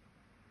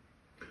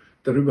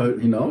 Darüber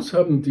hinaus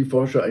haben die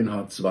Forscher ein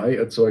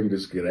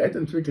H2-erzeugendes Gerät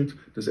entwickelt,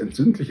 das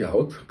entzündliche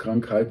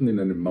Hautkrankheiten in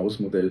einem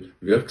Mausmodell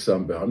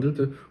wirksam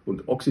behandelte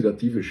und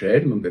oxidative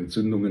Schäden und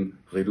Entzündungen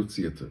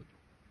reduzierte.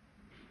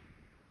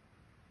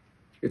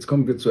 Jetzt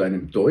kommen wir zu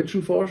einem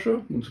deutschen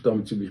Forscher und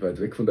damit ziemlich weit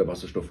weg von der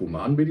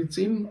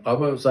Wasserstoff-Humanmedizin,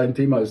 aber sein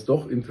Thema ist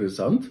doch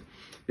interessant.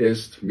 Er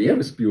ist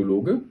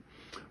Meeresbiologe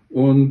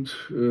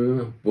und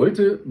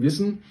wollte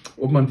wissen,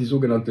 ob man die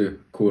sogenannte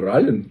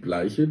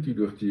Korallenbleiche, die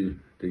durch den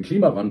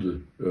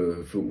Klimawandel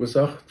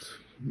verursacht,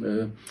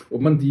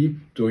 ob man die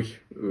durch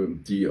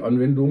die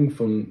Anwendung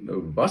von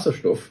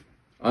Wasserstoff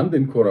an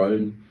den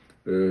Korallen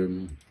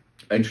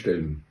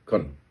einstellen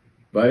kann.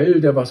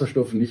 Weil der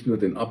Wasserstoff nicht nur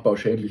den Abbau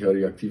schädlicher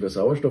reaktiver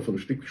Sauerstoff- und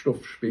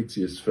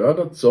Stickstoffspezies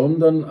fördert,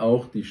 sondern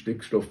auch die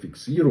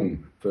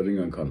Stickstofffixierung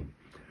verringern kann.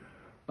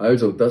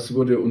 Also das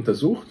wurde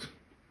untersucht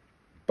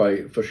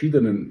bei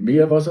verschiedenen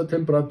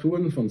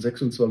Meerwassertemperaturen von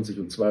 26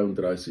 und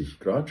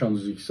 32 Grad. Schauen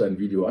Sie sich sein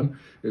Video an.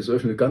 Es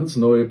öffnet ganz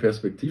neue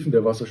Perspektiven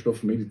der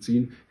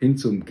Wasserstoffmedizin hin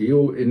zum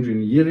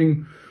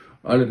Geoengineering.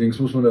 Allerdings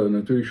muss man da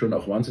natürlich schon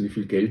auch wahnsinnig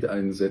viel Geld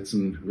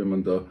einsetzen, wenn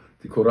man da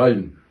die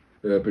Korallen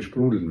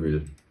besprudeln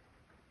will.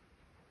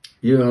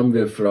 Hier haben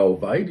wir Frau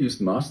Wei, die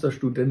ist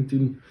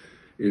Masterstudentin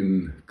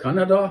in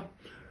Kanada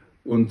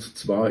und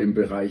zwar im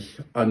Bereich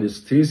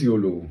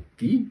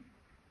Anästhesiologie.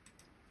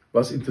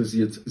 Was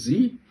interessiert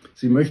sie?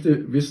 Sie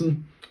möchte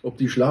wissen, ob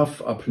die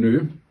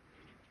Schlafapnoe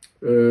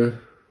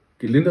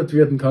gelindert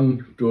werden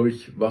kann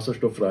durch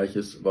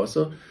wasserstoffreiches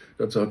Wasser.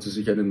 Dazu hat sie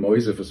sich einen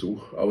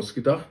Mäuseversuch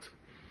ausgedacht.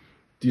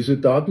 Diese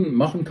Daten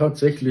machen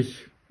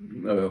tatsächlich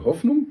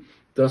Hoffnung,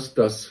 dass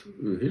das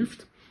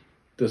hilft,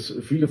 dass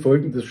viele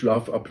Folgen des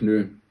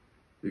Schlafapnoe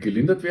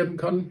gelindert werden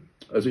kann.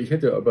 Also ich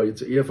hätte aber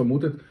jetzt eher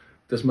vermutet,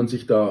 dass man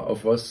sich da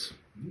auf was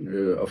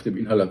auf dem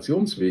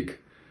Inhalationsweg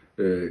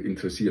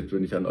interessiert,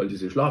 wenn ich an all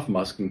diese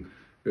Schlafmasken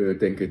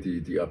denke,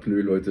 die die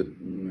Apnoe-Leute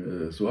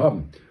so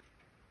haben.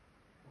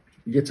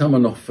 Jetzt haben wir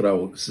noch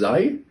Frau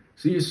Sei.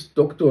 Sie ist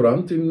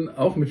Doktorandin,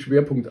 auch mit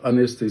Schwerpunkt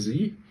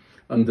Anästhesie,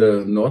 an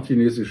der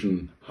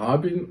nordchinesischen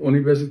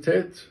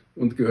Harbin-Universität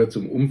und gehört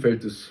zum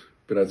Umfeld des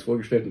bereits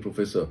vorgestellten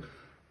Professor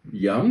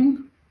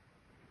Yang.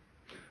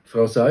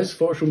 Frau Seis'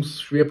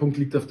 Forschungsschwerpunkt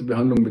liegt auf der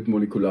Behandlung mit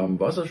molekularem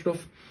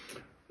Wasserstoff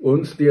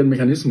und deren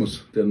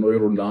Mechanismus der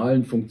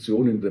neuronalen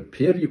Funktion in der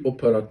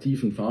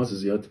perioperativen Phase.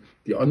 Sie hat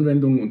die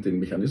Anwendung und den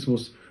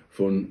Mechanismus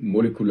von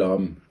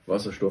molekularem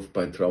Wasserstoff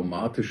bei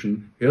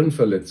traumatischen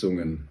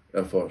Hirnverletzungen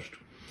erforscht.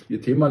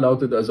 Ihr Thema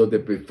lautet also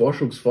der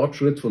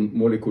Forschungsfortschritt von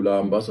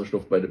molekularem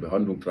Wasserstoff bei der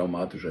Behandlung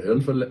traumatischer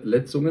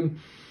Hirnverletzungen.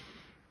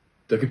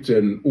 Da gibt es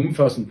einen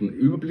umfassenden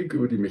Überblick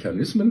über die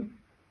Mechanismen,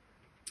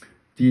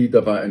 die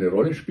dabei eine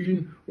Rolle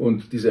spielen,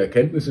 und diese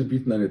Erkenntnisse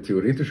bieten eine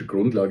theoretische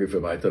Grundlage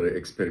für weitere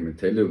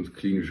experimentelle und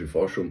klinische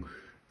Forschung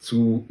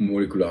zu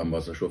molekularem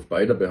Wasserstoff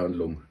bei der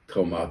Behandlung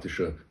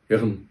traumatischer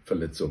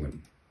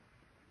Hirnverletzungen.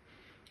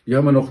 Hier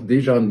haben wir noch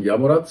Dejan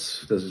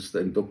Jamoratz, das ist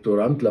ein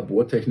Doktorand,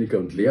 Labortechniker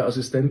und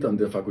Lehrassistent an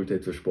der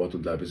Fakultät für Sport-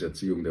 und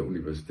Leibeserziehung der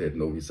Universität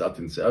Novi Sad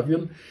in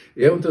Serbien.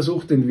 Er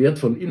untersucht den Wert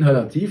von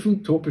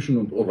inhalativen, topischen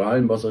und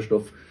oralen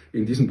Wasserstoff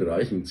in diesen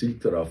Bereichen und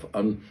zielt darauf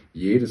an,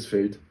 jedes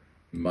Feld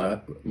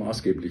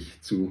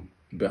maßgeblich zu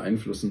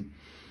beeinflussen.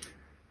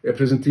 Er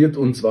präsentiert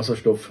uns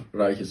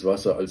wasserstoffreiches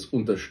Wasser als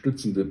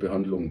unterstützende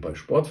Behandlung bei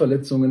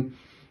Sportverletzungen.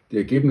 Die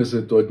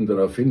Ergebnisse deuten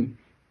darauf hin,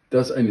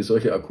 dass eine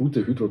solche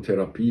akute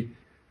Hydrotherapie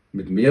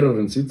mit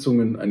mehreren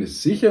Sitzungen eine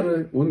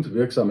sichere und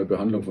wirksame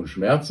Behandlung von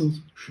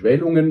Schmerzen,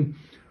 Schwellungen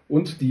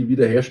und die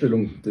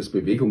Wiederherstellung des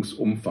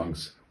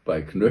Bewegungsumfangs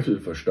bei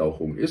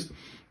Knöchelverstauchung ist.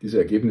 Diese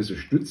Ergebnisse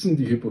stützen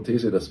die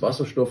Hypothese, dass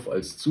Wasserstoff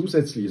als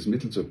zusätzliches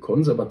Mittel zur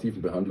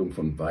konservativen Behandlung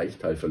von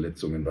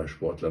Weichteilverletzungen bei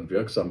Sportlern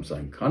wirksam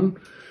sein kann,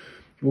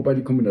 wobei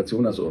die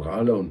Kombination aus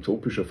oraler und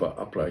topischer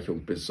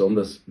Verabreichung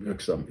besonders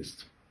wirksam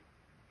ist.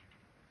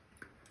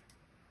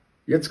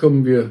 Jetzt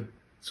kommen wir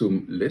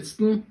zum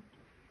letzten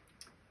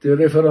der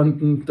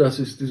Referenten. Das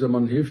ist dieser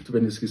Mann hilft,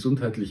 wenn es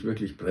gesundheitlich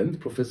wirklich brennt,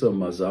 Professor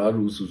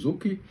Masaru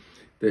Suzuki.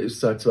 Der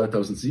ist seit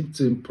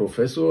 2017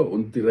 Professor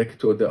und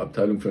Direktor der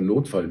Abteilung für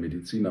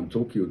Notfallmedizin am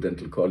Tokyo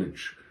Dental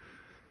College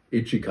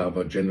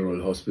Ichikawa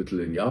General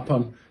Hospital in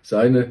Japan.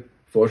 Seine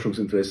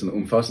Forschungsinteressen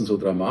umfassen so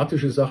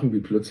dramatische Sachen wie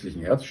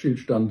plötzlichen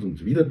Herzstillstand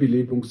und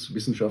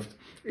Wiederbelebungswissenschaft.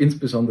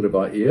 Insbesondere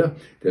war er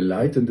der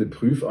leitende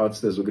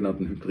Prüfarzt der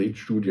sogenannten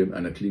Hybridstudien,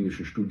 einer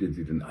klinischen Studie,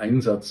 die den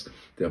Einsatz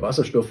der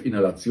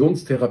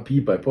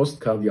Wasserstoffinhalationstherapie bei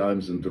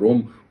postkardialem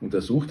Syndrom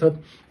untersucht hat.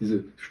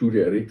 Diese Studie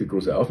erregte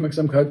große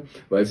Aufmerksamkeit,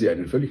 weil sie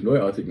einen völlig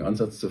neuartigen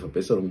Ansatz zur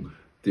Verbesserung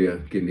der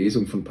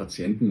Genesung von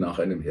Patienten nach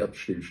einem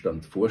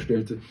Herzstillstand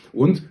vorstellte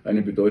und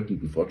einen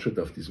bedeutenden Fortschritt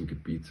auf diesem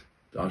Gebiet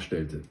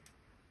darstellte.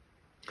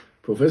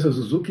 Professor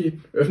Suzuki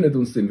öffnet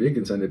uns den Weg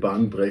in seine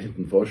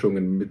bahnbrechenden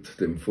Forschungen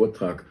mit dem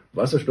Vortrag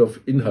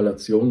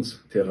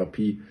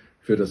Wasserstoffinhalationstherapie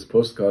für das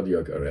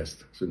Post-Cardiac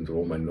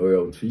Arrest-Syndrom, ein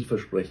neuer und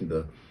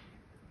vielversprechender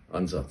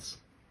Ansatz.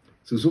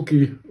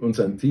 Suzuki und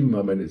sein Team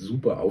haben eine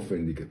super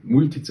aufwendige,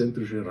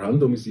 multizentrische,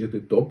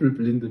 randomisierte,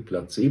 doppelblinde,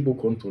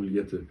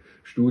 placebo-kontrollierte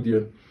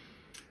Studie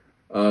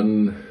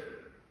an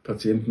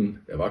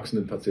Patienten,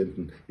 erwachsenen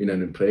Patienten in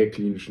einem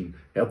präklinischen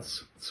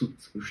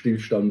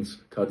Herzstillstand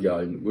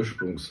kardialen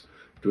Ursprungs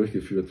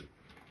durchgeführt.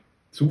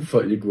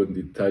 Zufällig wurden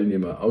die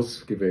Teilnehmer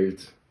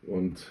ausgewählt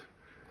und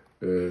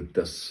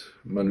das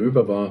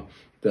Manöver war,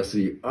 dass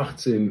sie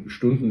 18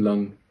 Stunden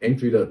lang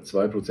entweder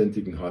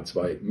 2%igen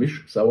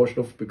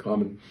H2-Mischsauerstoff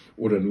bekamen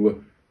oder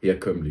nur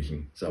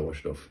herkömmlichen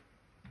Sauerstoff.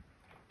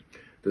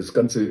 Das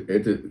Ganze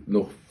hätte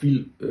noch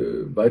viel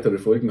weitere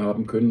Folgen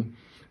haben können,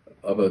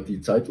 aber die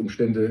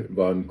Zeitumstände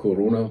waren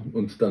Corona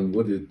und dann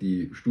wurde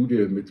die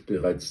Studie mit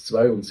bereits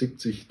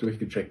 72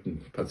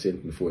 durchgecheckten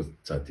Patienten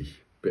vorzeitig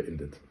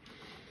beendet.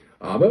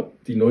 Aber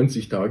die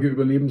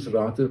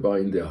 90-Tage-Überlebensrate war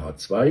in der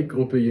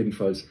H2-Gruppe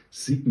jedenfalls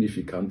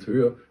signifikant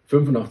höher,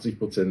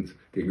 85%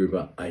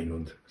 gegenüber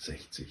 61%.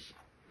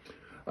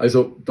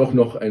 Also doch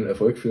noch ein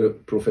Erfolg für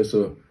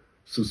Professor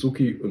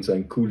Suzuki und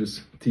sein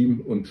cooles Team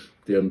und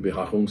deren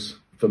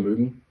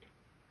Beharrungsvermögen.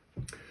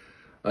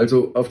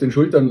 Also auf den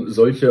Schultern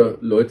solcher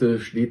Leute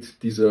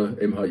steht dieser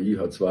MHI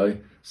H2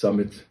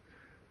 Summit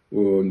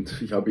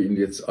und ich habe Ihnen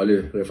jetzt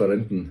alle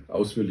Referenten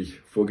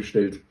ausführlich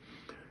vorgestellt.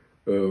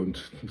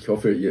 Und ich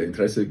hoffe, Ihr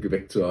Interesse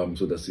geweckt zu haben,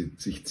 sodass Sie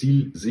sich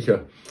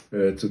zielsicher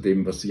zu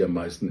dem, was Sie am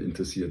meisten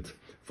interessiert,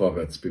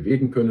 vorwärts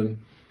bewegen können.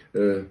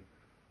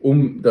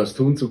 Um das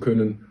tun zu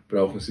können,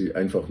 brauchen Sie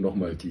einfach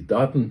nochmal die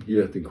Daten,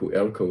 hier den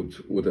QR-Code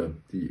oder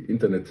die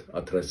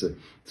Internetadresse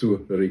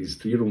zur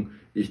Registrierung.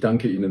 Ich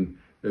danke Ihnen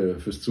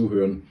fürs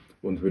Zuhören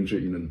und wünsche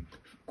Ihnen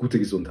gute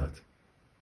Gesundheit.